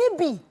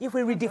 Maybe if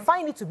we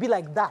redefine it to be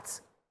like that,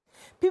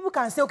 people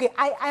can say, okay,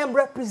 I am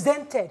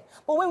represented.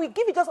 But when we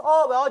give it we're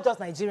all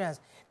just Nigerians,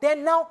 they're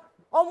now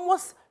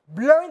almost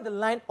blurring the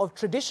line of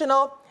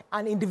traditional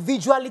and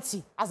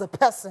individuality as a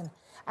person.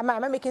 Am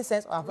I making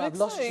sense? Or I've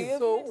lost you.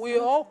 So we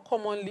all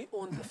commonly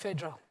own the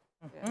federal.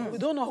 We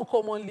don't all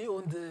commonly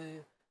own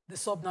the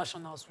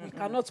subnationals. We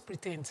cannot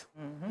pretend.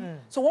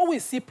 So what we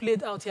see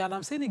played out here, and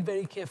I'm saying it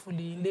very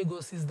carefully in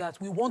Lagos, is that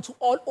we want to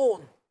all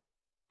own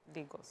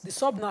Lagos, the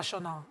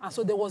subnational. And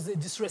so there was a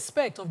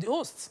disrespect of the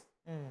hosts.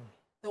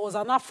 There was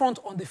an affront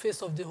on the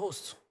face of the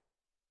host.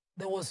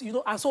 There was,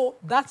 and so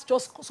that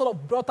just sort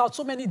of brought out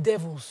so many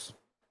devils,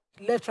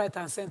 left, right,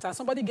 and center. And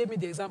somebody gave me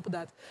the example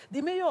that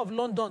the mayor of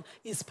London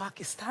is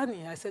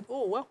Pakistani. I said,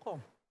 oh,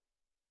 welcome.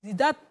 Did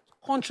that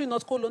country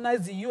not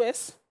colonize the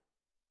US?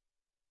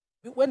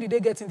 When did they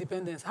get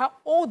independence? How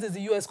old is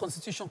the US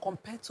Constitution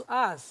compared to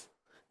ours?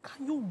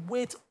 Can you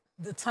wait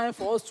the time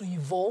for us to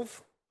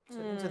evolve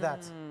to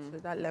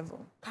that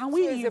level? Can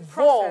we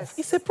evolve?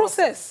 It's a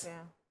process. Yeah.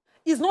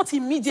 It's not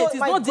immediate. So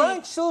my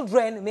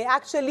grandchildren may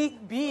actually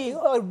be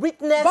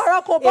witness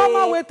Barack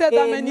Obama waited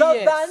that many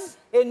years.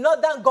 a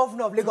northern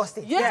governor of Lagos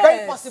State. Yes. It's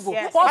very possible.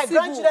 Yes. My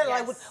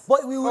grandchildren,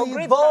 but we will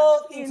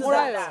evolve into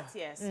that.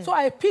 Yes. So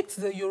I picked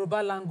the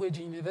Yoruba language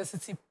in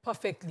university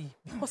perfectly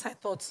because I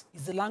thought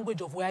it's the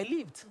language of where I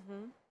lived.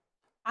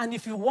 And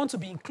if you want to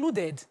be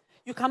included,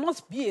 you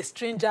cannot be a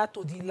stranger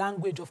to the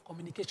language of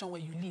communication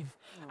where you live.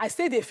 I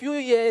stayed a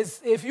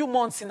few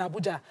months in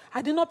Abuja.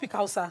 I did not pick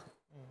Hausa.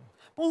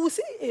 But we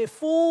see a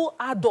full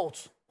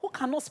adult who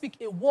cannot speak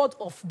a word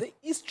of the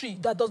history,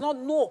 that does not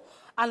know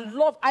and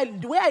love.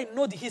 The way I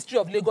know the history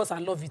of Lagos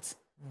and love it,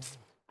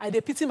 I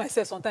pity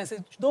myself sometimes. Say,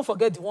 don't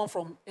forget the one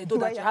from Edo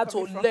that you had to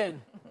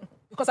learn.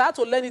 Because I had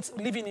to learn it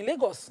living in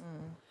Lagos.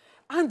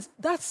 And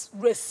that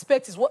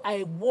respect is what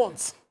I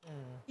want.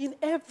 In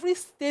every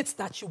state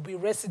that you be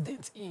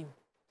resident in,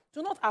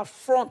 do not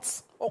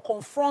affront or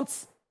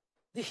confront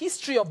the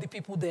history of the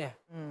people there.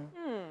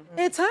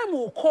 A time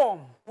will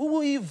come, we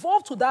will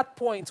evolve to that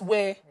point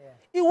where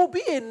it will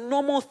be a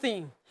normal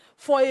thing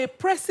for a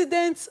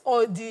president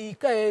or the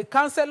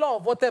councillor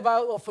of whatever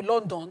of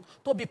London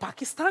to be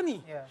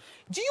Pakistani.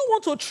 Do you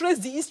want to trace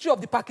the history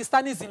of the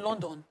Pakistanis in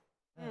London?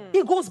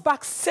 It goes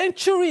back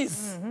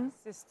centuries.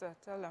 Sister,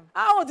 tell them.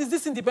 How old is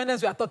this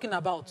independence we are talking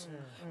about?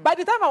 By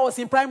the time I was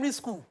in primary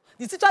school,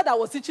 the teacher that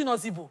was teaching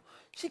us Igbo,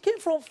 she came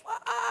from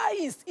far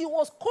east. It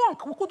was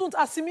conk. We couldn't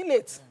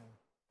assimilate.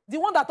 The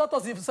one that taught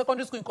us in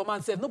secondary school in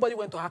command said nobody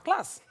went to her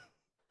class.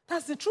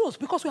 That's the truth,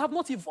 because we have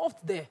not evolved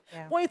there.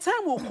 But a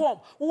time will come,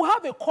 we'll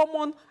have a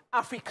common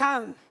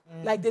African,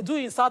 like they do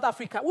in South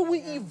Africa. We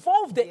will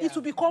evolve there. It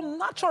will become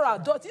natural.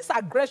 This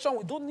aggression,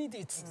 we don't need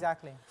it.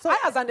 Exactly. So I,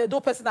 as an Edo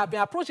person, have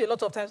been approached a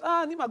lot of times.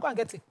 Nima, go and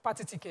get a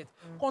party ticket.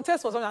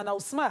 Contest for something, and I will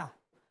smile.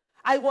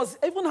 I was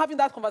even having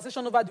that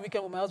conversation over the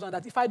weekend with my husband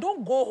that if I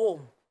don't go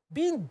home,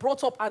 being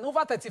brought up and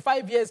over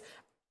 35 years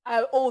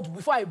old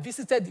before I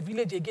visited the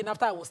village again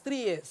after I was 3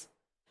 years,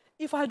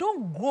 if I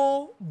don't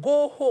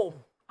go home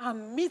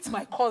and meet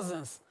my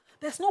cousins,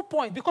 there's no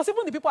point, because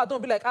even the people at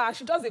home be like,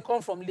 she just they come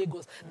from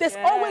Lagos. There's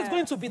always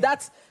going to be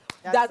that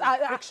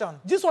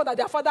this one that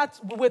their father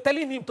were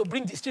telling him to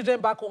bring these children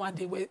back home, and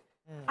they were,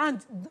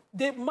 and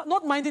they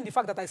not minding the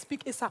fact that I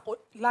speak Isako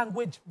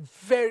language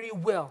very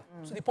well,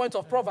 to the point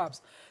of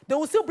Proverbs. They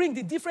will still bring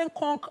the different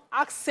conch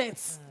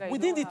accents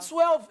within the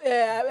 12,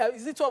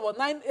 is it 12 or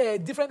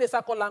 9 different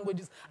Isako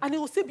languages, and it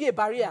will still be a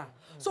barrier.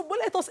 So but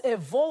let us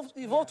evolve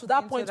to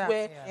that point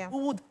where we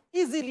would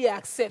easily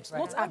accept,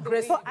 not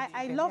aggressive. So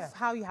I love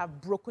how you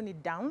have broken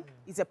it down.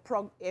 It's a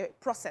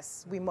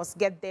process. We must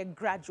get there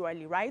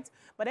gradually, right?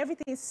 But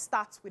everything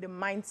starts with a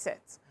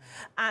mindset.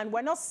 And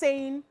we're not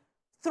saying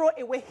throw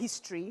away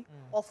history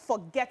or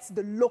forget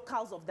the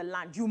locals of the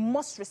land. You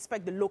must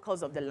respect the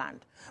locals of the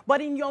land.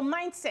 But in your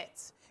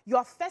mindset, you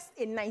are first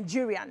a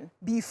Nigerian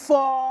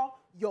before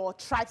your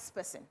tribes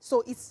person.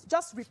 So it's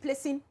just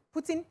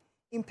putting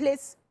in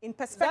place, in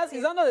perspective.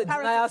 Is that not a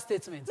denial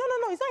statement? No,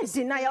 it's not a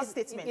denial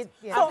statement.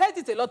 I've heard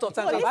it a lot of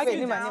times.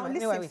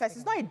 Listen first,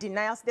 it's not a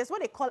denial. There's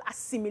what they call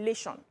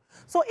assimilation.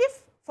 So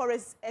if, for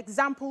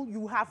example,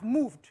 you have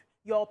moved,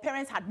 your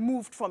parents had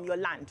moved from your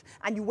land,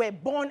 and you were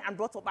born and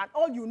brought up, and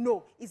all you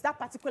know is that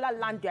particular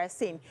land you are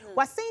saying.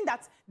 We're saying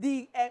that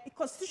the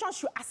Constitution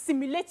should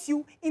assimilate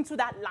you into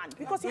that land,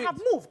 because you have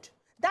moved.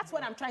 That's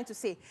what I'm trying to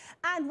say.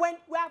 And when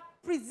we are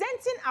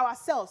presenting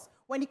ourselves,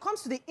 when it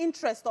comes to the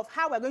interest of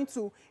how we're going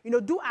to,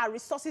 do our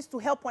resources to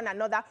help one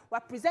another,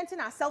 we're presenting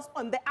ourselves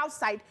on the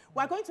outside.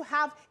 We're going to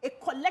have a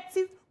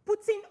collective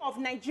putting of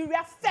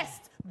Nigeria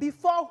first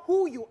before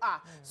who you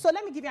are. So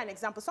let me give you an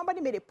example.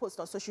 Somebody made a post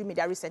on social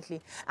media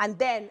recently, and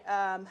then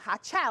her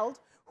child,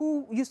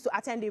 who used to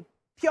attend a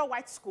pure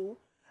white school,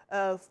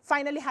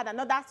 finally had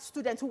another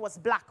student who was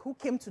black who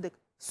came to the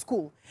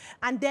school.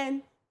 And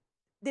then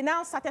they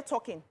now started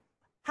talking.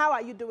 How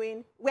are you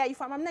doing? Where are you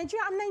from? I'm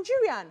Nigerian. I'm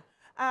Nigerian.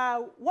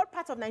 What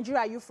part of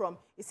Nigeria are you from?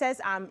 He says,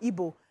 I'm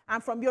Igbo.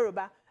 I'm from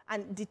Yoruba.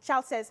 And the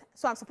child says,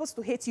 so I'm supposed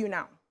to hate you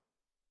now.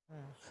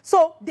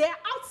 So they're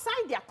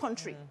outside their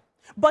country,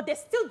 but there's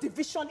still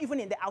division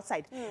even in the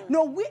outside.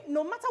 No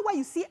matter where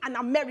you see an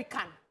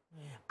American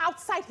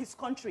outside his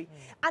country,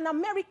 an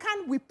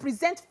American we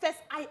present first,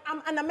 I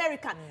am an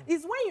American.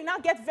 Is when you now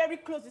get very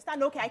close, you start,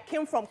 okay, I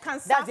came from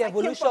Kansas. That's the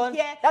evolution.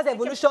 That's the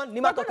evolution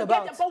Nima talked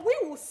about. But we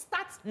will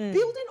start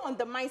building on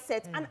the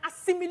mindset and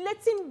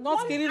assimilating,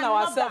 not killing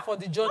ourselves for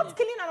the journey. Not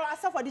killing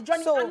ourselves for the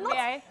journey, So,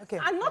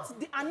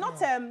 and not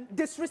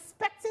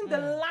disrespecting the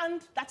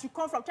land that you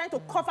come from, trying to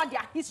cover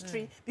their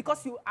history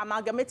because you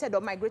amalgamated or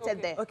migrated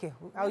there. Okay,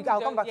 I'll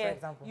come back for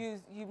example.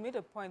 You made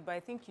a point, but I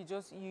think you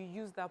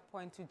used that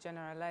point to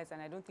generalize,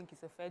 and I don't think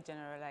it's a fair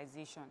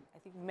generalization. I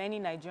think many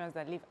Nigerians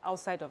that live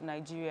outside of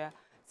Nigeria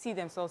see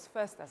themselves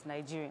first as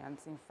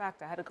Nigerians. In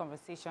fact, I had a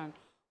conversation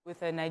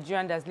with a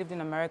Nigerian that's lived in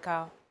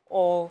America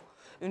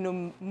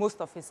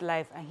most of his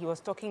life, and he was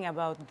talking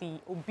about the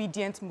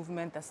obedient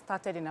movement that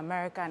started in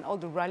America and all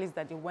the rallies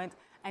that they went,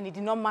 and it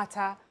did not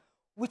matter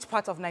which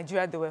part of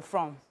Nigeria they were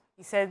from.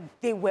 He said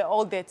they were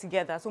all there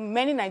together. So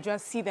many Nigerians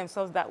see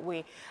themselves that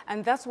way.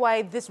 And that's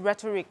why this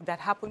rhetoric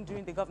that happened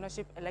during the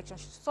governorship election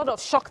sort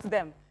of shocked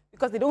them,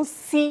 because they don't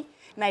see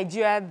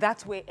Nigeria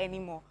that way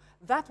anymore.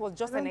 that was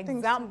just an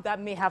exam that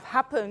may have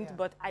happened,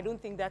 but I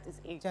don't think that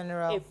is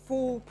a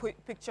full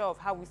picture of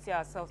how we see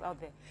ourselves out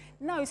there.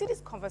 Now, you see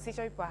this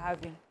conversation people are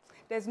having.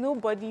 There's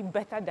nobody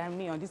better than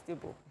me on this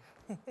table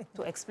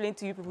to explain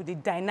to you people the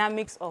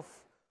dynamics of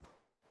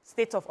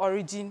state of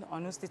origin or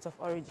no state of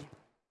origin.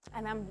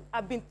 And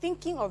I've been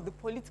thinking of the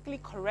politically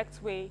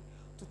correct way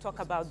to talk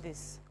about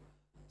this.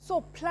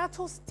 So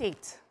Plateau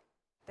State,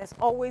 there's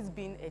always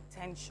been a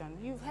tension.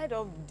 You've heard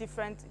of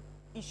different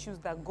issues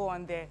that go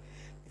on there,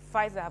 the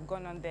fights that have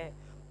gone on there.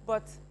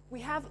 But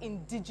we have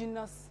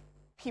indigenous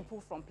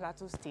people from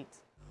Plateau State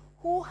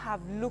who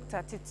have looked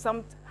at it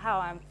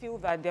somehow and feel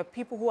that there are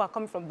people who are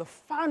coming from the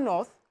far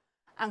north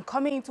and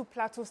coming into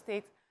Plateau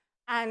State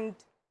and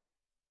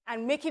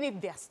making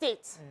it their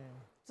state.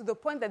 To the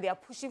point that they are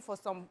pushing for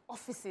some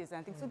offices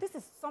and things. So this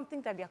is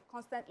something that they are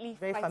constantly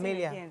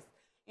fighting against,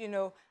 you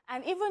know.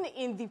 And even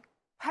in the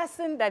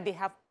person that they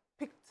have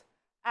picked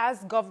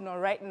as governor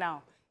right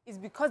now, is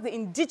because the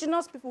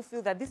indigenous people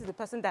feel that this is the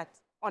person that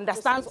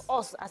understands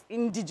us as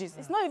indigenous.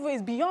 It's not even,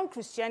 it's beyond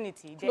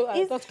Christianity.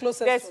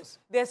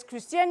 There's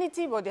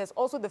Christianity, but there's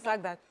also the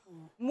fact that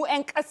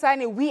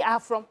we are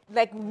from,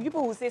 like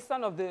people who say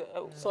son of the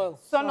soil.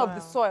 Son of the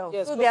soil.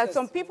 Yes, so there are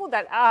some people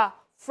that are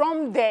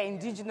from there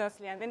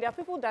indigenously, and then there are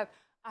people that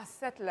are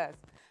settlers.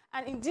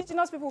 And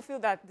indigenous people feel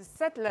that the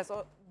settlers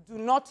do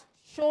not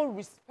show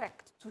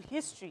respect to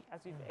history,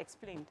 as we've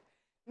explained.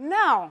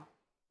 Now,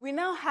 we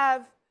now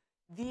have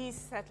these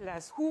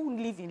settlers who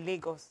live in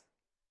Lagos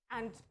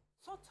and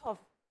sort of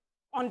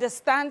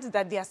understand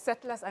that they are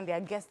settlers and they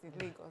are guests in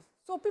Lagos.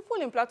 So people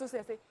in Plateau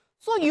say,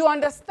 so you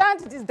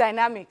understand these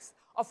dynamics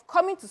of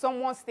coming to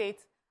someone's state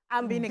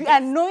and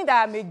knowing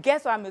that I'm a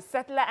guest or I'm a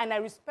settler and I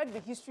respect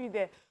the history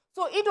there.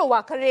 So, Ido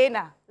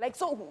Wakarena, like,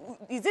 so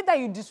is it that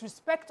you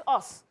disrespect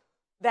us,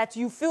 that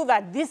you feel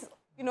that this,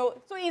 you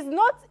know, so it's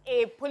not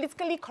a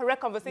politically correct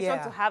conversation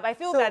to have. I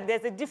feel that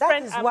there's a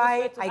different That is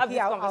why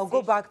I'll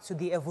go back to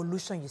the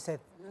evolution you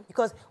said.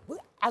 Because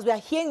as we are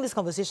hearing these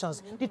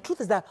conversations, the truth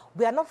is that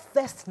we are not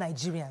first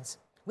Nigerians.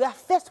 We are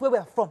first where we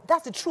are from.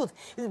 That's the truth.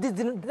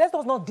 Let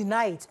us not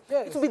deny it.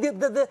 Yes.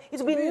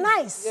 It would be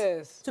nice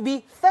to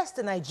be first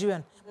a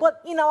Nigerian.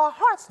 But in our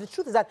hearts, the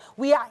truth is that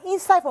we are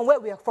inside from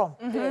where we are from.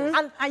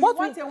 And what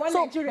we want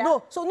Nigeria.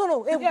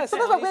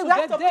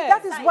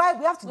 That is why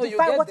we have to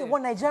define what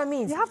one Nigeria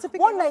means. You have to pick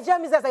one Nigeria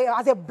means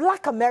as a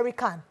black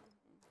American.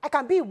 I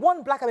can be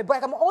one black American, but I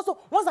can also,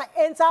 once I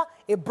enter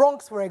a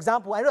Bronx, for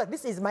example, I know that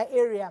this is my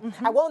area.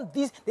 I want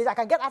this, I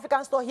can get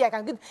African store here. I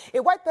can get,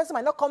 a white person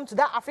might not come to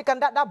that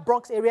that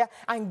Bronx area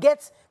and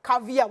get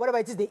caviar, whatever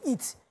it is they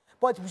eat.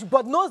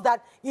 But knows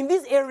that in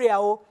this area,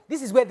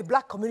 this is where the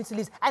black community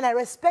lives, and I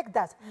respect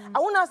that. I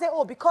won't now say,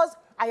 because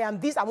I am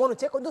this, I want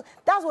to take on.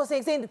 That's what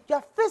I'm saying.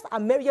 You're first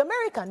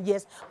American,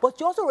 yes, but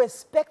you also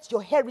respect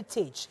your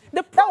heritage.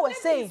 The problem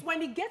is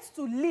when it gets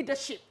to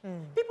leadership,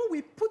 people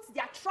will put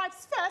their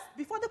tribes first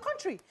before the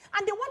country,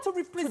 and they want to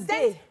represent.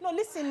 Today. No,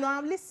 listen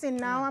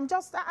now. I'm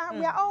just.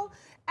 We are all.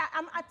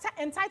 I'm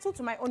entitled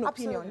to my own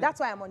opinion.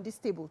 That's why I'm on this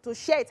table, to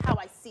share it how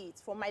I see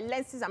it, from my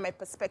lenses and my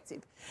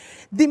perspective.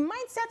 The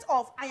mindset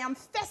of I am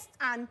first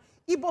an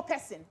Igbo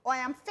person, or I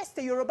am first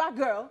a Yoruba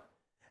girl,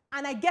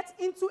 and I get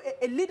into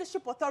a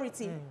leadership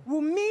authority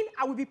will mean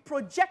I will be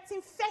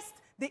projecting first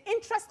the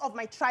interest of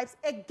my tribes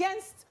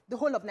against the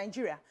whole of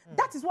Nigeria.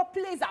 That is what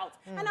plays out.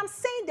 And I'm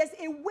saying there's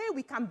a way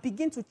we can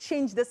begin to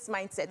change this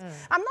mindset.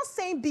 I'm not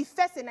saying be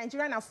first a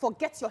Nigerian and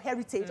forget your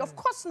heritage. Of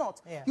course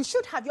not. You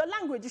should have your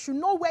language. You should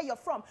know where you're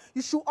from.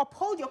 You should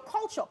uphold your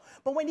culture.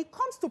 But when it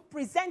comes to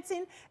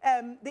presenting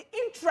the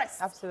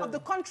interests of the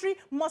country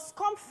must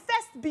come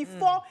first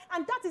before,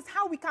 and that is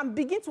how we can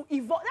begin to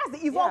evolve. That's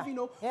the evolve, you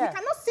know. We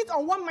cannot sit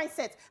on one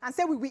mindset and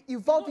say we will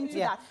evolve into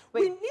that.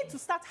 We need to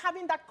start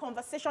having that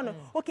conversation of,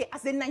 okay,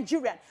 as a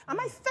Nigerian, am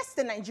I first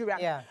a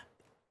Nigerian?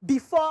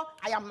 Before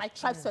I am my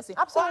tribe's person.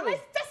 Absolutely. Or am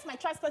I first my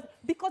tribe's person?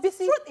 Because the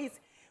truth is,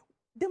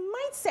 the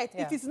mindset,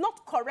 if it's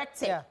not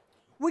corrected,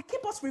 will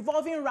keep us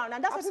revolving around.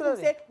 And that's why people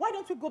say, why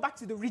don't we go back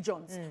to the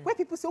regions? Where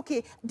people say,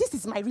 okay, this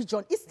is my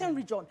region, Eastern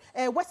region,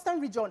 Western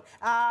region,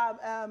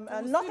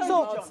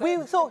 Northern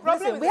region. So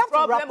listen, we have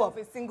to wrap up.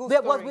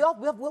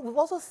 We've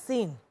also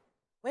seen,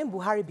 when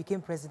Buhari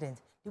became president,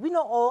 did we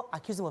not all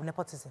accuse him of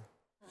nepotism?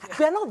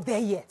 We are not there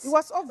yet. It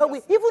was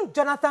obvious. Even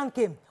Jonathan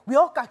came. We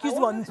all accused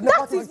him of nepotism.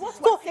 That is what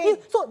we're saying.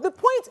 So the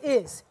point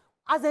is,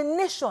 as a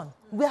nation,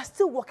 we are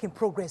still work in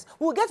progress.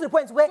 We'll get to the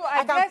point where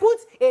I can put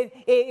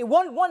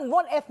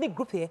one ethnic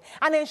group here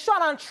and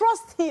ensure and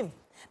trust him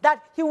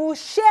that he will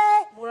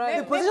share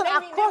the position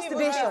across the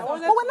nation.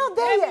 But we're not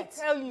there yet.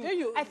 Let me tell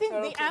you, I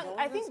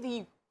think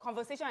the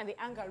conversation and the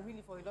anger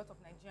really for a lot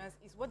of Nigerians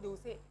is what they will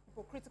say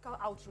hypocritical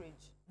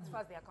outrage as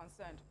far as they are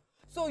concerned.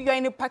 So you're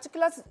in a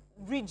particular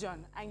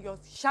region and you're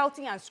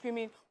shouting and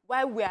screaming,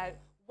 why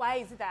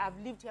is it that I've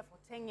lived here for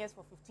 10 years,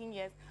 for 15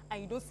 years, and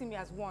you don't see me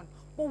as one?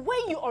 But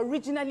where you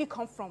originally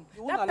come from,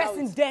 that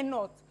person dare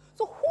not.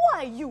 So who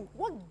are you?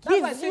 What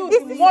gives you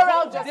the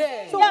moral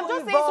justice? So yeah, I'm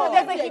just saying, so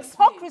there's a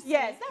hypocrisy.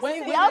 Yes,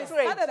 when we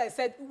started, I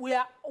said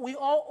we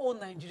all own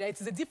Nigeria.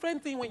 It's a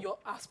different thing when you're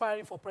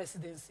aspiring for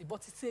presidency,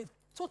 but it's a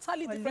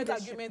totally different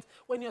argument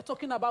when you're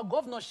talking about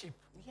governorship.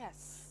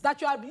 Yes.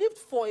 That you have lived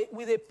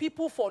with the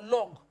people for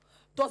long.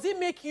 Does it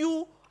make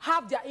you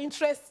have their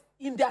interest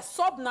in their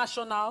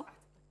subnational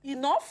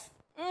enough?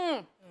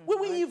 We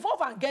will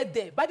evolve and get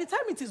there. By the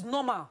time it is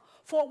normal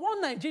for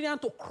one Nigerian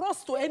to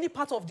cross to any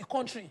part of the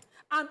country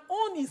and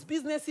own his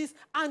businesses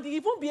and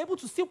even be able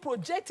to still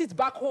project it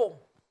back home,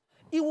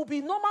 it will be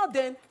normal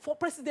then for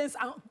presidents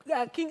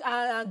and king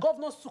and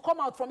governors to come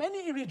out from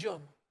any region.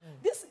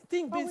 This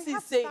thing BC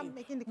is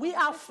saying, we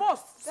are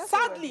forced.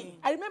 Sadly,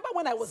 I remember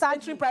when I was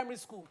entering primary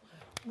school,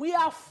 we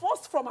are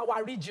forced from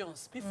our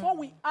regions before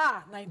we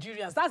are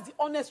Nigerians. That's the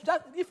honest,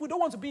 if we don't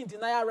want to be in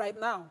denial right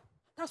now.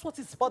 That's what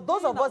it's. But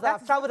those of us that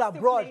have traveled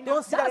abroad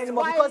don't see that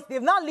anymore because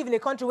they've now lived in a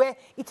country where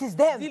it is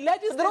them. The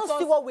legislators,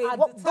 so they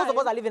don't see those of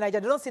us that live in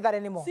Nigeria, they don't see that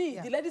anymore. See,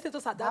 the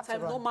legislators at that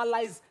time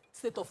normalized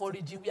state of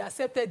origin. We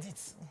accepted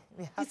it.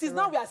 It is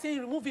now we are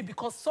saying remove it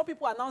because some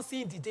people are now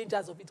seeing the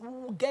dangers of it. We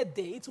will get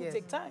there. It will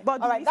take time. But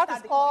all right, that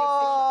is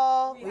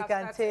all we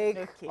can take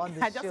on the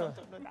show. I just want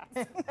to know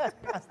that.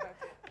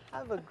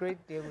 Have a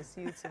great day. We'll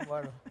see you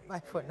tomorrow.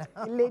 Bye for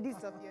now. Ladies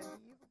of your